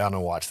to sit down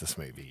and watch this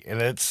movie.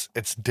 And it's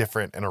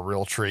different and a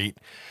real treat.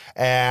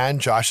 And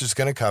Josh is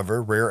going to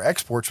cover Rare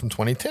Exports from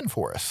 2010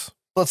 for us.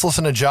 Let's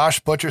listen to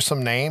Josh butcher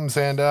some names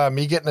and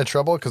me get into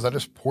trouble because I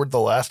just poured the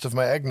last of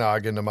my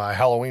eggnog into my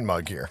Halloween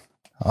mug here.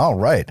 All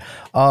right.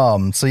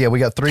 So yeah, we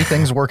got 3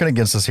 things working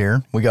against us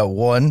here. We got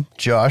 1,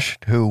 Josh,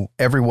 who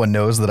everyone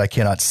knows that I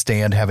cannot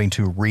stand having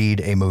to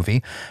read a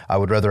movie. I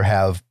would rather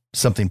have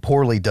something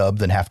poorly dubbed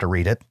than have to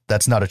read it.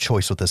 That's not a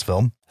choice with this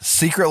film.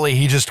 Secretly,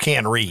 he just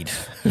can't read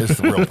is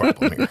the real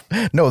problem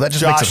here. No, that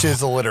just Josh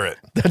is illiterate.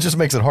 That just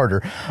makes it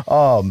harder.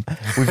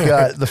 We've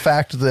got the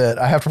fact that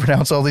I have to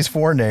pronounce all these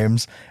foreign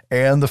names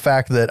and the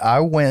fact that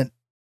I went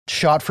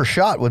shot for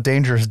shot with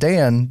Dangerous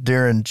Dan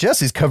during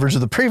Jesse's coverage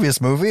of the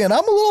previous movie, and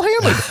I'm a little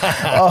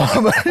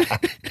hammered.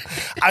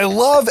 I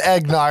love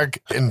eggnog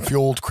and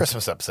fueled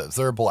Christmas episodes.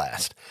 They're a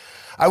blast.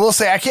 I will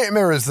say, I can't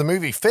remember, is the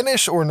movie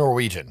Finnish or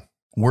Norwegian?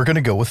 We're going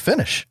to go with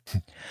Finnish.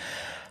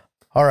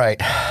 All right.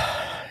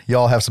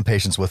 Y'all have some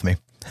patience with me.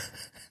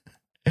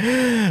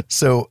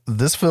 So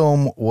this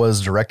film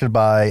was directed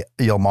by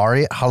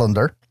Jalmari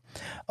Hollander.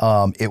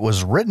 It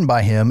was written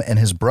by him and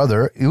his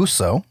brother,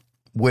 Uso,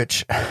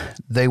 which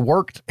they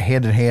worked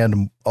hand in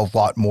hand a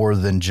lot more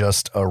than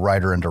just a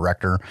writer and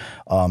director,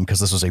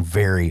 because this was a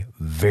very,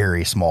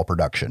 very small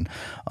production.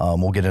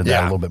 We'll get into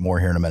that a little bit more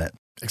here in a minute.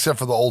 Except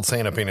for the old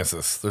Santa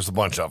penises. There's a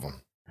bunch of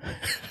them.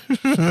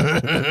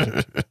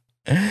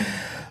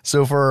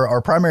 So for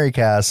our primary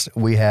cast,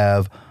 we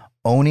have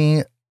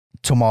Oni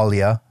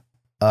Tomalia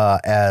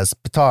as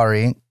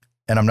Pitari,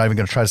 and I'm not even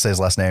going to try to say his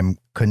last name,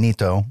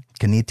 Canitio.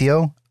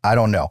 I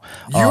don't know.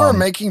 You are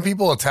making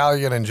people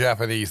Italian and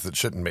Japanese that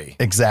shouldn't be.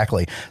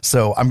 Exactly.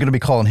 So I'm going to be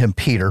calling him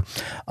Peter.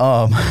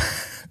 And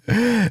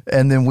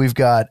then we've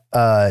got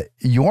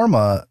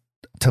Jorma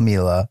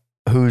Tamila,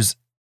 who's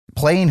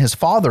playing his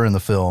father in the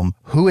film,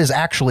 who is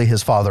actually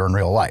his father in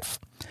real life.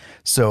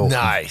 So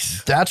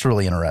nice. That's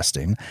really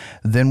interesting.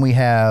 Then we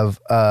have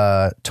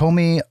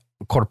Tommy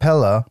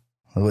Corpella.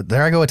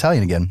 There I go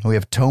Italian again. We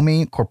have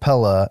Tommy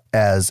Corpella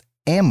as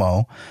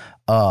Amo,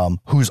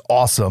 who's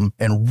awesome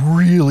and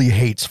really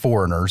hates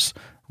foreigners,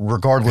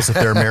 regardless if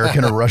they're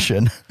American or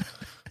Russian.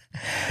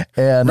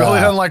 And really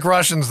doesn't like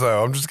Russians,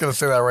 though. I'm just going to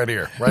say that right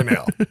here, right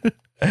now.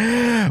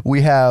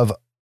 We have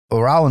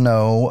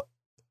Oralno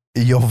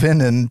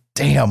Jovinen.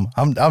 Damn,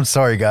 I'm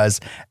sorry, guys.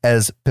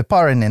 As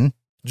Piparinen.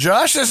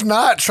 Josh is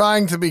not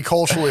trying to be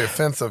culturally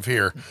offensive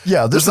here.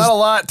 Yeah, there's not a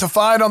lot to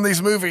find on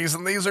these movies,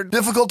 and these are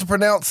difficult to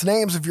pronounce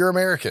names if you're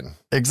American.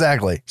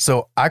 Exactly.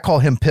 So I call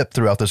him Pip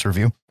throughout this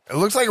review. It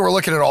looks like we're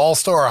looking at an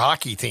all-star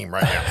hockey team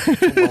right now.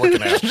 That's what we're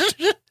looking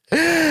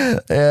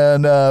at.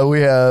 And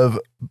we have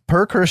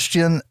Per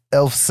Christian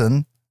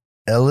Elfson.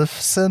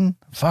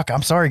 Fuck,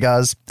 I'm sorry,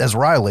 guys. As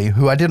Riley,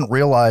 who I didn't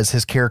realize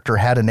his character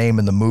had a name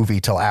in the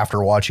movie till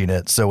after watching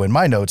it. So in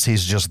my notes,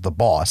 he's just the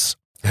boss.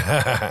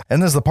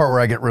 And this is the part where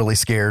I get really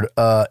scared.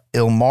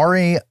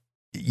 Ilmari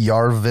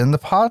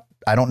Yarvindapat.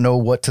 I don't know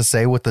what to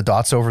say with the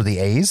dots over the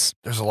A's.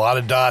 There's a lot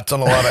of dots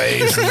on a lot of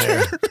A's in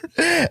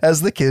there.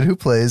 As the kid who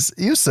plays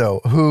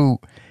Uso, who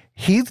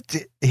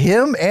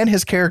him and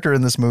his character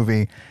in this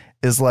movie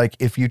is like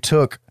if you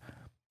took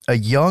a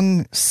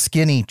young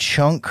skinny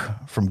Chunk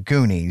from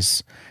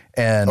Goonies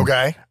and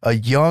a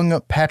young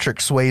Patrick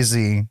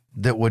Swayze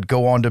that would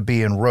go on to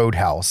be in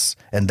Roadhouse,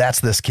 and that's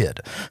this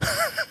kid.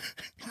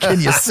 Can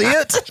you see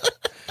it?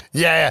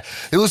 Yeah.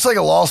 It looks like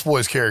a Lost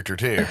Boys character,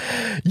 too.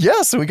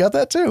 Yeah, so we got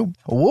that, too.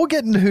 We'll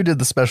get into who did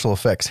the special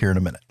effects here in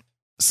a minute.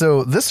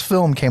 So this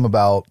film came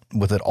about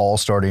with it all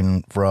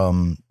starting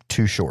from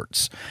 2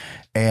 shorts.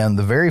 And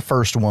the very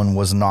first one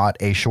was not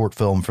a short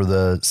film for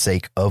the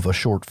sake of a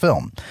short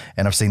film.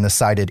 And I've seen this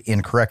cited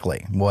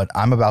incorrectly. What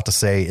I'm about to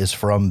say is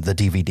from the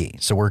DVD.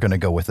 So we're going to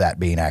go with that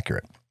being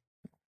accurate.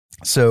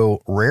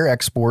 So Rare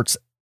Exports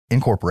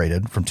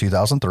Incorporated from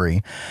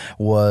 2003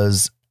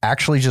 was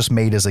actually just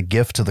made as a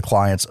gift to the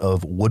clients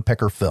of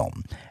Woodpecker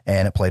Film,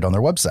 and it played on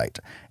their website,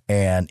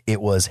 and it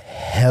was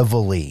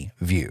heavily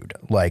viewed.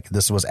 Like,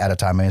 this was at a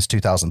time, it's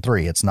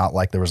 2003. It's not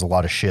like there was a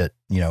lot of shit,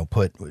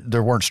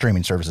 there weren't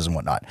streaming services and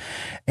whatnot.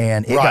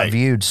 And it got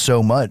viewed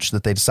so much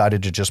that they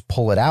decided to just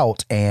pull it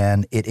out,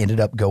 and it ended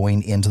up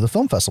going into the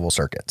film festival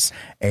circuits,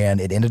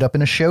 and it ended up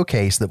in a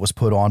showcase that was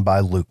put on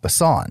by Luc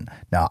Besson.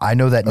 Now, I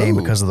know that name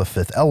because of The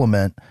Fifth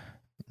Element,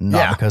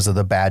 not because of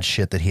the bad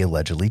shit that he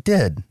allegedly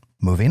did.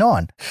 Moving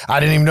on. I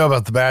didn't even know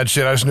about the bad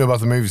shit. I just knew about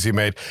the movies he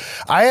made.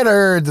 I had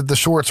heard that the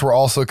shorts were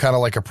also kind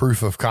of like a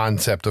proof of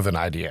concept of an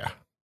idea.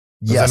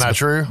 Is that not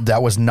true?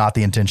 That was not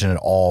the intention at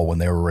all when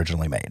they were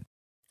originally made.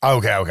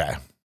 Okay.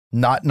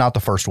 Not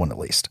the first one, at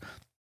least.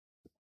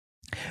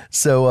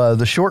 So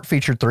the short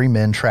featured 3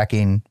 men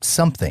tracking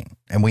something,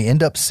 and we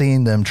end up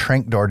seeing them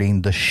trank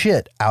darting the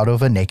shit out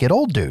of a naked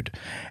old dude.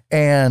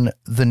 And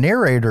the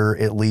narrator,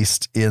 at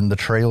least in the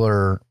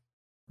trailer,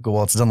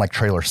 well, it's done like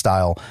trailer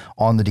style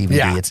on the DVD.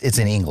 Yeah. It's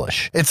in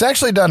English. It's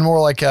actually done more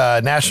like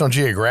a National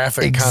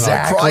Geographic kind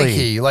of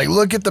crikey. Like,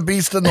 look at the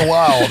beast in the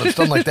wild. It's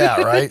done like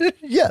that, right?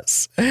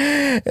 Yes.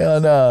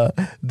 And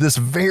this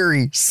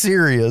very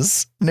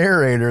serious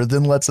narrator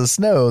then lets us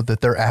know that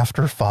they're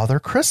after Father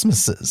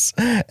Christmases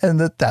and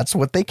that's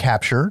what they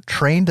capture,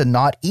 train to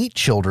not eat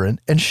children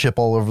and ship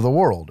all over the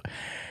world.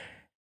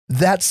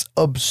 That's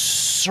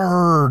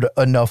absurd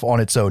enough on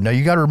its own. Now,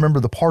 you got to remember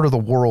the part of the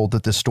world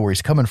that this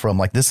story's coming from.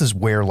 Like, this is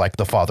where, like,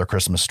 the Father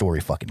Christmas story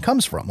fucking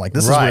comes from. Like,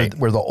 this is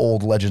where the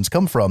old legends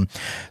come from.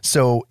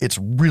 So it's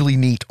really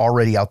neat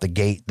already out the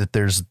gate that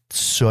there's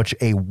such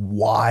a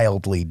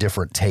wildly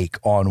different take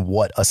on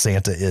what a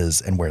Santa is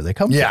and where they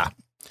come from.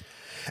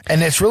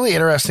 And it's really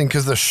interesting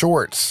because the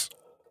shorts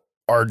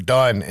are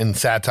done in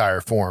satire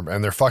form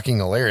and they're fucking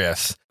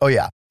hilarious. Oh,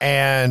 yeah.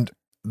 And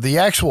the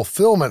actual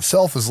film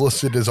itself is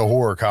listed as a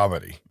horror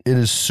comedy. It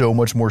is so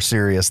much more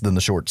serious than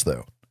the shorts,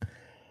 though.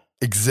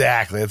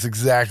 Exactly. That's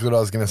exactly what I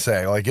was going to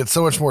say. Like, it's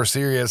so much more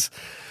serious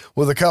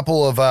with a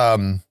couple of,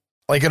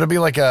 like, it'll be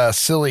like a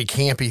silly,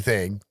 campy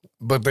thing,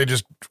 but they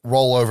just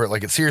roll over it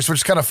like it's serious, which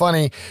is kind of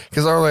funny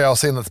because earlier I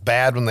was saying that's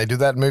bad when they do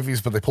that in movies,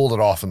 but they pulled it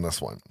off in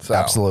this one. So,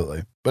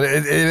 Absolutely. But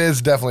it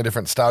is definitely a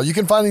different style. You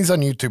can find these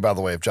on YouTube, by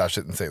the way, if Josh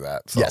didn't say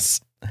that. So.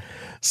 Yes.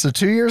 So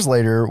 2 years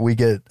later, we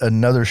get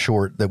another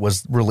short that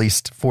was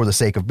released for the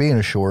sake of being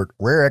a short,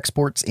 Rare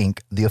Exports, Inc.,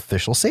 The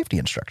Official Safety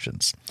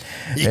Instructions.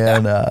 Yeah.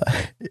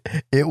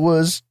 And it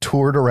was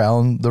toured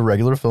around the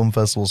regular film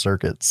festival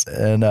circuits.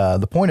 And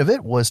the point of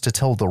it was to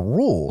tell the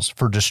rules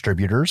for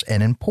distributors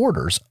and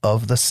importers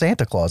of the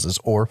Santa Clauses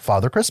or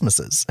Father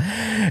Christmases.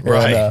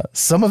 Right. And,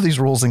 some of these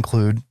rules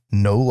include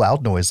no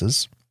loud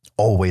noises,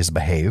 always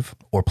behave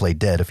or play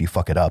dead if you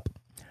fuck it up,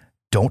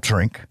 don't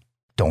drink,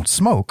 don't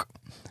smoke.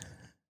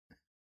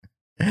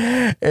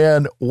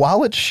 And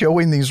while it's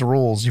showing these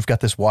rules, you've got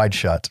this wide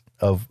shot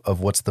of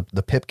what's the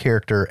Pip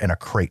character and a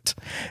crate.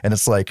 And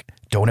it's like,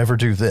 don't ever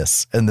do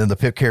this. And then the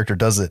Pip character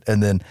does it.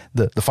 And then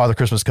the Father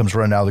Christmas comes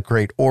running out of the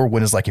crate. Or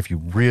when it's like, if you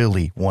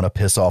really want to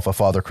piss off a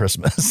Father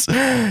Christmas,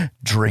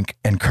 drink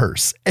and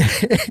curse. And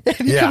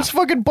he comes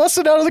fucking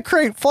busting out of the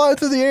crate, flying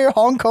through the air,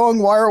 Hong Kong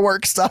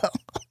wirework style.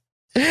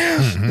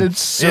 It's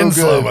so in good.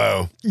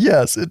 slow-mo.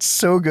 Yes, it's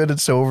so good.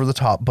 It's so over the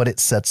top, but it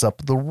sets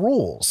up the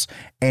rules.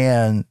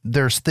 And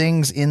there's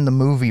things in the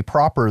movie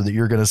proper that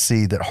you're going to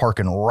see that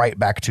harken right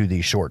back to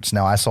these shorts.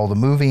 Now, I saw the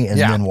movie and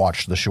then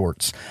watched the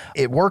shorts.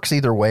 It works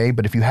either way,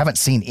 but if you haven't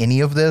seen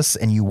any of this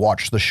and you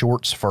watch the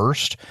shorts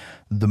first,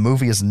 the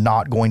movie is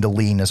not going to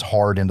lean as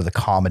hard into the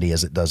comedy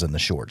as it does in the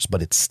shorts,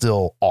 but it's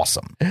still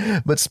awesome.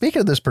 But speaking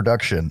of this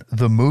production,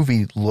 the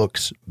movie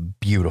looks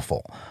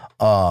beautiful.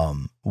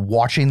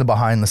 Watching the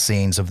behind the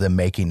scenes of them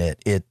making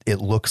it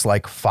looks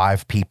like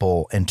 5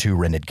 people and 2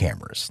 rented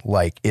cameras.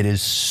 Like, it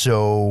is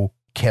so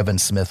Kevin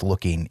Smith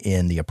looking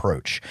in the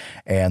approach.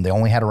 And they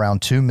only had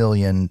around $2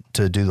 million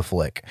to do the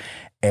flick.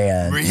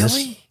 And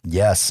really?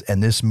 Yes.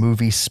 And this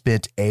movie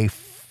spent a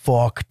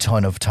fuck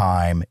ton of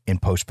time in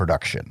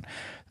post-production.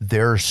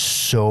 There's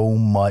so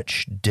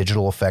much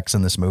digital effects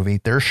in this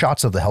movie. There are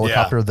shots of the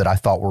helicopter that I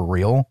thought were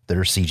real that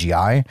are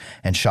CGI,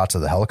 and shots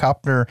of the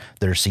helicopter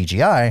that are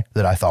CGI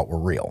that I thought were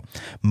real.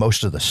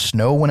 Most of the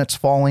snow when it's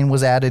falling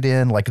was added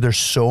in. Like, there's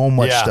so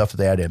much stuff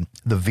they added in.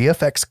 The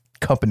VFX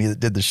company that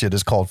did the shit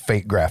is called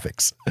Fake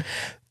Graphics.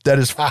 That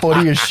is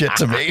funny as shit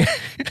to me.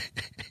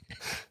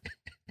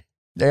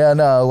 And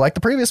like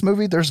the previous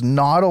movie, there's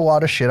not a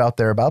lot of shit out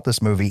there about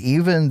this movie.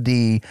 Even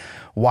the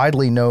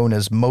widely known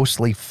as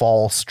mostly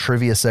false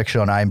trivia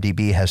section on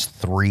IMDb has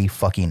 3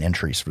 fucking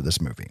entries for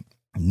this movie,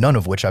 none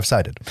of which I've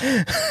cited.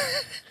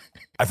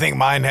 I think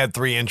mine had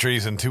 3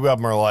 entries, and 2 of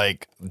them are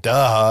like,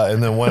 duh.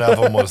 And then one of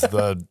them was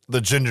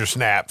the Ginger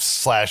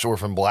Snaps /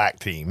 Orphan Black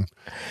team.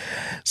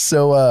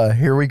 So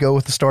here we go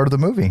with the start of the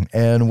movie.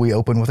 And we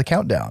open with a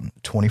countdown,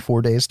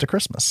 24 days to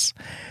Christmas.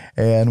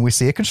 And we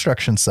see a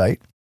construction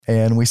site.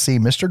 And we see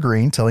Mr.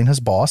 Green telling his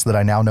boss, that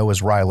I now know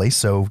as Riley,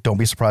 so don't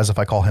be surprised if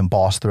I call him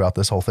boss throughout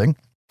this whole thing,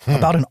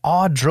 about an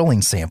odd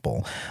drilling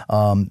sample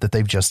that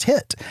they've just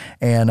hit.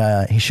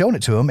 And he's showing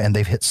it to him, and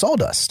they've hit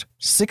sawdust,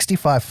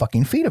 65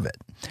 fucking feet of it.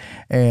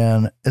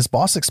 And his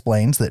boss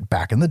explains that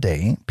back in the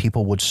day,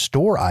 people would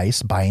store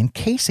ice by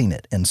encasing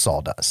it in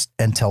sawdust,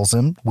 and tells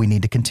him we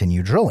need to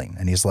continue drilling.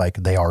 And he's like,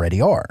 they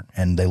already are.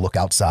 And they look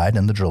outside,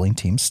 and the drilling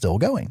team's still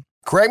going.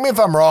 Correct me if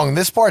I'm wrong.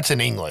 This part's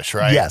in English,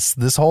 right? Yes,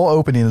 this whole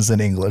opening is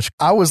in English.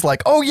 I was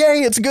like, oh,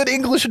 yay, it's good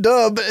English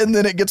dub. And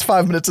then it gets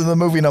 5 minutes in the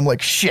movie, and I'm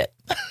like, shit.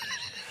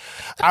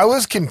 I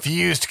was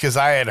confused because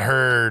I had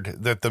heard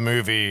that the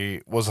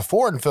movie was a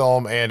foreign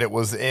film and it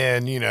was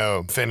in,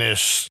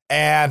 Finnish.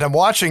 And I'm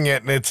watching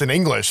it, and it's in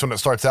English when it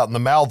starts out, and the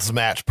mouths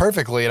match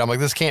perfectly. And I'm like,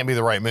 this can't be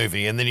the right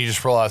movie. And then you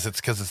just realize it's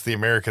because it's the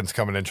Americans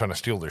coming in trying to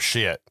steal their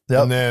shit.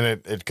 Yep. And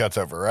then it cuts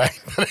over, right?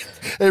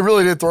 It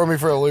really did throw me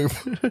for a loop.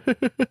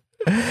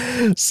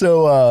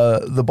 So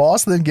the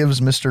boss then gives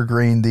Mr.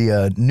 Green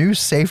the new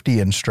safety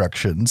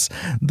instructions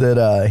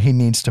that he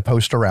needs to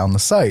post around the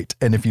site.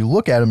 And if you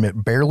look at them,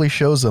 it barely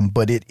shows them,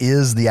 but it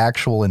is the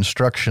actual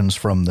instructions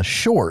from the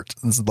short.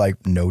 It's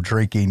like no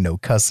drinking, no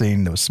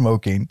cussing, no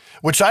smoking.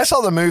 Which I saw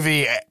the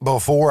movie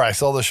before I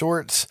saw the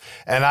shorts,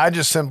 and I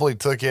just simply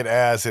took it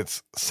as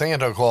it's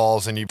Santa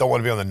Claus and you don't want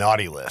to be on the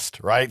naughty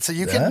list, right? So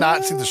you can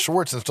not see the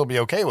shorts and still be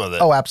okay with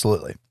it. Oh,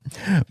 absolutely.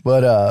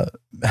 But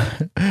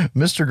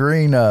Mr.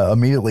 Green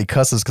immediately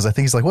cusses because I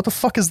think he's like, what the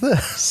fuck is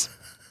this?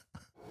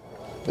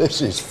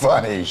 This is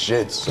funny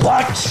shit.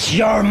 Watch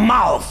your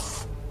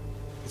mouth.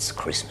 It's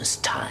Christmas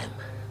time.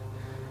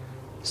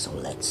 So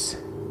let's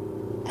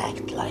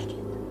act like it.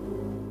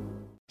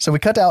 So we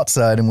cut to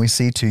outside and we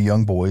see 2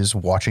 young boys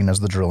watching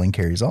as the drilling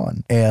carries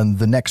on. And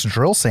the next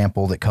drill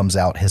sample that comes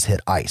out has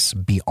hit ice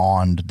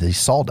beyond the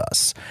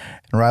sawdust.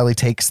 And Riley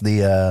takes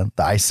the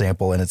ice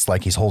sample, and it's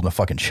like he's holding a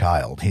fucking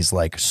child. He's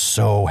like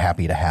so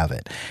happy to have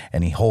it.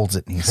 And he holds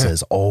it and he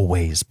says,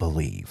 always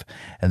believe.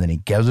 And then he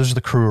gathers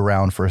the crew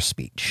around for a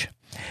speech.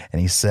 And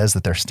he says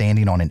that they're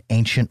standing on an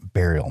ancient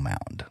burial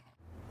mound.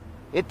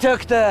 It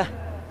took the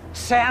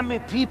Sami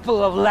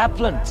people of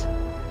Lapland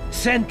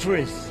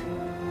centuries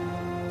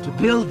to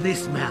build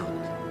this mound.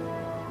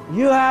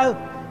 You have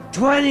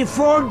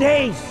 24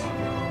 days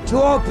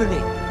to open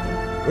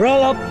it.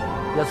 Roll up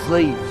the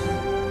sleeves.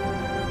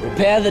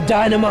 Prepare the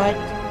dynamite.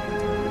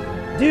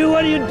 Do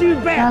what you do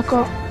best.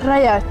 Saako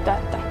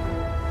räjäyttää tämän?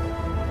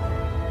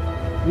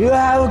 You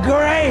have a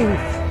grave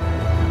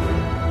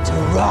to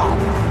rob.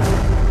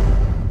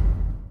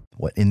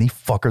 What in the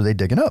fuck are they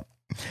digging up?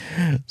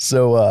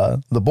 So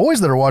the boys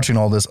that are watching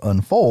all this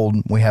unfold,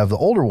 we have the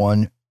older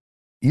one,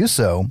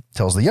 Yuso,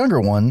 tells the younger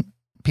one,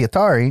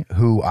 Pietari,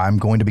 who I'm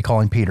going to be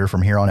calling Peter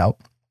from here on out,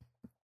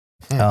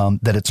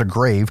 that it's a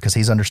grave because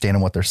he's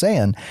understanding what they're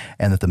saying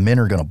and that the men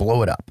are going to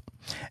blow it up.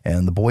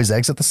 And the boys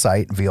exit the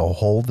site via a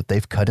hole that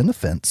they've cut in the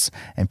fence.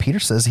 And Peter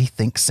says he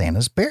thinks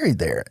Santa's buried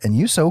there. And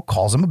Yuso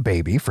calls him a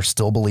baby for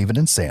still believing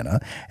in Santa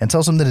and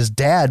tells him that his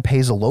dad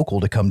pays a local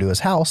to come to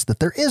his house, that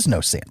there is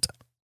no Santa.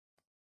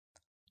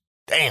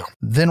 Damn.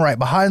 Then right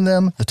behind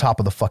them, the top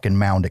of the fucking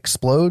mound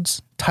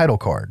explodes. Title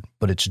card,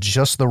 but it's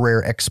just the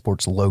Rare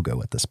Exports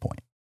logo at this point.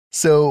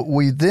 So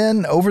we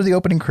then, over the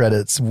opening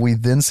credits, we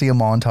then see a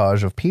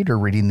montage of Peter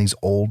reading these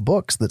old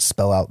books that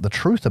spell out the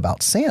truth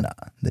about Santa,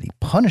 that he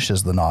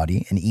punishes the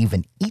naughty and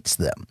even eats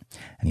them.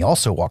 And he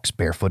also walks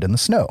barefoot in the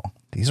snow.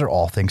 These are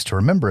all things to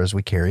remember as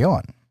we carry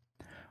on.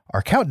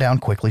 Our countdown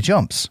quickly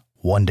jumps.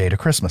 1 day to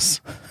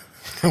Christmas.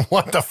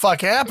 What the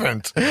fuck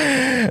happened?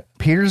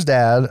 Peter's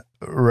dad,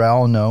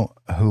 Rauno,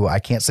 who I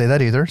can't say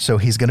that either, so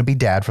he's going to be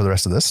dad for the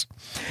rest of this,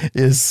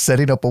 is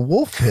setting up a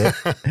wolf pit.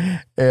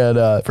 And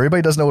if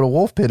anybody doesn't know what a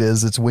wolf pit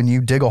is, it's when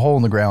you dig a hole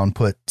in the ground,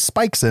 put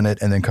spikes in it,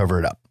 and then cover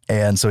it up.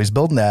 And so he's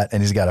building that,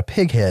 and he's got a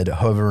pig head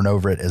hovering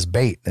over it as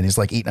bait. And he's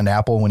like eating an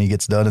apple when he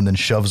gets done and then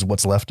shoves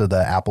what's left of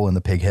the apple in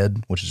the pig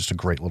head, which is just a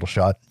great little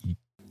shot.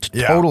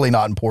 Yeah. Totally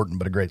not important,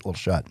 but a great little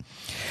shot.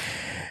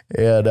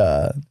 And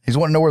he's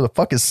wanting to know where the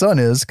fuck his son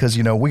is because,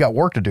 you know, we got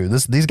work to do.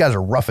 These guys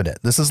are roughing it.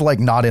 This is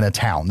like not in a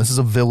town. This is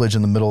a village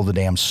in the middle of the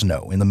damn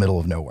snow, in the middle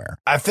of nowhere.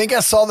 I think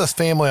I saw this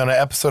family on an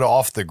episode of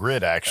Off the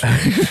Grid, actually.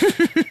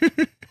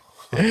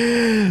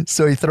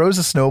 So he throws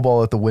a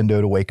snowball at the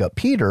window to wake up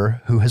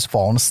Peter, who has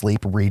fallen asleep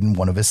reading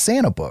one of his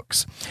Santa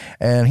books.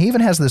 And he even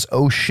has this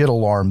oh shit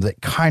alarm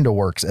that kind of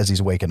works as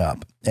he's waking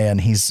up.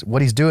 And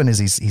what he's doing is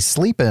he's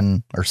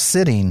sleeping or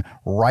sitting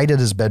right at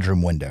his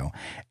bedroom window.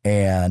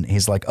 And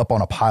he's like up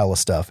on a pile of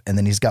stuff. And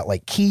then he's got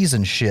like keys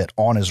and shit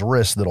on his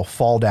wrist that'll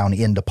fall down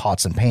into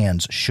pots and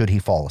pans should he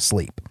fall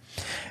asleep.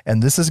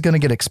 And this is going to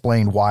get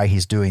explained why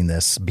he's doing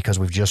this, because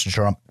we've just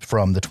jumped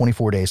from the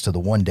 24 days to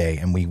the 1 day,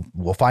 and we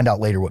will find out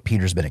later what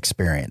Peter's been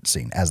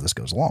experiencing as this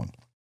goes along.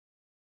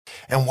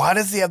 And why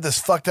does he have this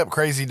fucked up,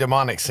 crazy,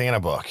 demonic Santa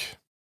book?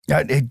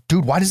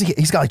 Dude, why does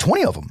he's got like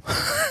 20 of them.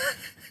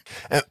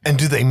 And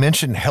do they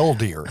mention hell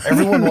deer?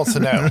 Everyone wants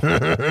to know.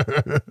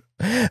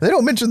 They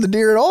don't mention the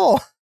deer at all.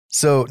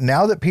 So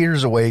now that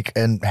Peter's awake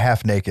and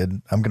half naked,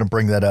 I'm going to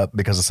bring that up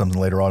because of something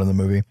later on in the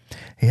movie.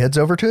 He heads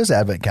over to his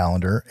advent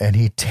calendar and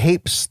he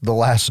tapes the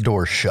last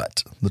door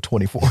shut, the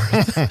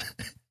 24th.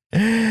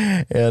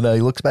 And he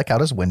looks back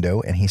out his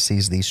window and he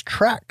sees these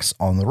tracks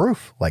on the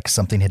roof, like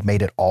something had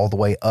made it all the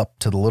way up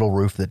to the little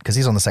roof because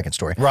he's on the second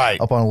story, right?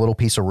 Up on a little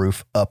piece of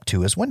roof up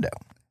to his window.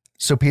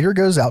 So Peter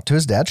goes out to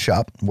his dad's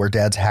shop where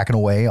dad's hacking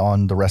away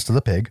on the rest of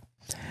the pig.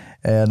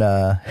 And,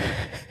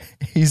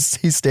 he's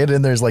standing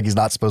in there. It's like he's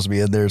not supposed to be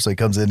in there. So he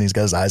comes in, he's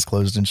got his eyes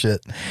closed and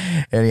shit.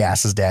 And he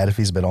asks his dad if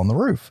he's been on the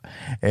roof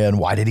and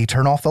why did he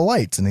turn off the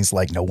lights? And he's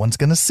like, no one's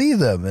going to see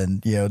them.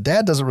 And, you know,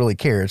 dad doesn't really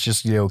care. It's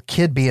just, you know,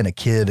 kid being a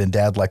kid and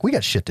dad like, we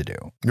got shit to do.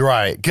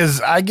 Right.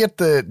 Because I get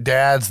the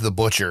dad's the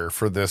butcher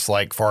for this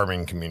like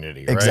farming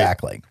community. Right?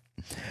 Exactly.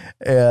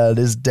 And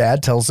his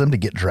dad tells him to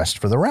get dressed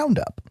for the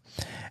roundup.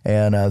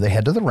 And they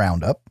head to the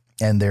roundup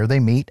and there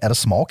they meet at a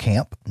small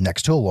camp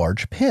next to a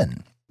large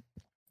pen.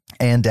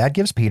 And dad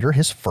gives Peter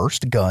his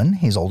first gun.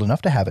 He's old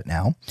enough to have it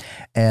now.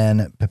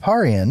 And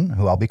Piparian,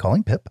 who I'll be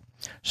calling Pip,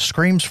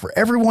 screams for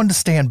everyone to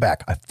stand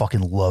back. I fucking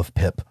love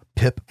Pip.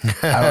 Pip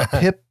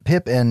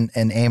and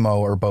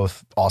Amo are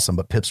both awesome,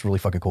 but Pip's really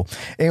fucking cool.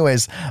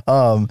 Anyways,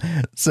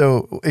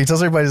 so he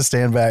tells everybody to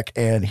stand back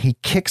and he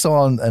kicks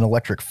on an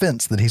electric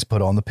fence that he's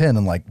put on the pen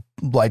and like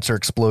lights are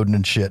exploding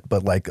and shit.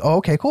 But like, oh,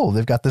 okay, cool.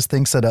 They've got this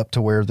thing set up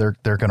to where they're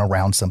going to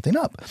round something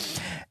up.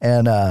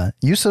 And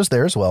Yuso's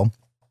there as well.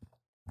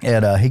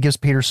 And he gives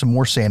Peter some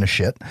more Santa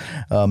shit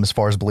as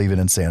far as believing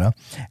in Santa.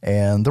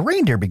 And the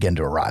reindeer begin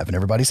to arrive and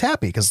everybody's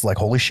happy because like,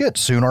 holy shit,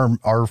 soon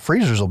our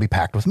freezers will be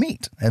packed with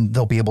meat and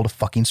they'll be able to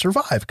fucking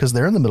survive because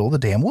they're in the middle of the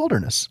damn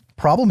wilderness.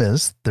 Problem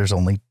is there's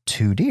only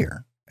 2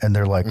 deer. And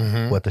they're like,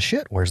 what the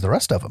shit? Where's the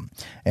rest of them?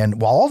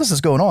 And while all this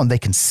is going on, they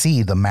can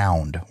see the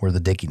mound where the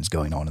digging's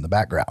going on in the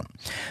background.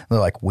 And they're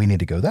like, we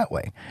need to go that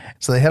way.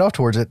 So they head off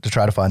towards it to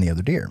try to find the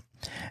other deer.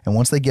 And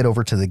once they get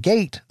over to the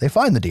gate, they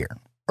find the deer.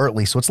 Or at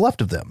least what's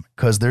left of them,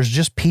 because there's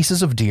just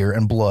pieces of deer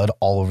and blood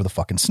all over the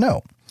fucking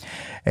snow.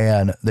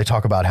 And they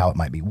talk about how it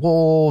might be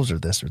wolves or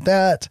this or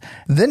that.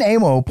 Then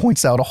Amo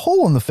points out a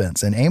hole in the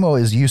fence, and Amo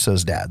is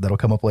Yuso's dad. That'll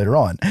come up later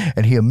on.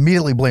 And he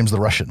immediately blames the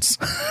Russians.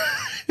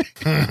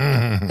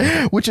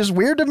 Which is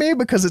weird to me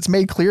because it's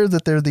made clear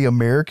that they're the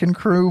American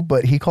crew,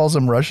 but he calls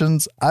them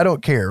Russians. I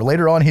don't care.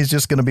 Later on, he's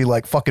just going to be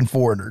like fucking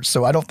foreigners.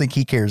 So I don't think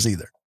he cares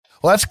either.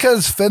 Well, that's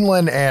because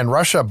Finland and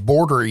Russia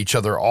border each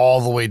other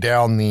all the way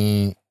down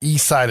the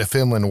east side of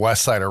Finland,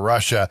 west side of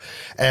Russia.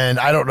 And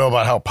I don't know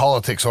about how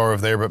politics are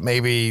over there, but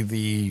maybe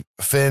the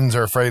Finns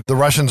are afraid the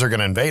Russians are going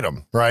to invade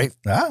them, right?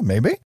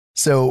 Maybe.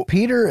 So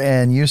Peter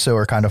and Yuso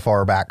are kind of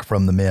far back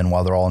from the men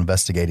while they're all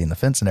investigating the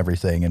fence and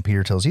everything. And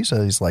Peter tells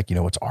Yuso, he's like,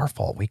 it's our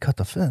fault. We cut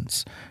the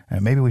fence.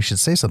 And maybe we should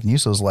say something.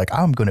 Yuso's like,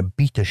 I'm going to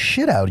beat the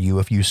shit out of you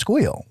if you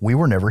squeal. We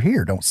were never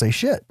here. Don't say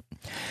shit.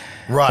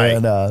 Right.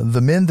 And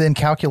the men then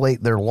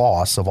calculate their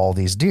loss of all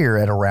these deer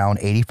at around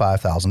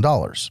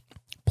 $85,000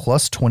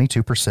 plus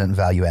 22%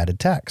 value added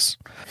tax.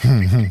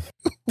 The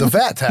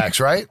VAT tax,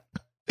 right?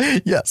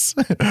 Yes.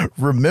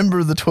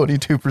 Remember the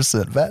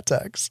 22% VAT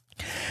tax.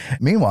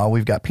 Meanwhile,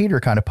 we've got Peter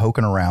kind of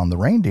poking around the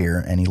reindeer,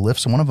 and he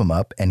lifts one of them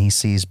up and he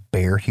sees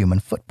bare human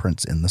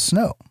footprints in the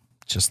snow,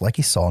 just like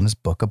he saw in his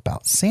book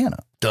about Santa.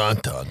 Dun,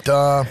 dun,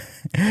 dun.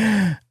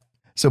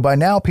 So by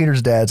now,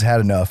 Peter's dad's had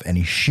enough, and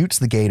he shoots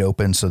the gate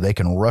open so they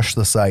can rush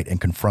the site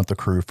and confront the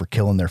crew for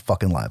killing their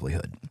fucking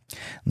livelihood.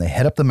 And they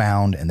head up the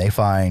mound, and they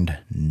find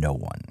no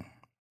one.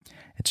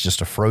 It's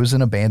just a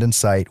frozen, abandoned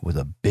site with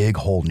a big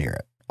hole near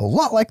it. A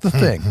lot like the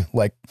Thing.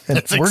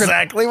 That's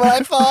exactly what I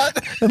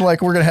thought. And they're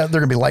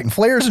gonna be lighting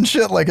flares and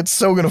shit. Like, it's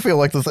so gonna feel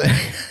like the Thing.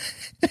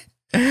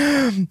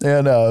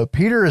 And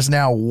Peter is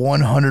now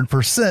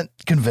 100%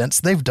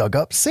 convinced they've dug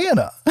up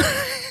Santa.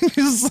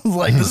 He's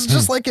like, this is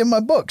just like in my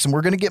books, and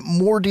we're going to get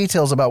more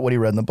details about what he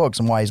read in the books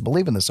and why he's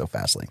believing this so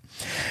fastly.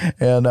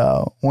 And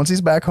once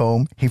he's back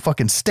home, he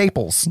fucking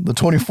staples the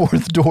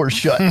 24th door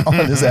shut on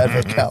his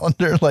advent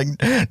calendar. Like,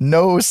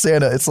 no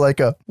Santa. It's like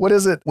what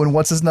is it when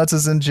What's His Nuts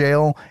is in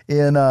jail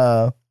in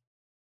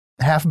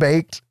Half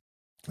Baked?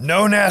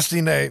 No Nasty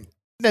Nate.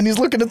 And he's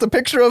looking at the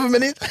picture of him,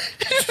 and he's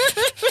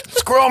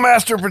Squirrel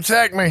Master,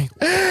 protect me.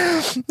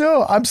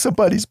 No, I'm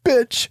somebody's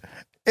bitch.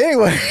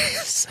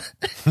 Anyways,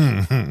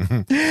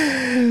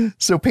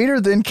 so Peter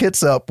then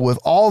kits up with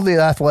all the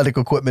athletic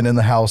equipment in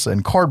the house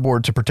and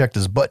cardboard to protect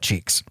his butt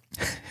cheeks.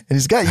 And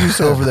he's got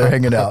Yuso over there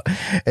hanging out,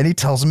 and he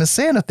tells him his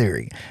Santa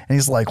theory. And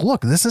he's like, look,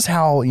 this is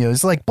how,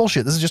 it's like,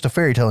 bullshit. This is just a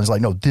fairy tale. And he's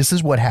like, no, this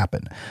is what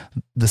happened.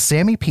 The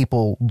Sami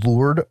people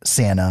lured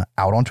Santa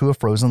out onto a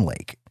frozen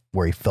lake,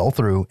 where he fell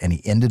through and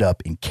he ended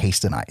up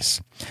encased in ice.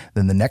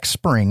 Then the next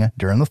spring,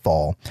 during the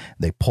thaw,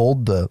 they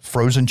pulled the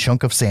frozen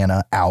chunk of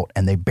Santa out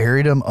and they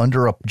buried him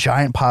under a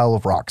giant pile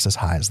of rocks as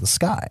high as the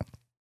sky.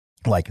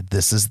 Like,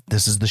 this is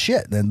the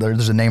shit. And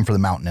there's a name for the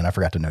mountain, and I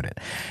forgot to note it.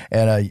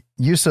 And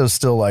Yuso's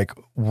still like,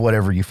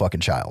 whatever, you fucking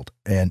child.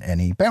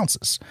 And he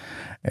bounces.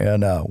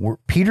 And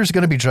Peter's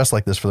going to be dressed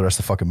like this for the rest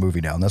of the fucking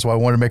movie now. And that's why I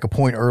wanted to make a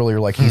point earlier.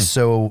 Like, he's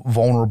so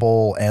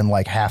vulnerable and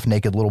like half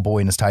naked little boy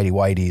in his tidy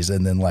whities.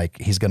 And then like,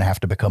 he's going to have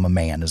to become a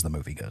man as the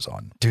movie goes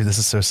on. Dude, this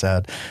is so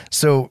sad.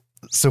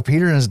 So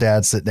Peter and his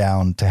dad sit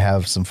down to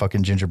have some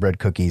fucking gingerbread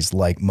cookies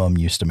like Mom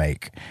used to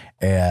make,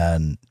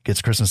 and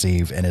it's Christmas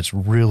Eve, and it's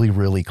really,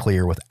 really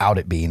clear without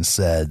it being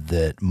said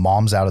that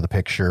Mom's out of the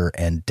picture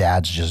and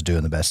Dad's just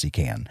doing the best he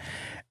can.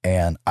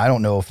 And I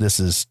don't know if this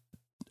is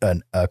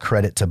a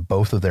credit to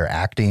both of their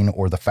acting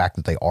or the fact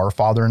that they are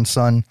father and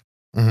son.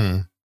 Mm-hmm.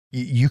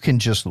 You can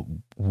just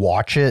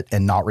watch it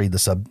and not read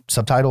the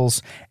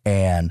subtitles,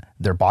 and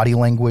their body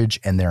language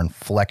and their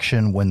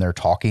inflection when they're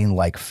talking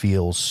like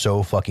feels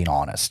so fucking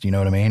honest. You know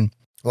what I mean?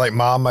 Like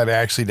Mom might have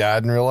actually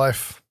died in real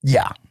life.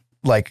 Yeah.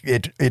 Like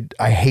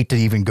I hate to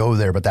even go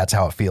there, but that's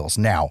how it feels.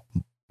 Now,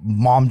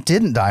 Mom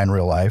didn't die in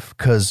real life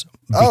because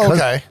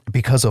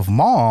of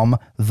Mom,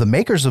 the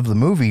makers of the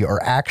movie are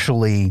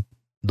actually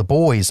the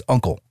boy's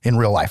uncle in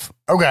real life.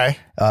 Okay.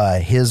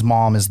 His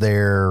mom is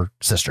their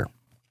sister.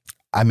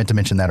 I meant to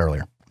mention that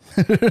earlier.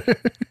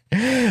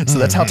 So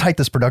that's how tight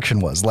this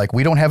production was. Like,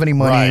 we don't have any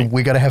money. Right.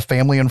 We got to have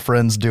family and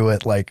friends do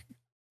it. Like,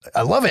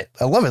 I love it.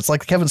 I love it. It's like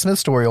the Kevin Smith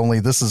story,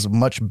 only this is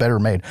much better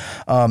made.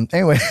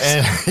 Anyway.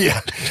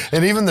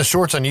 And even the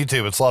shorts on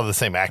YouTube, it's a lot of the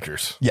same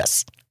actors.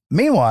 Yes.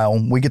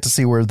 Meanwhile, we get to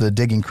see where the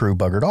digging crew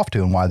buggered off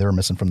to and why they were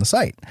missing from the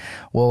site.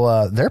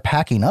 Well, they're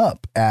packing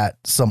up at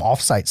some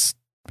offsite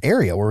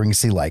area where we can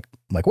see like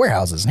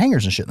warehouses and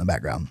hangars and shit in the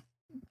background.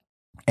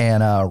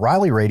 And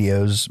Riley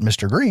radios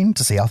Mr. Green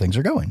to see how things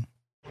are going.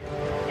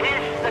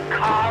 Is the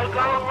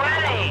cargo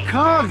ready?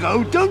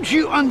 Cargo? Don't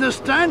you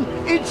understand?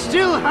 It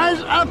still has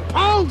a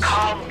pulse!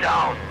 Calm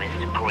down,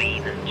 Mr.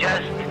 Green, and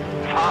just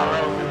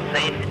follow the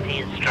safety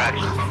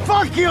instructions.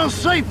 Fuck your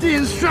safety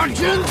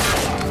instructions!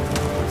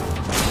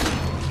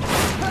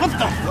 What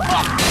the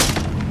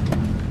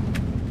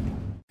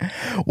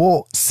fuck?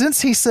 Well,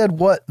 since he said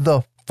what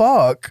the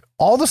fuck,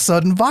 all of a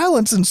sudden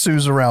violence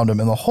ensues around him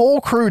and the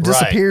whole crew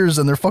disappears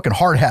and their fucking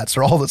hard hats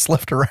are all that's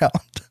left around.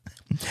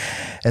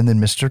 And then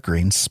Mr.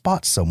 Green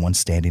spots someone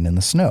standing in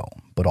the snow,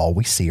 but all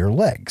we see are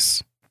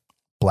legs.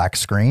 Black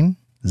screen,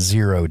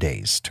 0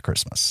 days to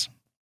Christmas.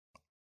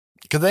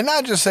 Could they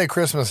not just say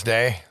Christmas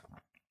Day?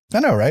 I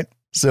know, right?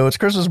 So it's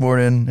Christmas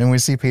morning, and we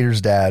see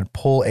Peter's dad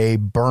pull a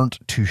burnt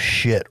to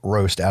shit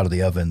roast out of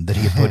the oven that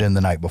he had put in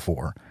the night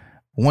before.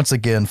 Once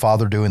again,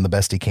 father doing the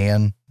best he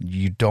can.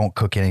 You don't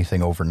cook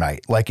anything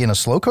overnight. Like in a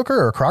slow cooker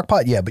or a crock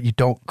pot, yeah, but you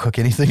don't cook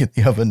anything in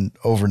the oven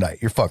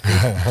overnight. You're fucked.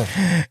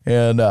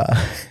 And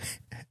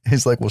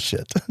he's like, well,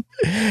 shit.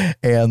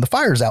 And the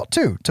fire's out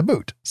too, to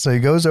boot. So he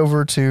goes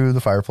over to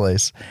the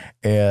fireplace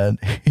and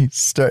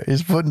he's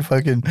putting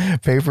fucking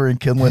paper and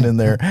kindling in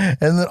there.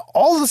 And then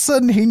all of a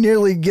sudden he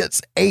nearly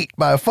gets ate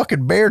by a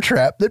fucking bear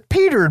trap that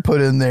Peter had put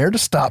in there to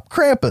stop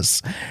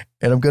Krampus.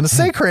 And I'm going to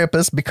say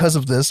Krampus because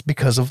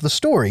of the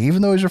story.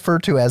 Even though he's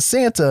referred to as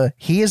Santa,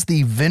 he is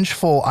the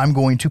vengeful, I'm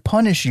going to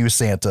punish you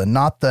Santa,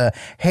 not the,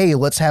 hey,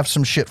 let's have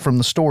some shit from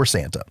the store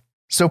Santa.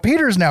 So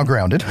Peter is now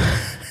grounded.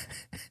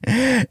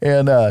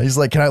 And he's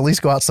like, can I at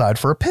least go outside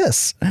for a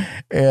piss?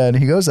 And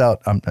he goes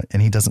out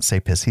and he doesn't say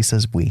piss. He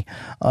says we.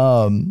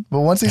 But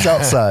once he's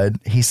outside,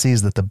 he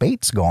sees that the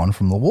bait's gone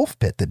from the wolf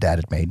pit that Dad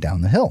had made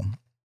down the hill.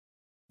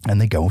 And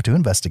they go to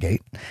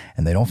investigate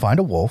and they don't find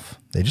a wolf.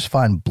 They just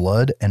find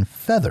blood and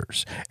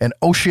feathers. And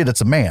oh shit, it's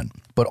a man.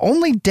 But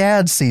only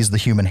Dad sees the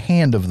human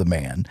hand of the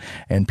man.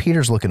 And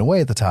Peter's looking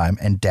away at the time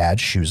and Dad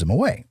shoos him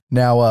away.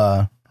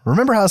 Now,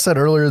 remember how I said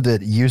earlier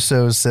that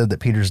Usos said that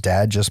Peter's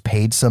dad just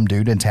paid some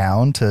dude in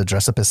town to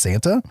dress up as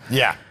Santa?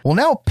 Yeah. Well,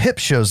 now Pip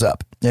shows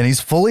up and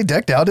he's fully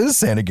decked out in his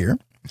Santa gear.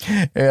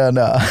 And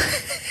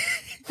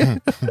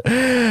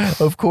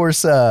of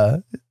course,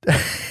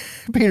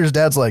 Peter's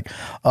dad's like,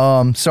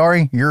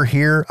 sorry, you're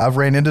here. I've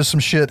ran into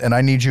some shit and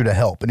I need you to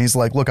help. And he's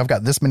like, look, I've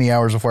got this many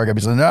hours before I got to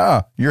be saying,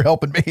 nah, you're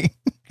helping me.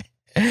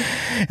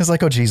 It's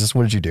like, oh, Jesus,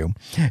 what did you do?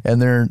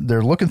 And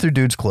they're looking through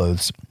dude's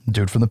clothes,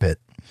 dude from the pit,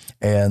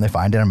 and they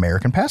find an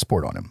American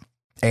passport on him.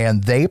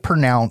 And they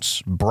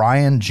pronounce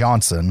Brian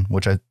Johnson,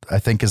 which I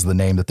think is the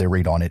name that they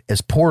read on it,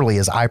 as poorly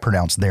as I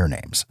pronounce their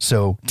names.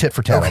 So tit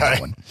for tat on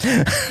that one.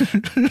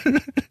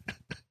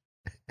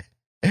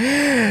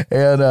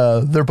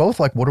 And they're both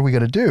like, what are we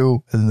going to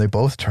do? And then they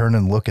both turn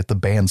and look at the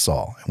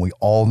bandsaw, and we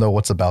all know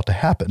what's about to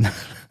happen.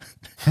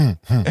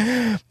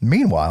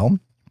 Meanwhile,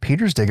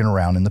 Peter's digging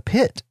around in the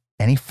pit,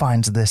 and he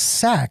finds this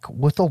sack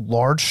with a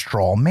large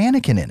straw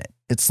mannequin in it.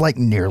 It's like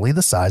nearly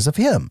the size of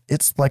him.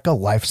 It's like a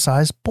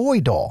life-size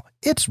boy doll.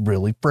 It's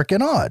really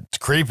freaking odd. It's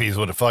creepy is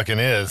what it fucking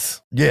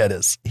is. Yeah, it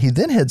is. He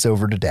then heads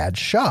over to Dad's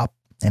shop,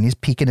 and he's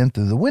peeking in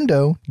through the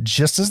window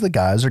just as the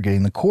guys are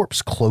getting the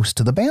corpse close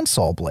to the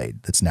bandsaw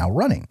blade that's now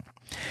running.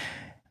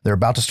 They're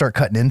about to start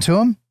cutting into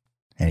him,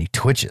 and he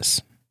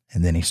twitches,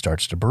 and then he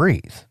starts to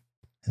breathe.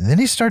 And then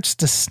he starts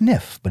to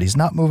sniff, but he's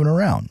not moving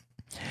around.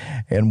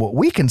 And what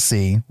we can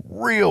see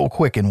real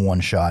quick in one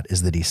shot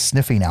is that he's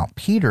sniffing out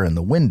Peter in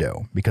the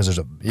window, because there's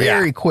a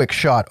very quick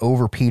shot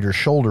over Peter's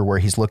shoulder where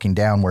he's looking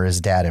down where his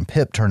dad and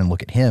Pip turn and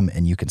look at him,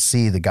 and you can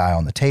see the guy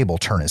on the table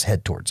turn his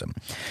head towards him.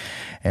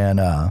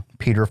 And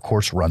Peter, of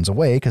course, runs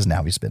away because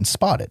now he's been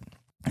spotted.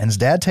 And his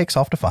dad takes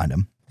off to find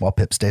him while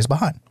Pip stays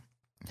behind.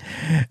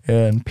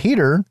 And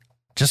Peter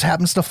just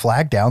happens to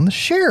flag down the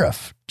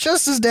sheriff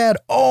just as Dad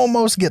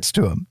almost gets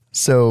to him.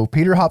 So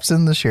Peter hops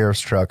in the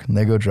sheriff's truck and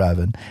they go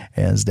driving,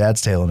 and his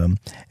dad's tailing him,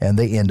 and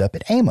they end up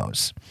at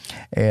Amos.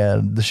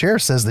 And the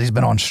sheriff says that he's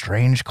been on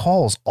strange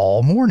calls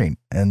all morning,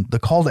 and the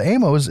call to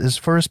Amos is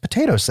for his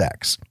potato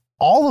sacks.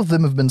 All of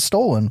them have been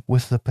stolen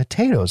with the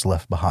potatoes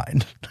left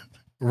behind.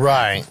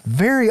 Right.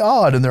 Very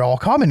odd. And they're all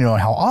commenting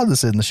on how odd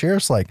this is. And the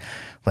sheriff's like,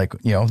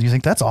 you know, you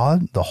think that's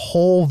odd? The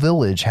whole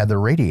village had their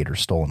radiator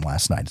stolen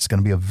last night. It's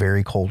going to be a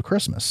very cold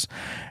Christmas.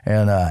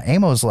 And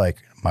Amos like,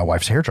 my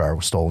wife's hairdryer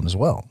was stolen as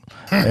well.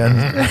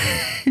 And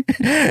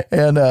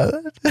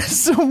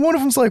so one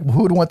of them's like, well,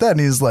 who would want that? And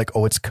he's like,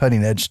 oh, it's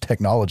cutting edge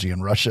technology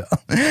in Russia.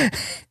 And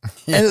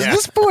at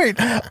this point,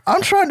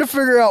 I'm trying to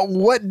figure out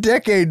what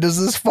decade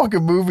does this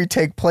fucking movie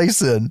take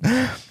place in?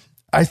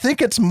 I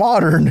think it's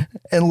modern,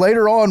 and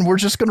later on, we're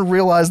just going to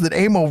realize that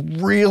Amo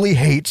really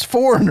hates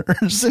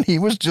foreigners, and he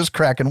was just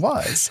cracking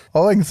wise.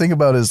 All I can think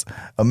about is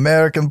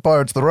American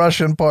parts, the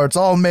Russian parts,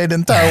 all made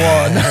in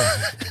Taiwan.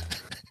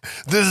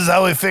 This is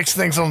how we fix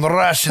things on the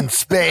Russian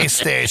space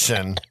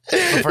station.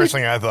 The first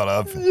thing I thought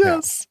of.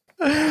 Yes.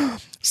 Yeah.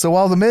 So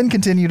while the men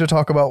continue to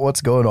talk about what's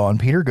going on,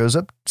 Peter goes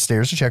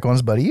upstairs to check on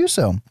his buddy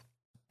Uso.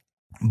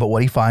 But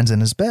what he finds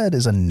in his bed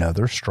is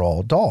another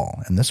straw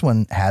doll, and this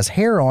one has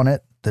hair on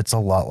it that's a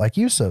lot like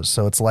Uso's.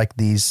 So it's like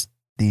these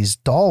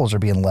dolls are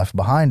being left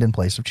behind in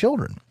place of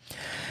children.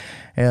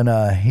 And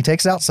he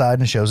takes it outside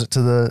and shows it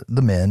to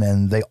the men,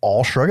 and they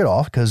all shrug it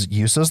off because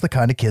Uso's the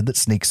kind of kid that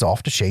sneaks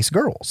off to chase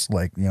girls.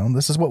 Like, you know,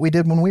 this is what we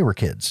did when we were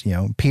kids. You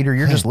know, Peter,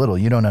 you're just little.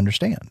 You don't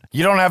understand.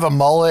 You don't have a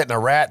mullet and a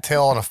rat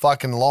tail and a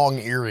fucking long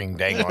earring,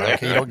 dang on.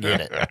 Okay, you don't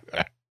get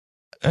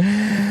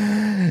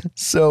it.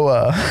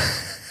 So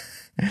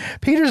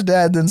Peter's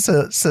dad then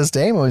says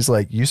to Amo, he's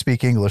like, you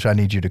speak English. I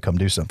need you to come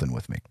do something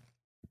with me.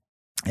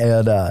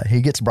 And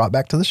he gets brought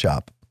back to the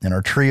shop, and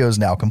our trio is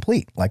now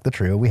complete, like the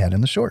trio we had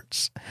in the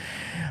shorts.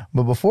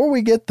 But before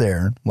we get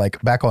there,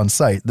 like back on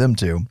site, them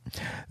two,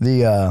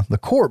 the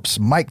corpse,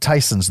 Mike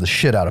Tyson's the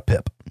shit out of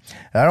Pip.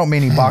 And I don't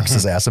mean he boxed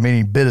his ass. I mean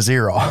he bit his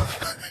ear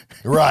off.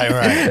 Right.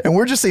 And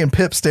we're just seeing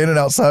Pip standing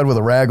outside with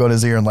a rag on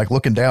his ear and like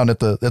looking down at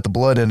the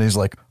blood, and he's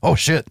like, oh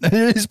shit.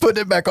 And he's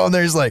putting it back on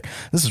there. He's like,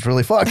 this is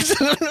really fucked.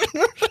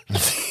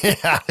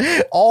 Yeah.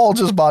 All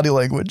just body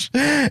language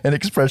and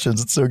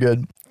expressions. It's so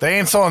good. They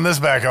ain't sewing this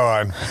back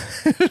on.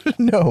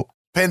 No.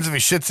 Depends if he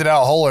shits it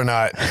out whole or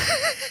not.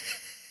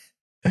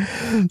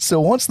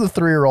 So once the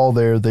three are all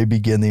there, they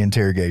begin the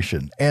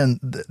interrogation. And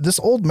this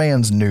old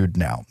man's nude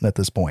now at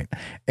this point.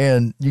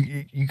 And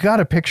you got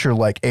to picture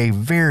like a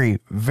very,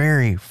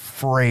 very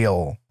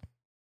frail,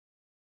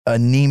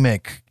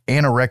 anemic,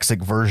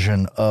 anorexic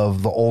version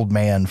of the old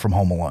man from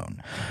Home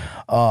Alone.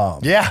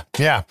 Yeah.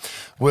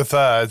 With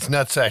his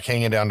nutsack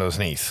hanging down to his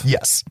knees.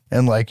 Yes.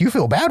 And like, you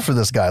feel bad for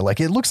this guy. Like,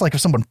 it looks like if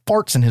someone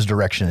farts in his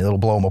direction, it'll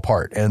blow him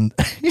apart. And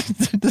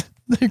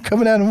they're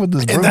coming at him with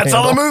this broom And that's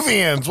handle. how the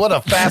movie ends. What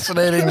a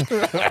fascinating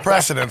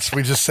precedence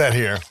we just set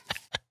here.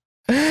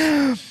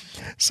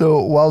 So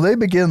while they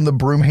begin the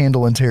broom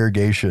handle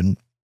interrogation,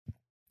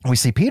 we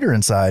see Peter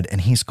inside,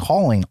 and he's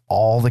calling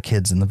all the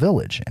kids in the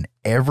village. And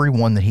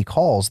everyone that he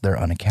calls, they're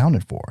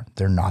unaccounted for.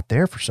 They're not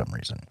there for some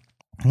reason.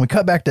 And we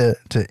cut back to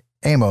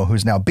Amo,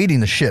 who's now beating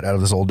the shit out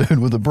of this old dude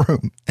with a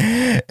broom.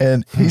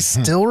 And he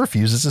still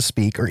refuses to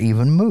speak or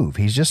even move.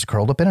 He's just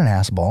curled up in an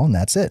ass ball, and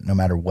that's it. No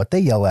matter what they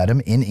yell at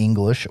him in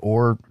English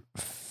or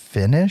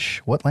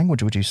Finnish. What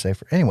language would you say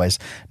for? Anyways,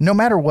 no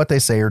matter what they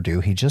say or do,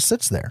 he just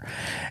sits there.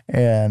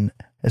 And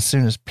as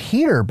soon as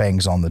Peter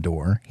bangs on the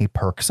door, he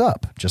perks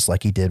up, just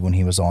like he did when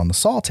he was on the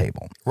saw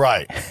table.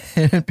 Right.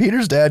 And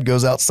Peter's dad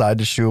goes outside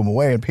to shoo him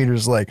away, and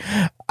Peter's like,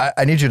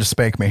 I need you to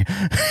spank me.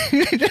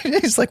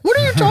 He's like, what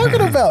are you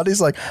talking about?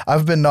 He's like,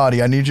 I've been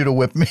naughty. I need you to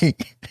whip me.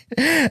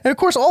 And of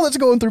course, all that's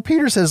going through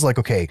Peter's head is like,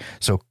 okay,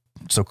 so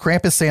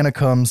Krampus Santa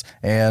comes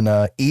and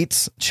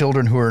eats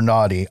children who are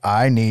naughty.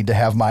 I need to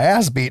have my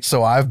ass beat,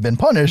 so I've been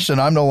punished,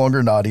 and I'm no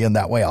longer naughty, and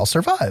that way I'll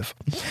survive.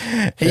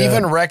 He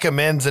even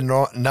recommends a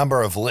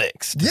number of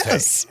licks.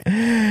 Yes.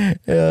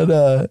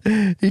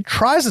 And he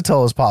tries to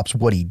tell his pops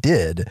what he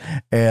did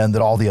and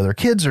that all the other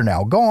kids are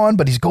now gone,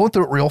 but he's going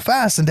through it real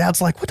fast, and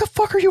Dad's like, what the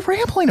fuck are you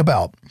rambling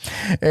about?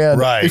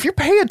 And if you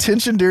pay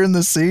attention during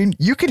this scene,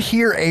 you could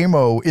hear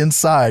Amo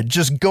inside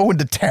just going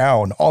to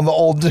town on the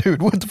old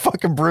dude with the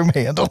fucking broom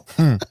handle.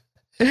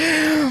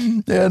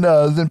 And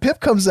then Pip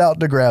comes out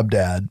to grab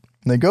Dad.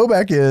 And they go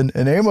back in,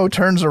 and Amo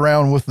turns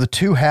around with the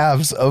two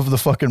halves of the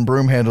fucking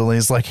broom handle, and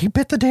he's like, he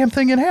bit the damn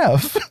thing in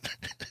half.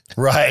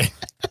 Right.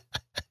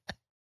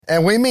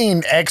 And we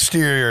mean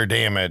exterior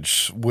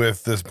damage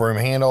with this broom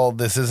handle.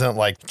 This isn't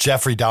like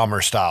Jeffrey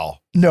Dahmer style.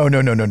 No.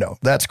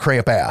 That's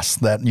cramp ass.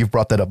 That you've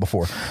brought that up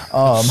before.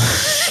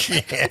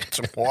 Shit.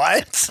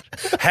 What?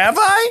 Have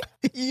I?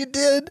 You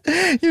did.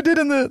 You did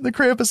in the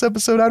Krampus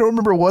episode. I don't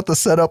remember what the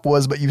setup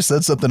was, but you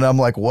said something, and I'm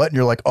like, what? And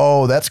you're like,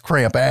 oh, that's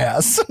cramp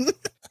ass.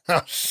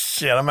 Oh,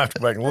 shit. I'm going to have to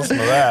go back and listen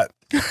to that.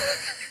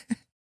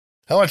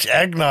 How much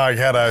eggnog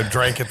had I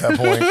drank at that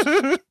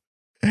point?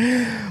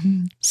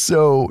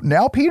 So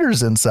now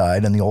Peter's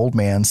inside, and the old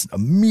man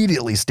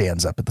immediately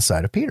stands up at the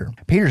side of Peter.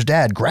 Peter's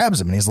dad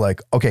grabs him, and he's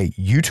like, okay,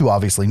 you two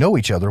obviously know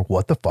each other.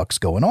 What the fuck's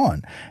going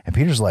on? And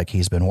Peter's like,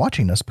 he's been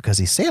watching us because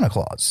he's Santa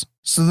Claus.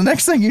 So the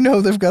next thing you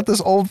know, they've got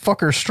this old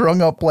fucker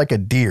strung up like a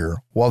deer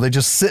while they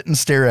just sit and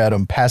stare at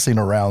him, passing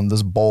around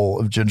this bowl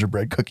of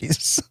gingerbread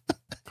cookies.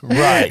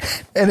 Right.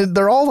 And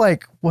they're all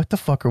like, what the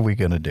fuck are we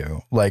going to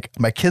do? Like,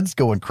 my kid's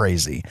going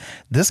crazy.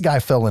 This guy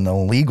fell in an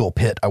illegal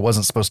pit I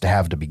wasn't supposed to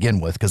have to begin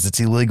with, because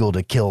it's illegal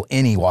to kill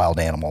any wild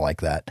animal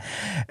like that.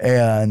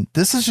 And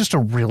this is just a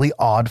really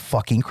odd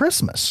fucking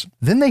Christmas.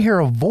 Then they hear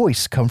a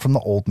voice come from the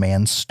old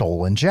man's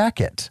stolen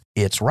jacket.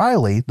 It's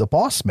Riley, the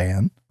boss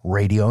man,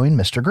 radioing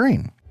Mr.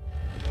 Green.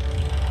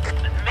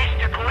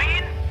 Mr.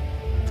 Green?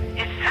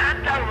 Is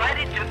Santa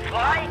ready to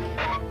fly?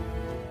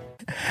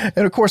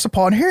 And of course,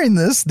 upon hearing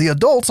this, the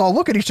adults all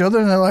look at each other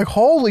and they're like,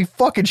 holy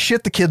fucking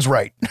shit, the kid's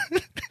right.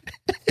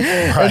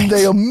 And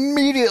they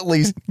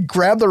immediately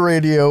grab the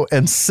radio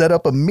and set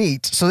up a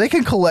meet so they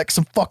can collect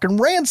some fucking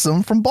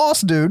ransom from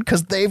Boss Dude,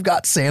 because they've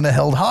got Santa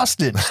held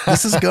hostage.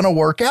 This is going to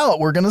work out.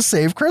 We're going to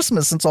save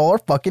Christmas since all our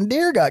fucking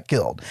deer got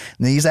killed.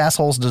 And these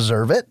assholes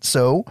deserve it,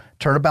 so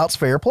turnabout's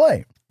fair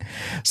play.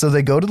 So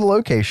they go to the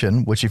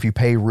location, which if you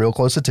pay real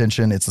close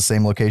attention, it's the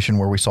same location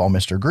where we saw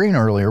Mr. Green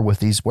earlier with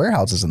these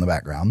warehouses in the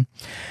background.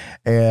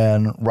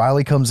 And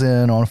Riley comes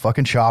in on a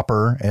fucking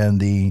chopper,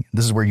 and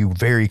this is where you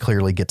very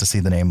clearly get to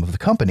see the name of the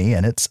company,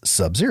 and it's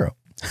Sub-Zero.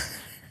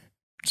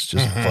 It's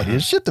just funny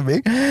as shit to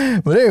me.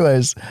 But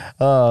anyways,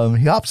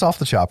 he hops off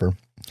the chopper,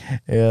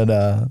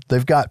 and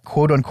they've got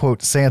quote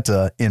unquote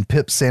Santa in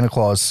Pip's Santa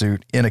Claus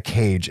suit in a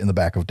cage in the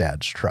back of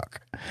Dad's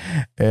truck.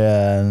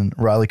 And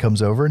Riley comes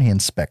over and he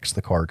inspects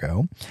the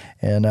cargo,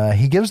 and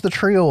he gives the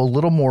trio a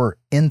little more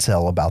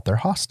intel about their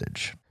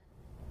hostage.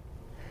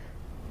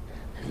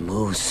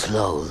 Move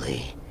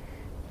slowly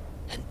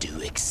and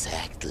do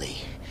exactly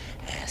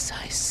as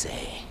I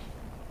say.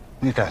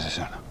 Mitä se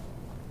sanoo?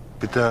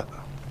 Pitää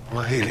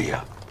olla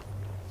hiljaa.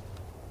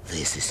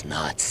 This is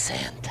not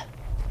Santa.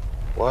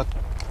 What?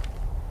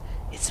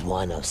 It's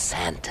one of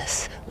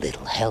Santa's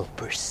little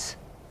helpers.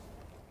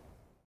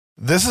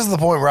 This is the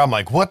point where I'm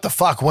like, what the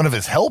fuck? One of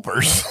his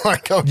helpers?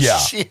 Like, oh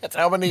shit,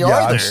 how many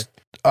are there?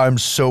 I'm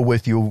so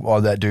with you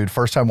on that, dude.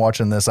 First time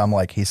watching this, I'm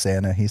like, he's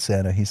Santa, he's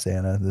Santa, he's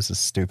Santa. This is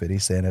stupid.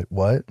 He's Santa.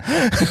 What?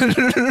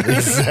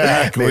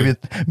 Exactly.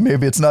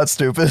 Maybe it's not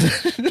stupid.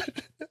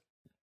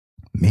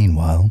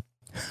 Meanwhile,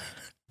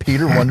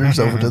 Peter wanders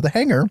over to the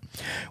hangar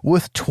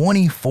with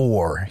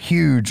 24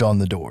 huge on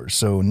the doors.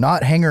 So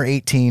not hangar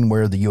 18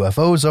 where the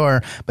UFOs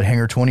are, but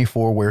hangar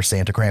 24 where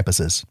Santa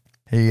Krampus is.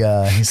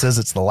 He says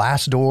it's the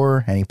last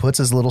door, and he puts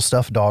his little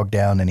stuffed dog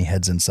down and he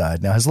heads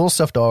inside. Now, his little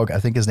stuffed dog, I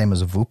think his name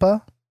is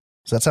Vupa.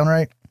 Does that sound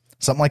right?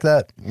 Something like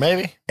that?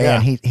 Maybe.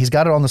 And he's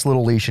got it on this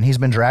little leash, and he's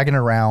been dragging it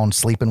around,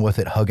 sleeping with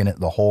it, hugging it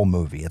the whole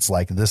movie. It's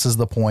like this is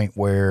the point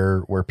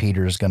where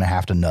Peter's going to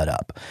have to nut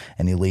up,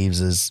 and he leaves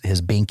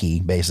his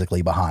binky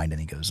basically behind,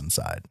 and he goes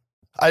inside.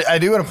 I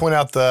do want to point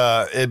out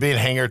it being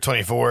Hangar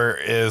 24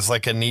 is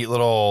like a neat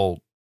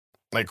little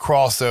like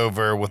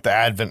crossover with the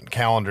Advent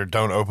calendar.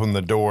 Don't open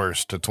the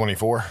doors to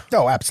 24.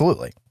 Oh,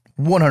 absolutely.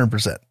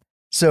 100%.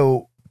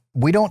 So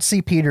we don't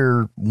see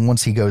Peter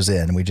once he goes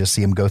in. We just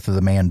see him go through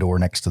the man door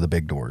next to the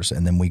big doors.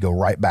 And then we go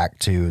right back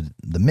to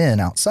the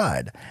men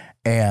outside.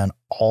 And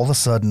all of a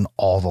sudden,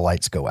 all the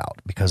lights go out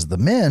because the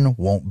men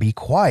won't be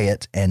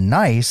quiet and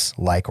nice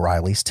like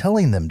Riley's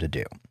telling them to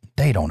do.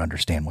 They don't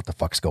understand what the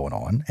fuck's going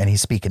on. And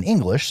he's speaking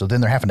English. So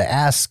then they're having to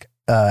ask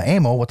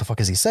Amo, what the fuck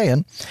is he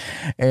saying?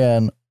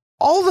 And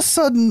all of a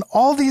sudden,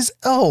 all these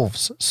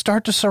elves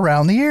start to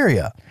surround the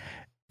area.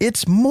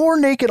 It's more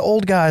naked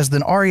old guys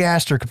than Ari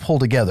Aster could pull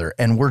together,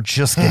 and we're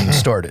just getting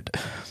started.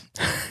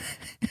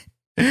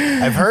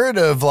 I've heard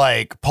of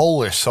like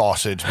Polish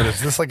sausage, but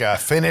is this like a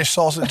Finnish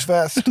sausage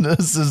fest?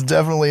 This is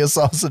definitely a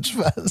sausage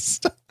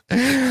fest.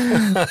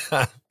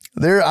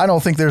 I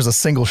don't think there's a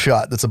single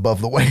shot that's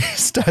above the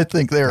waist. I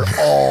think they're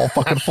all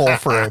fucking full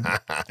frame.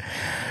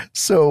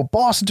 So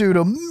Boss Dude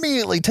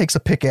immediately takes a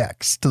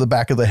pickaxe to the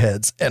back of the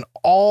heads, and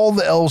all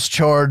the elves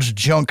charge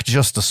junk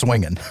just a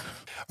swinging.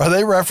 Are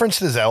they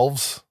referenced as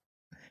elves?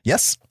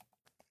 Yes.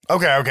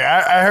 Okay.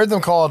 I heard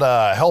them called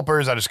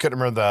helpers. I just couldn't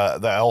remember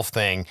the elf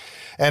thing.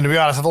 And to be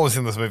honest, I've only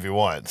seen this movie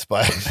once,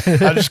 but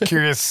I'm just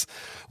curious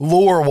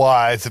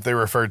lore-wise if they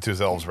referred to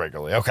as elves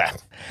regularly. Okay.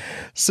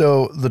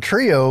 So the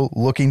trio,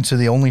 looking to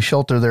the only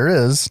shelter there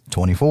is,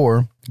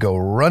 24, go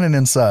running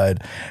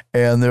inside,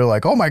 and they're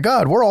like, oh my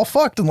God, we're all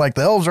fucked, and like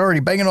the elves are already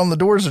banging on the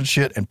doors and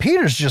shit, and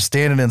Peter's just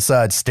standing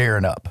inside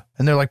staring up.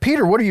 And they're like,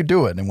 Peter, what are you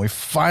doing? And we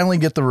finally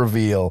get the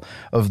reveal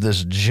of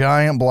this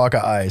giant block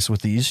of ice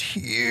with these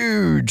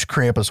huge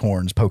Krampus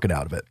horns poking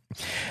out of it.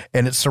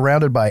 And it's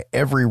surrounded by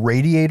every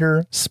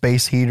radiator,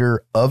 space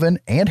heater, oven,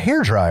 and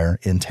hairdryer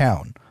in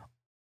town,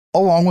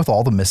 along with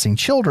all the missing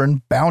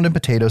children bound in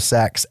potato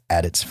sacks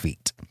at its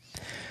feet.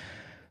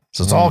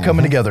 So it's all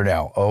coming together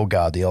now. Oh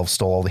God, the elves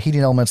stole all the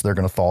heating elements. They're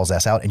going to thaw his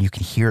ass out, and you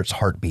can hear its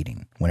heart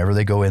beating. Whenever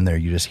they go in there,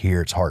 you just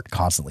hear its heart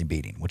constantly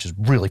beating, which is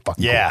really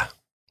fucking cool.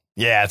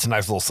 Yeah, it's a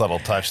nice little subtle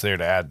touch there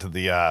to add to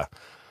the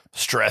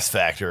stress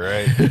factor,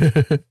 right?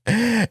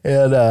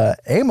 And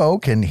Amo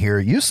can hear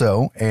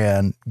Yuso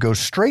and goes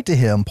straight to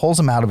him, pulls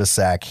him out of his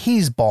sack.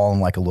 He's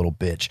bawling like a little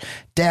bitch.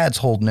 Dad's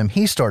holding him.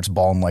 He starts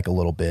bawling like a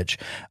little bitch.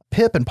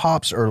 Pip and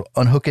Pops are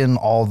unhooking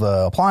all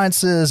the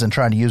appliances and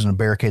trying to use them to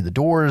barricade the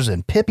doors.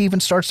 And Pip even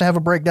starts to have a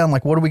breakdown.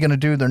 Like, what are we going to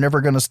do? They're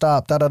never going to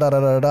stop. Da, da, da, da,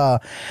 da, da.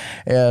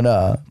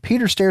 And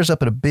Peter stares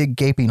up at a big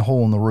gaping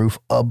hole in the roof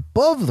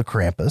above the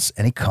Krampus,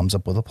 and he comes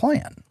up with a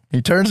plan.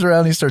 He turns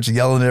around, he starts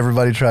yelling at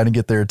everybody, trying to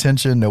get their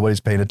attention.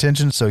 Nobody's paying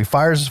attention. So he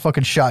fires his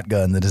fucking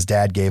shotgun that his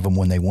dad gave him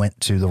when they went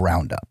to the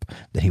roundup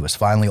that he was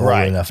finally old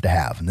enough to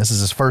have. And this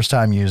is his first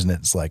time using it.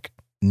 It's like,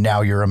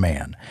 now you're a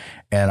man.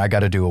 And I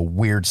got to do a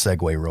weird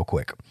segue real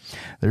quick.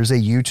 There's a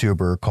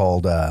YouTuber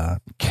called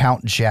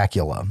Count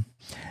Jacula.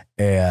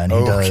 And he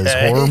does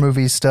horror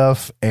movie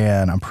stuff,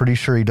 and I'm pretty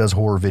sure he does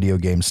horror video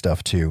game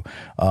stuff too.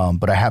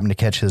 But I happened to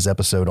catch his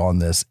episode on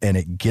this, and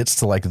it gets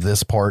to like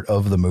this part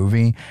of the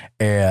movie,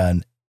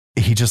 and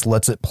he just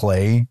lets it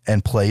play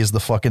and plays the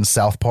fucking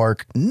South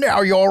Park,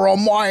 now you're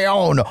on my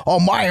own,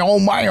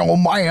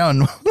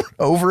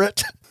 over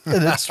it.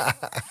 And it's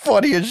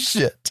funny as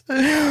shit.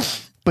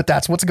 But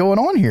that's what's going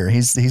on here.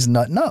 He's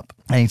nutting up.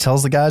 And he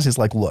tells the guys, he's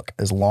like, look,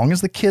 as long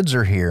as the kids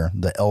are here,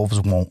 the elves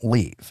won't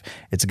leave.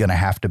 It's going to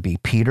have to be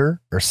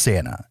Peter or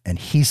Santa. And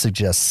he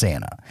suggests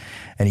Santa.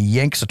 And he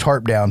yanks a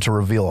tarp down to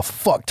reveal a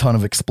fuck ton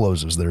of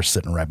explosives that are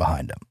sitting right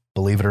behind him.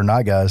 Believe it or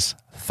not, guys,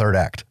 third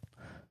act.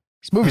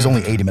 This movie's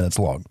only 80 minutes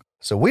long.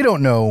 So we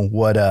don't know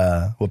what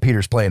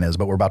Peter's plan is,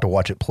 but we're about to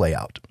watch it play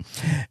out.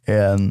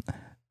 And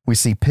we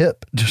see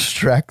Pip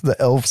distract the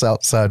elves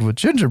outside with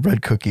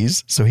gingerbread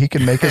cookies so he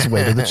can make his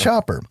way to the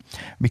chopper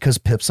because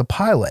Pip's a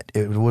pilot.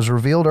 It was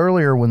revealed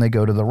earlier when they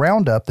go to the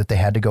roundup that they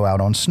had to go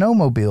out on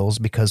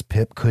snowmobiles because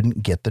Pip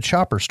couldn't get the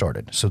chopper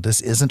started. So this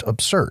isn't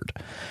absurd.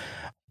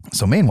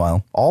 So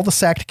meanwhile, all the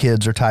sacked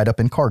kids are tied up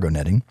in cargo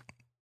netting.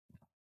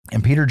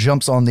 And Peter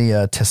jumps on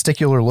the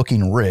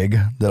testicular-looking rig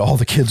that all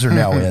the kids are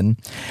now in,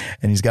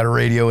 and he's got a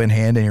radio in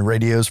hand, and he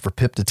radios for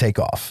Pip to take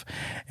off.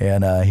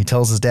 And he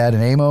tells his dad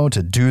and Amo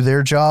to do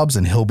their jobs,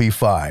 and he'll be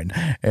fine.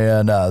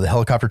 And the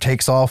helicopter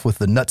takes off with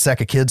the nutsack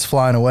of kids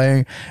flying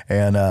away,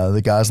 and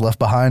the guys left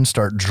behind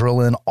start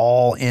drilling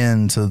all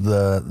into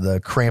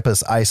the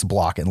Krampus ice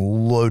block and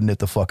loading it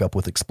the fuck up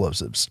with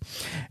explosives.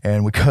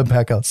 And we come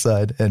back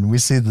outside, and we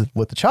see that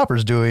what the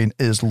chopper's doing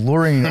is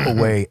luring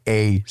away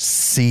a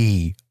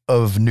sea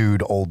of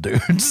nude old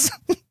dudes.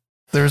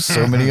 There's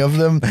so many of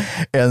them,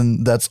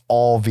 and that's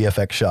all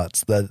VFX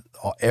shots that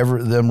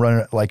them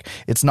running. Like,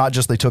 it's not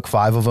just they took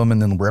 5 of them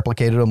and then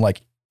replicated them.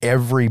 Like,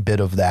 every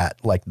bit of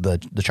that, like the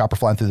chopper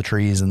flying through the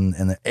trees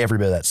and every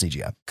bit of that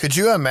CGI. Could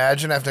you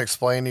imagine having to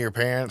explain to your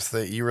parents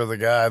that you were the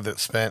guy that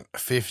spent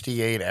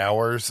 58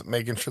 hours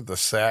making sure the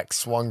sack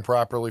swung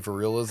properly for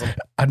realism?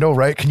 I know,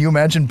 right? Can you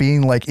imagine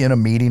being like in a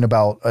meeting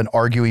about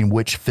arguing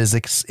which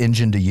physics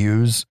engine to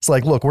use? It's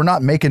like, look, we're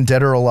not making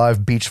Dead or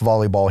Alive beach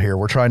volleyball here.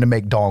 We're trying to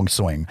make Dong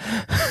swing.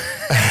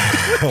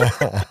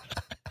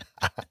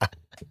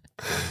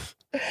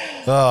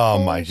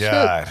 Oh my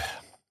God.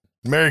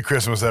 Merry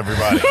Christmas,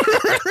 everybody.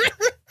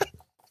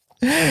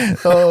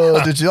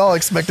 Oh, did y'all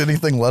expect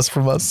anything less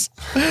from us?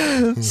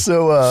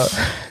 So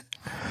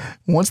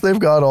once they've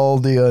got all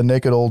the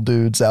naked old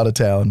dudes out of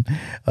town,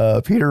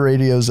 Peter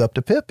radios up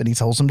to Pip and he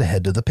tells him to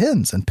head to the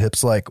pins. And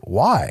Pip's like,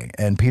 why?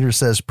 And Peter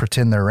says,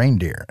 pretend they're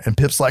reindeer. And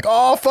Pip's like,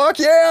 oh, fuck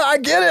yeah, I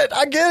get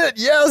it.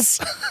 Yes.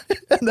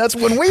 And that's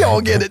when we all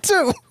get it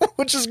too,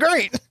 which is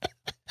great.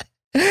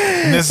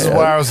 And this is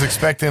why I was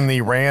expecting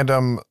the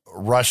random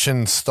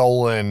Russian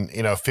stolen,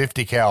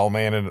 50 cal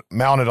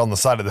mounted on the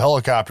side of the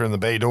helicopter in the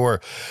bay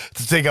door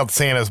to take out the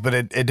Santas, but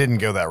it didn't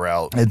go that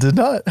route. It did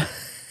not.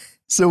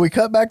 So we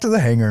cut back to the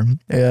hangar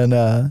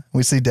and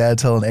we see Dad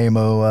telling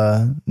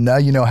Amo, now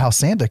you know how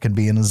Santa can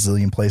be in a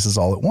zillion places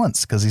all at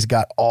once because he's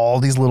got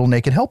all these little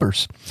naked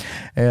helpers.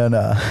 And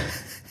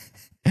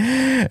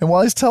and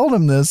while he's telling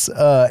him this,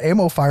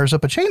 Amo fires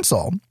up a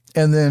chainsaw.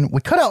 And then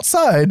we cut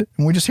outside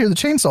and we just hear the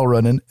chainsaw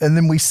running. And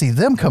then we see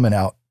them coming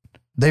out.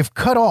 They've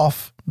cut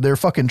off their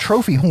fucking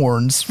trophy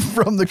horns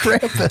from the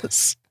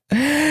Krampus.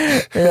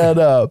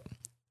 And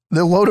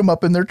they'll load them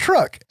up in their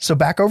truck. So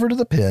back over to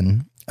the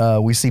pin,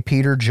 we see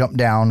Peter jump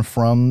down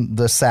from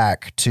the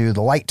sack to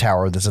the light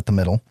tower that's at the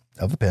middle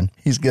of the pin.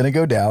 He's going to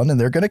go down and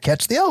they're going to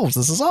catch the elves.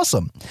 This is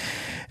awesome.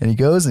 And he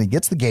goes and he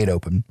gets the gate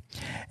open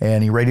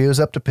and he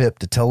radios up to Pip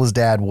to tell his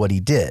dad what he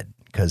did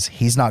because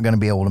he's not going to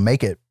be able to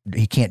make it.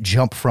 He can't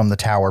jump from the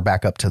tower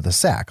back up to the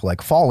sack.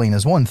 Like falling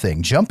is one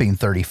thing. Jumping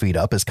 30 feet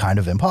up is kind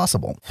of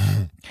impossible.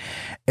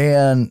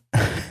 And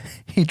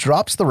he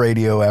drops the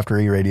radio after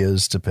he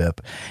radios to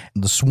Pip.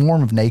 The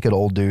swarm of naked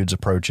old dudes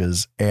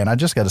approaches. And I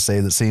just got to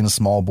say that seeing a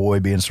small boy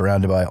being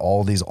surrounded by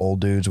all these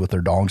old dudes with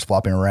their dongs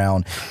flopping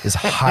around is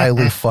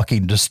highly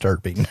fucking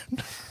disturbing.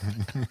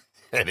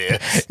 It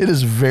is. It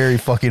is very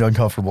fucking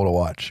uncomfortable to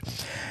watch.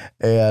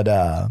 And,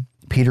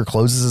 Peter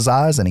closes his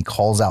eyes and he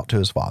calls out to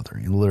his father.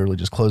 He literally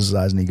just closes his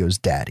eyes and he goes,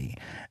 Daddy.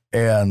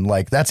 And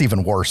like, that's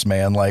even worse,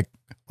 man. Like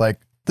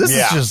this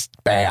is just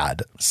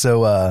bad.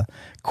 So,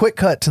 quick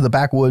cut to the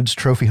backwoods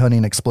trophy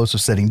hunting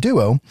explosive setting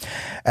duo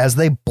as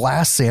they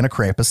blast Santa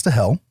Krampus to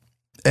hell.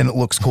 And it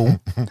looks cool.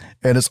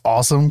 And it's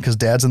awesome because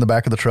Dad's in the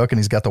back of the truck and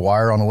he's got the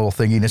wire on a little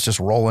thingy and it's just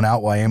rolling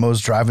out while Amo's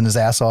driving his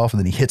ass off. And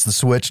then he hits the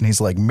switch and he's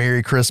like,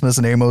 Merry Christmas.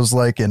 And Amo's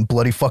like, and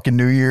bloody fucking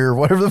New Year, or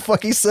whatever the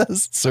fuck he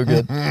says. It's so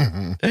good.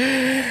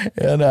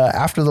 And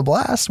after the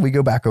blast, we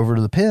go back over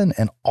to the pin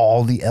and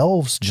all the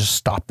elves just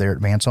stop their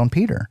advance on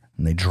Peter.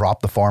 And they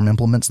drop the farm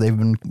implements they've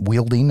been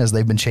wielding as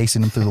they've been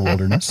chasing him through the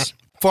wilderness.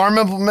 Farm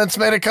implements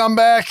made a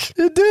comeback.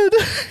 It did.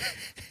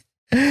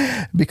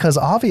 Because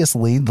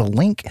obviously the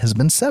link has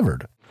been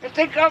severed. You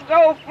think I'll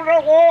go for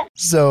a walk?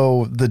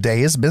 So the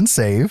day has been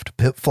saved.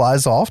 Pip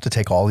flies off to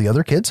take all the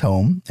other kids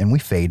home, and we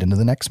fade into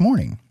the next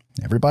morning.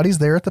 Everybody's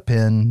there at the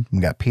pin. We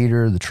got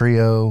Peter, the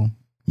trio,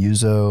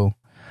 Yuzo,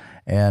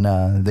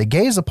 and they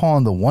gaze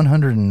upon the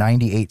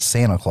 198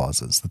 Santa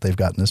Clauses that they've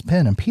got in this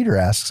pin. And Peter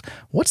asks,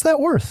 what's that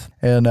worth?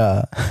 And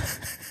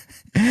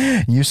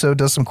Yuzo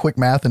does some quick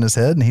math in his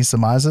head and he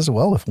surmises,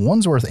 well, if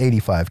one's worth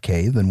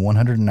 85K, then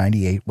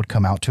 198 would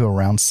come out to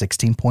around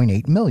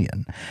 16.8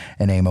 million.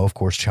 And Amo, of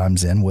course,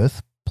 chimes in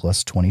with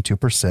plus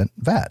 22%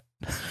 VAT.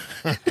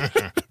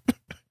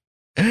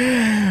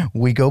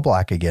 We go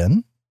black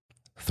again.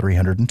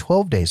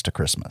 312 days to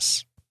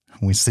Christmas.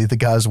 We see the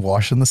guys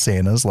washing the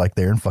Santas like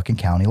they're in fucking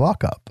county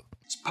lockup.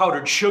 It's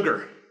powdered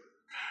sugar.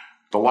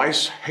 The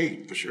lice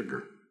hate the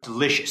sugar.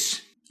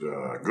 Delicious.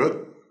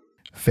 Good.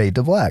 Fade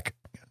to black.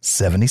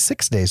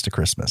 76 days to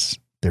Christmas.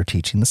 They're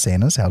teaching the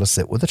Santas how to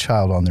sit with a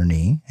child on their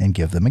knee and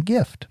give them a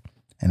gift.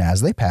 And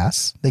as they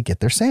pass, they get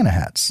their Santa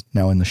hats.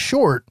 Now in the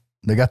short,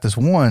 they got this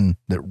one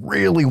that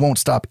really won't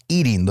stop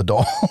eating the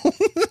doll.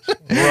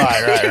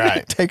 Right.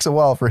 It takes a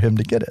while for him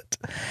to get it.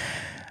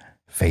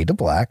 Fade to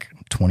black,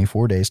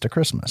 24 days to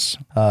Christmas.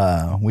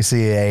 We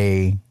see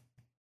a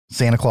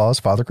Santa Claus,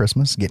 Father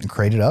Christmas, getting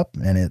crated up,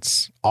 and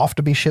it's off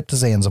to be shipped to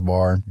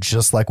Zanzibar,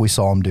 just like we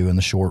saw him do in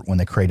the short when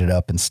they crated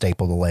up and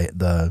stapled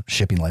the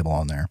shipping label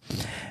on there.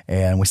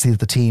 And we see that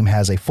the team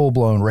has a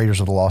full-blown Raiders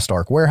of the Lost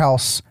Ark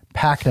warehouse,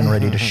 packed and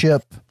ready to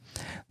ship.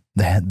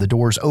 The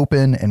doors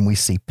open, and we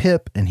see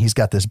Pip, and he's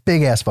got this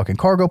big-ass fucking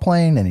cargo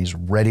plane, and he's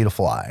ready to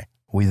fly.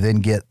 We then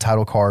get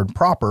title card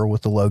proper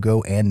with the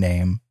logo and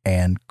name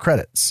and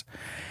credits.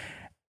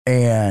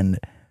 And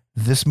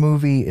this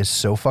movie is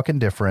so fucking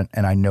different,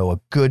 and I know a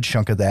good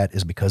chunk of that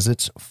is because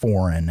it's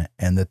foreign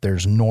and that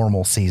there's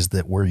normalcies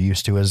that we're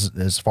used to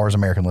as far as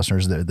American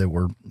listeners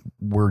that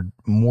we're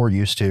more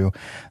used to,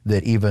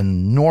 that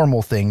even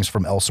normal things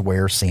from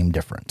elsewhere seem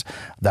different.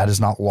 That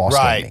is not lost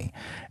on me.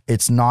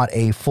 It's not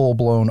a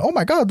full-blown, oh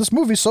my God, this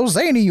movie's so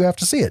zany, you have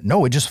to see it.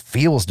 No, it just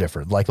feels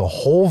different. Like the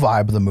whole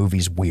vibe of the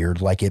movie's weird.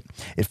 Like it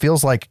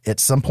feels like at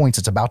some points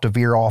it's about to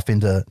veer off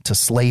into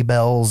sleigh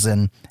bells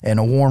and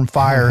a warm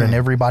fire and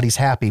everybody's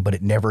happy, but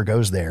it never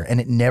goes there. And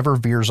it never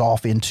veers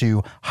off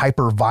into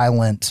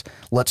hyper-violent,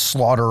 let's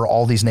slaughter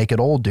all these naked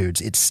old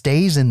dudes. It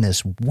stays in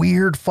this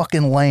weird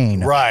fucking lane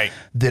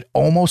that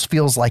almost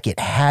feels like it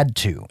had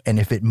to. And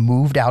if it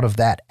moved out of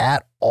that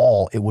at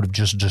all, it would have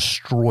just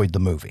destroyed the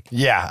movie.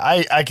 Yeah,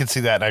 I can see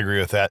that, and I agree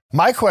with that.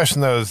 My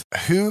question, though, is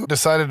who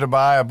decided to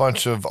buy a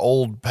bunch of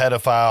old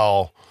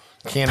pedophile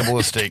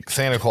cannibalistic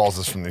Santa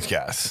Clauses from these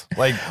guys?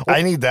 Like,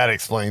 I need that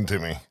explained to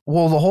me.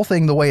 Well, the whole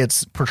thing, the way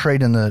it's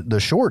portrayed in the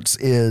shorts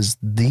is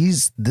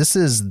this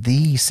is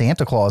the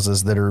Santa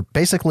Clauses that are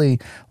basically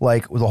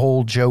like the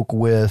whole joke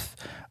with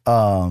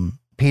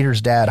Peter's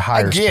dad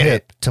hires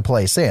Pip to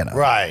play Santa.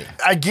 Right.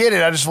 I get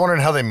it. I just wondered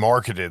how they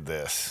marketed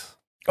this.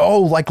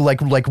 Oh, like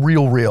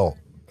real.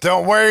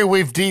 Don't worry,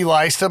 we've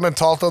de-liced them and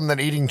taught them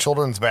that eating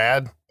children's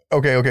bad.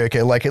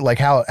 Okay. Like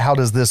how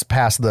does this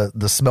pass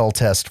the smell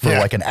test for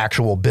like an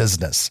actual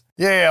business?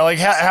 Yeah. Like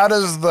how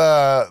does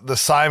the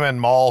Simon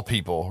Mall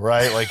people,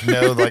 right? Like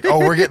know, like, oh,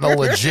 we're getting a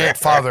legit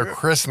Father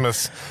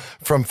Christmas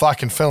from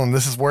fucking film.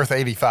 This is worth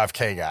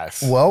 $85K,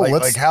 guys. Well,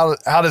 like how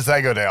does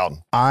that go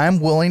down? I'm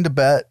willing to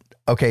bet.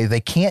 Okay, they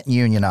can't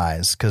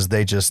unionize because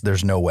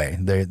there's no way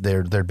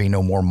there'd be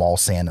no more mall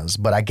Santas.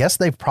 But I guess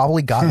they've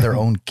probably got their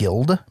own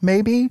guild,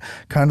 maybe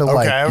kind of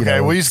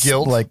we'll use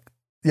guild. Like,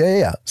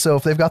 yeah. So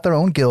if they've got their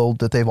own guild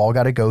that they've all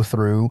got to go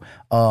through,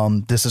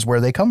 this is where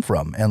they come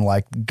from. And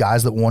like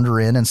guys that wander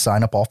in and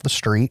sign up off the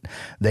street,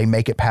 they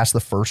make it past the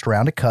first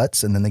round of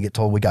cuts, and then they get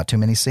told we got too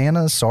many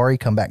Santas. Sorry,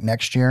 come back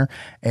next year.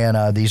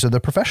 And these are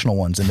the professional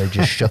ones, and they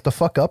just shut the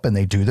fuck up and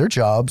they do their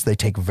jobs. They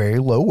take very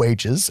low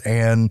wages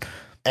and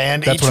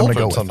eat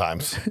children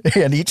sometimes.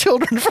 And eat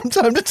children from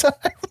time to time.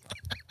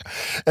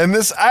 And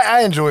this,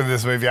 I enjoy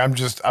this movie. I'm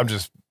just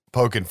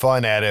poking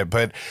fun at it,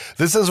 but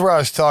this is where I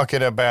was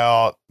talking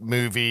about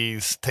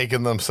movies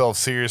taking themselves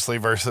seriously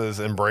versus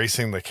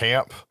embracing the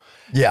camp.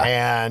 Yeah.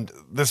 And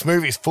this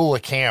movie's full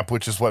of camp,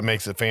 which is what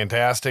makes it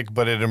fantastic,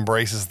 but it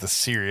embraces the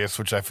serious,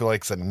 which I feel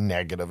like is a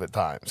negative at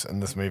times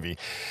in this movie.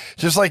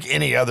 Just like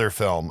any other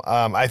film.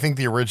 I think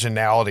the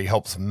originality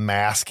helps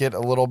mask it a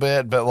little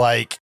bit, but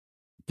like,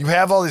 you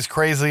have all these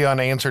crazy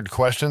unanswered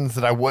questions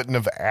that I wouldn't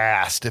have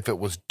asked if it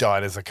was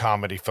done as a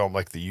comedy film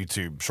like the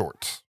YouTube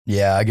shorts.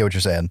 Yeah, I get what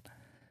you're saying.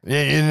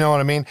 Yeah, you know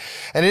what I mean?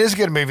 And it is a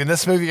good movie. And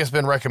this movie has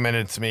been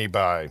recommended to me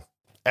by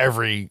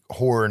every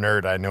horror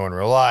nerd I know in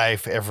real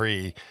life,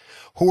 every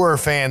horror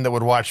fan that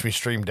would watch me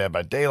stream Dead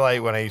by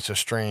Daylight when I used to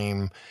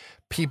stream.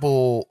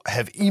 People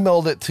have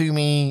emailed it to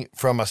me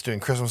from us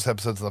doing Christmas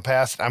episodes in the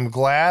past. I'm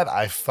glad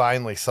I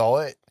finally saw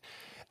it.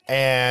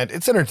 And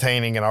it's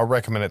entertaining, and I'll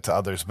recommend it to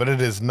others, but it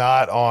is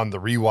not on the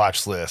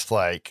rewatch list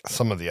like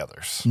some of the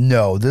others.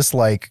 No, this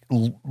like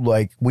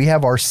we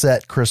have our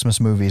set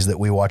Christmas movies that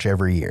we watch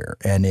every year,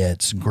 and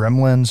it's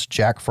Gremlins,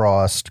 Jack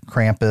Frost,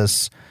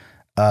 Krampus,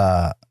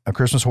 A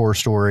Christmas Horror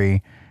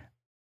Story,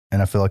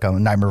 and I feel like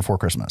I'm Nightmare Before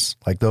Christmas.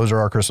 Like those are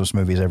our Christmas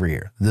movies every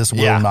year. This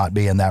will not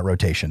be in that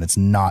rotation. It's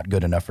not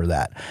good enough for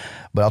that.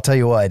 But I'll tell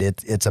you what,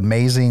 it's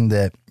amazing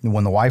that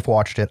when the wife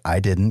watched it, I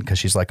didn't, because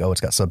she's like, oh,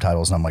 it's got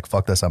subtitles. And I'm like,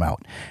 fuck this, I'm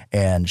out.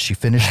 And she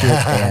finished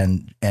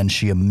it and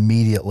she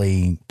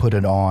immediately put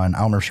it on. I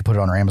don't know if she put it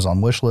on her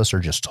Amazon wish list or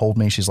just told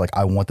me. She's like,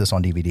 I want this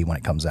on DVD when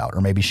it comes out.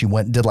 Or maybe she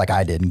did like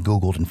I did and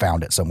Googled and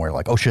found it somewhere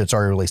like, oh shit, it's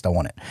already released. I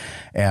want it.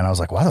 And I was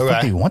like, why the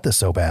fuck do you want this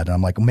so bad? And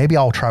I'm like, maybe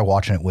I'll try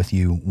watching it with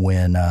you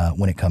when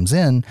it comes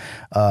in,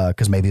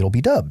 because maybe it'll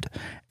be dubbed.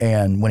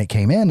 And when it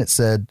came in, it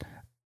said,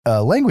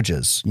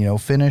 languages,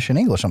 Finnish and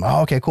English. I'm like,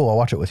 oh, okay, cool. I'll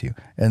watch it with you.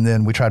 And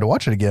then we tried to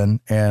watch it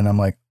again and I'm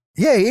like,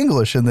 yay,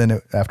 English. And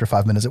then after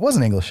 5 minutes, it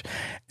wasn't English.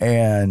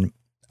 And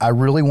I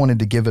really wanted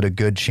to give it a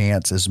good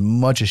chance as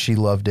much as she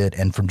loved it.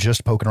 And from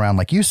just poking around,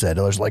 like you said,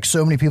 there's like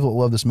so many people that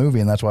love this movie.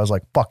 And that's why I was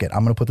like, fuck it.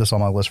 I'm going to put this on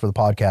my list for the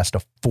podcast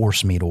to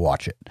force me to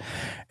watch it.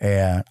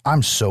 And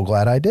I'm so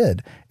glad I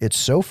did. It's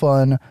so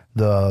fun.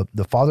 The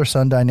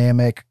father-son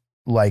dynamic,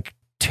 like,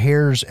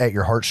 tears at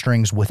your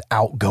heartstrings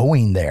without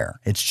going there.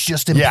 It's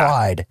just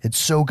implied. Yeah. It's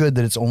so good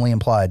that it's only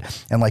implied.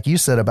 And like you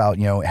said about,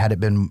 had it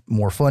been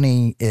more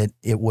funny, it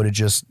would have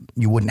just,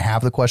 you wouldn't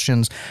have the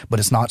questions, but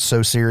it's not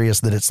so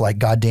serious that it's like,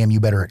 God damn, you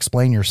better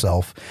explain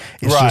yourself.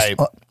 It's just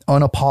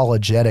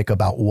unapologetic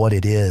about what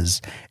it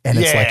is. And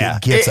it's like,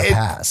 it gets a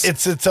pass.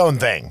 It's its own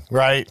thing,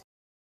 right?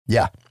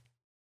 Yeah.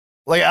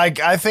 Like,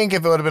 I think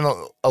if it would have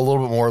been a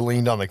little bit more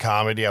leaned on the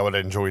comedy, I would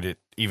have enjoyed it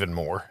even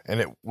more, and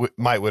it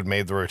might would have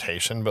made the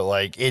rotation, but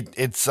like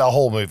it's a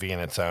whole movie in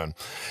its own.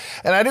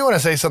 And I do want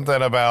to say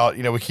something about,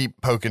 we keep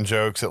poking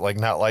jokes at like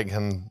not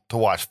liking to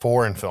watch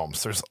foreign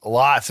films. There's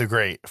lots of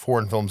great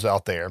foreign films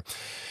out there.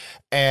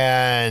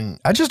 And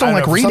I just don't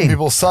like reading. Some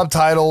people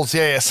subtitles.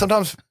 Yeah.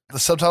 Sometimes the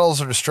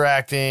subtitles are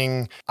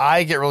distracting.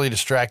 I get really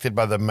distracted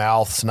by the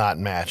mouths not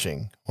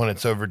matching when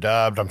it's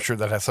overdubbed. I'm sure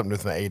that has something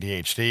to do with my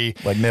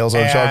ADHD. Like nails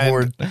on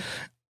chalkboard.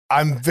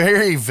 I'm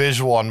very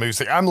visual on movies.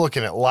 Like, I'm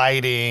looking at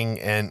lighting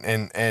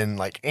and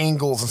like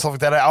angles and stuff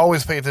like that. I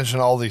always pay attention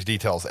to all these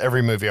details.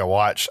 Every movie I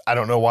watch, I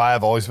don't know why.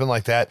 I've always been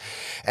like that.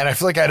 And I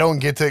feel like I don't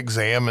get to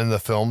examine the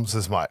films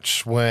as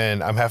much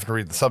when I'm having to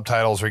read the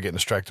subtitles or getting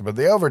distracted by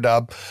the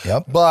overdub.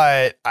 Yep.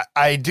 But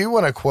I do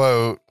want to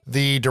quote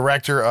the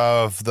director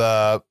of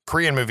the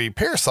Korean movie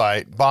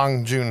Parasite,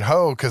 Bong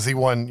Joon-ho, because he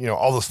won,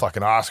 all those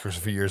fucking Oscars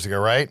a few years ago,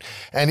 right?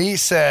 And he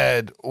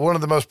said one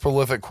of the most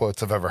prolific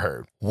quotes I've ever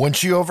heard.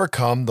 Once you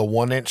overcome the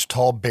 1-inch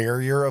tall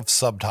barrier of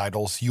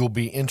subtitles, you'll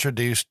be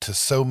introduced to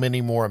so many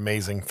more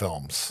amazing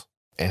films.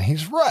 And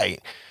he's right.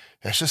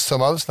 It's just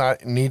some of us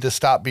need to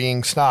stop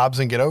being snobs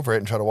and get over it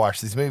and try to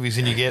watch these movies,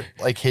 and you get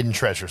like hidden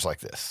treasures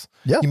like this.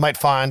 Yeah. You might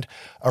find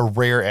a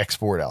rare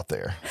export out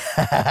there.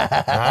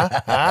 Dad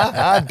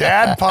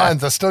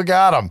puns. I still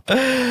got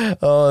them.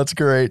 Oh, that's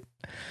great.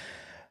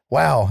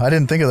 Wow. I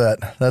didn't think of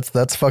that.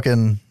 That's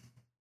fucking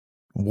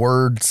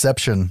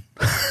wordception.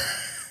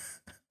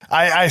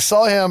 I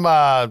saw him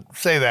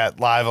say that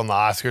live on the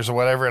Oscars or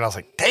whatever, and I was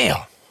like, damn.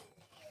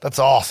 That's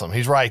awesome.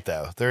 He's right,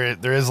 though.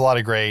 There is a lot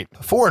of great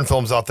foreign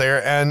films out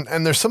there,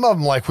 and there's some of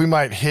them like we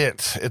might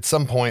hit at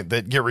some point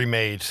that get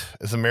remade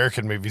as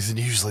American movies, and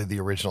usually the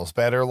original's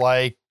better,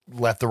 like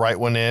Let the Right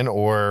One In,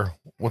 or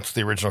what's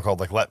the original called,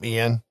 like Let Me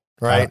In,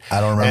 right?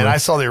 I don't remember. And I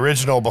saw the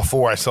original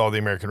before I saw the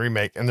American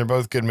remake, and they're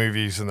both good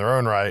movies in their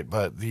own right,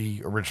 but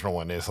the original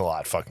one is a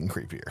lot fucking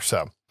creepier.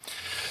 So,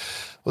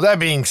 with that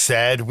being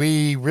said,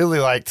 we really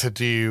like to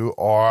do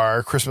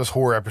our Christmas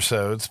horror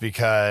episodes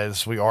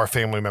because we are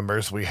family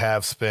members. We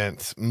have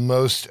spent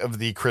most of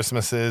the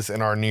Christmases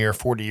in our near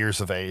 40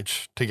 years of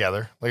age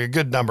together, like a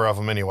good number of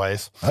them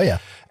anyways. Oh, yeah.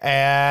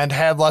 And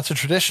had lots of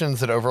traditions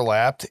that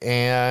overlapped,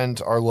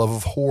 and our love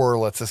of horror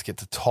lets us get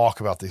to talk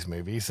about these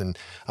movies. And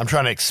I'm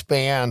trying to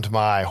expand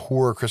my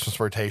horror Christmas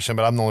rotation,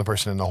 but I'm the only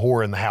person in the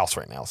horror in the house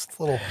right now. So it's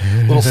a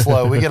little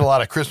slow. We get a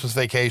lot of Christmas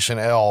Vacation,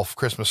 Elf,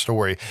 Christmas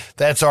Story.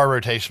 That's our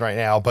rotation right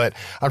now. But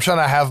I'm trying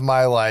to have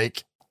my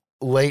like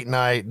late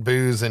night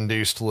booze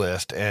induced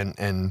list,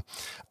 and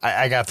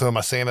I got through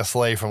my Santa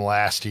Sleigh from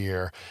last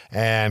year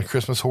and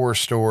Christmas Horror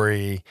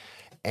Story,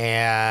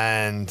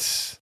 and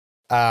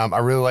I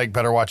really like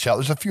Better Watch Out.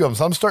 There's a few of them,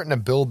 so I'm starting to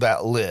build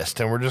that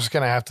list, and we're just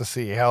gonna have to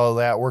see how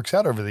that works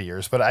out over the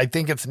years. But I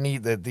think it's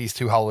neat that these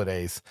two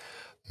holidays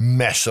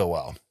mesh so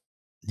well.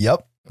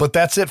 Yep. But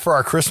that's it for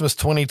our Christmas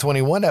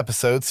 2021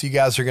 episode. So you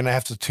guys are going to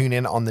have to tune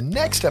in on the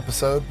next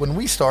episode when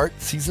we start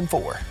season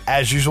 4.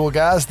 As usual,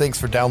 guys, thanks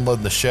for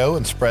downloading the show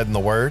and spreading the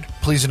word.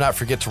 Please do not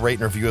forget to rate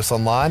and review us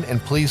online. And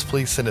please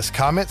send us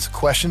comments,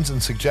 questions,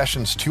 and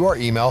suggestions to our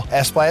email,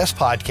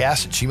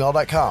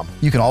 sbyspodcast@gmail.com.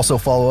 You can also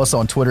follow us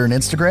on Twitter and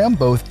Instagram,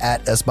 both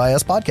at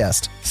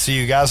sbyspodcast. See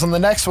you guys on the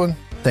next one.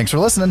 Thanks for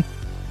listening.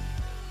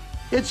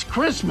 It's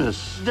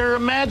Christmas. There are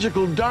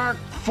magical dark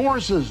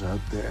forces out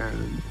there.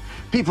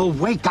 People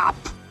wake up.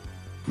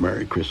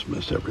 Merry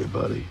Christmas,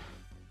 everybody.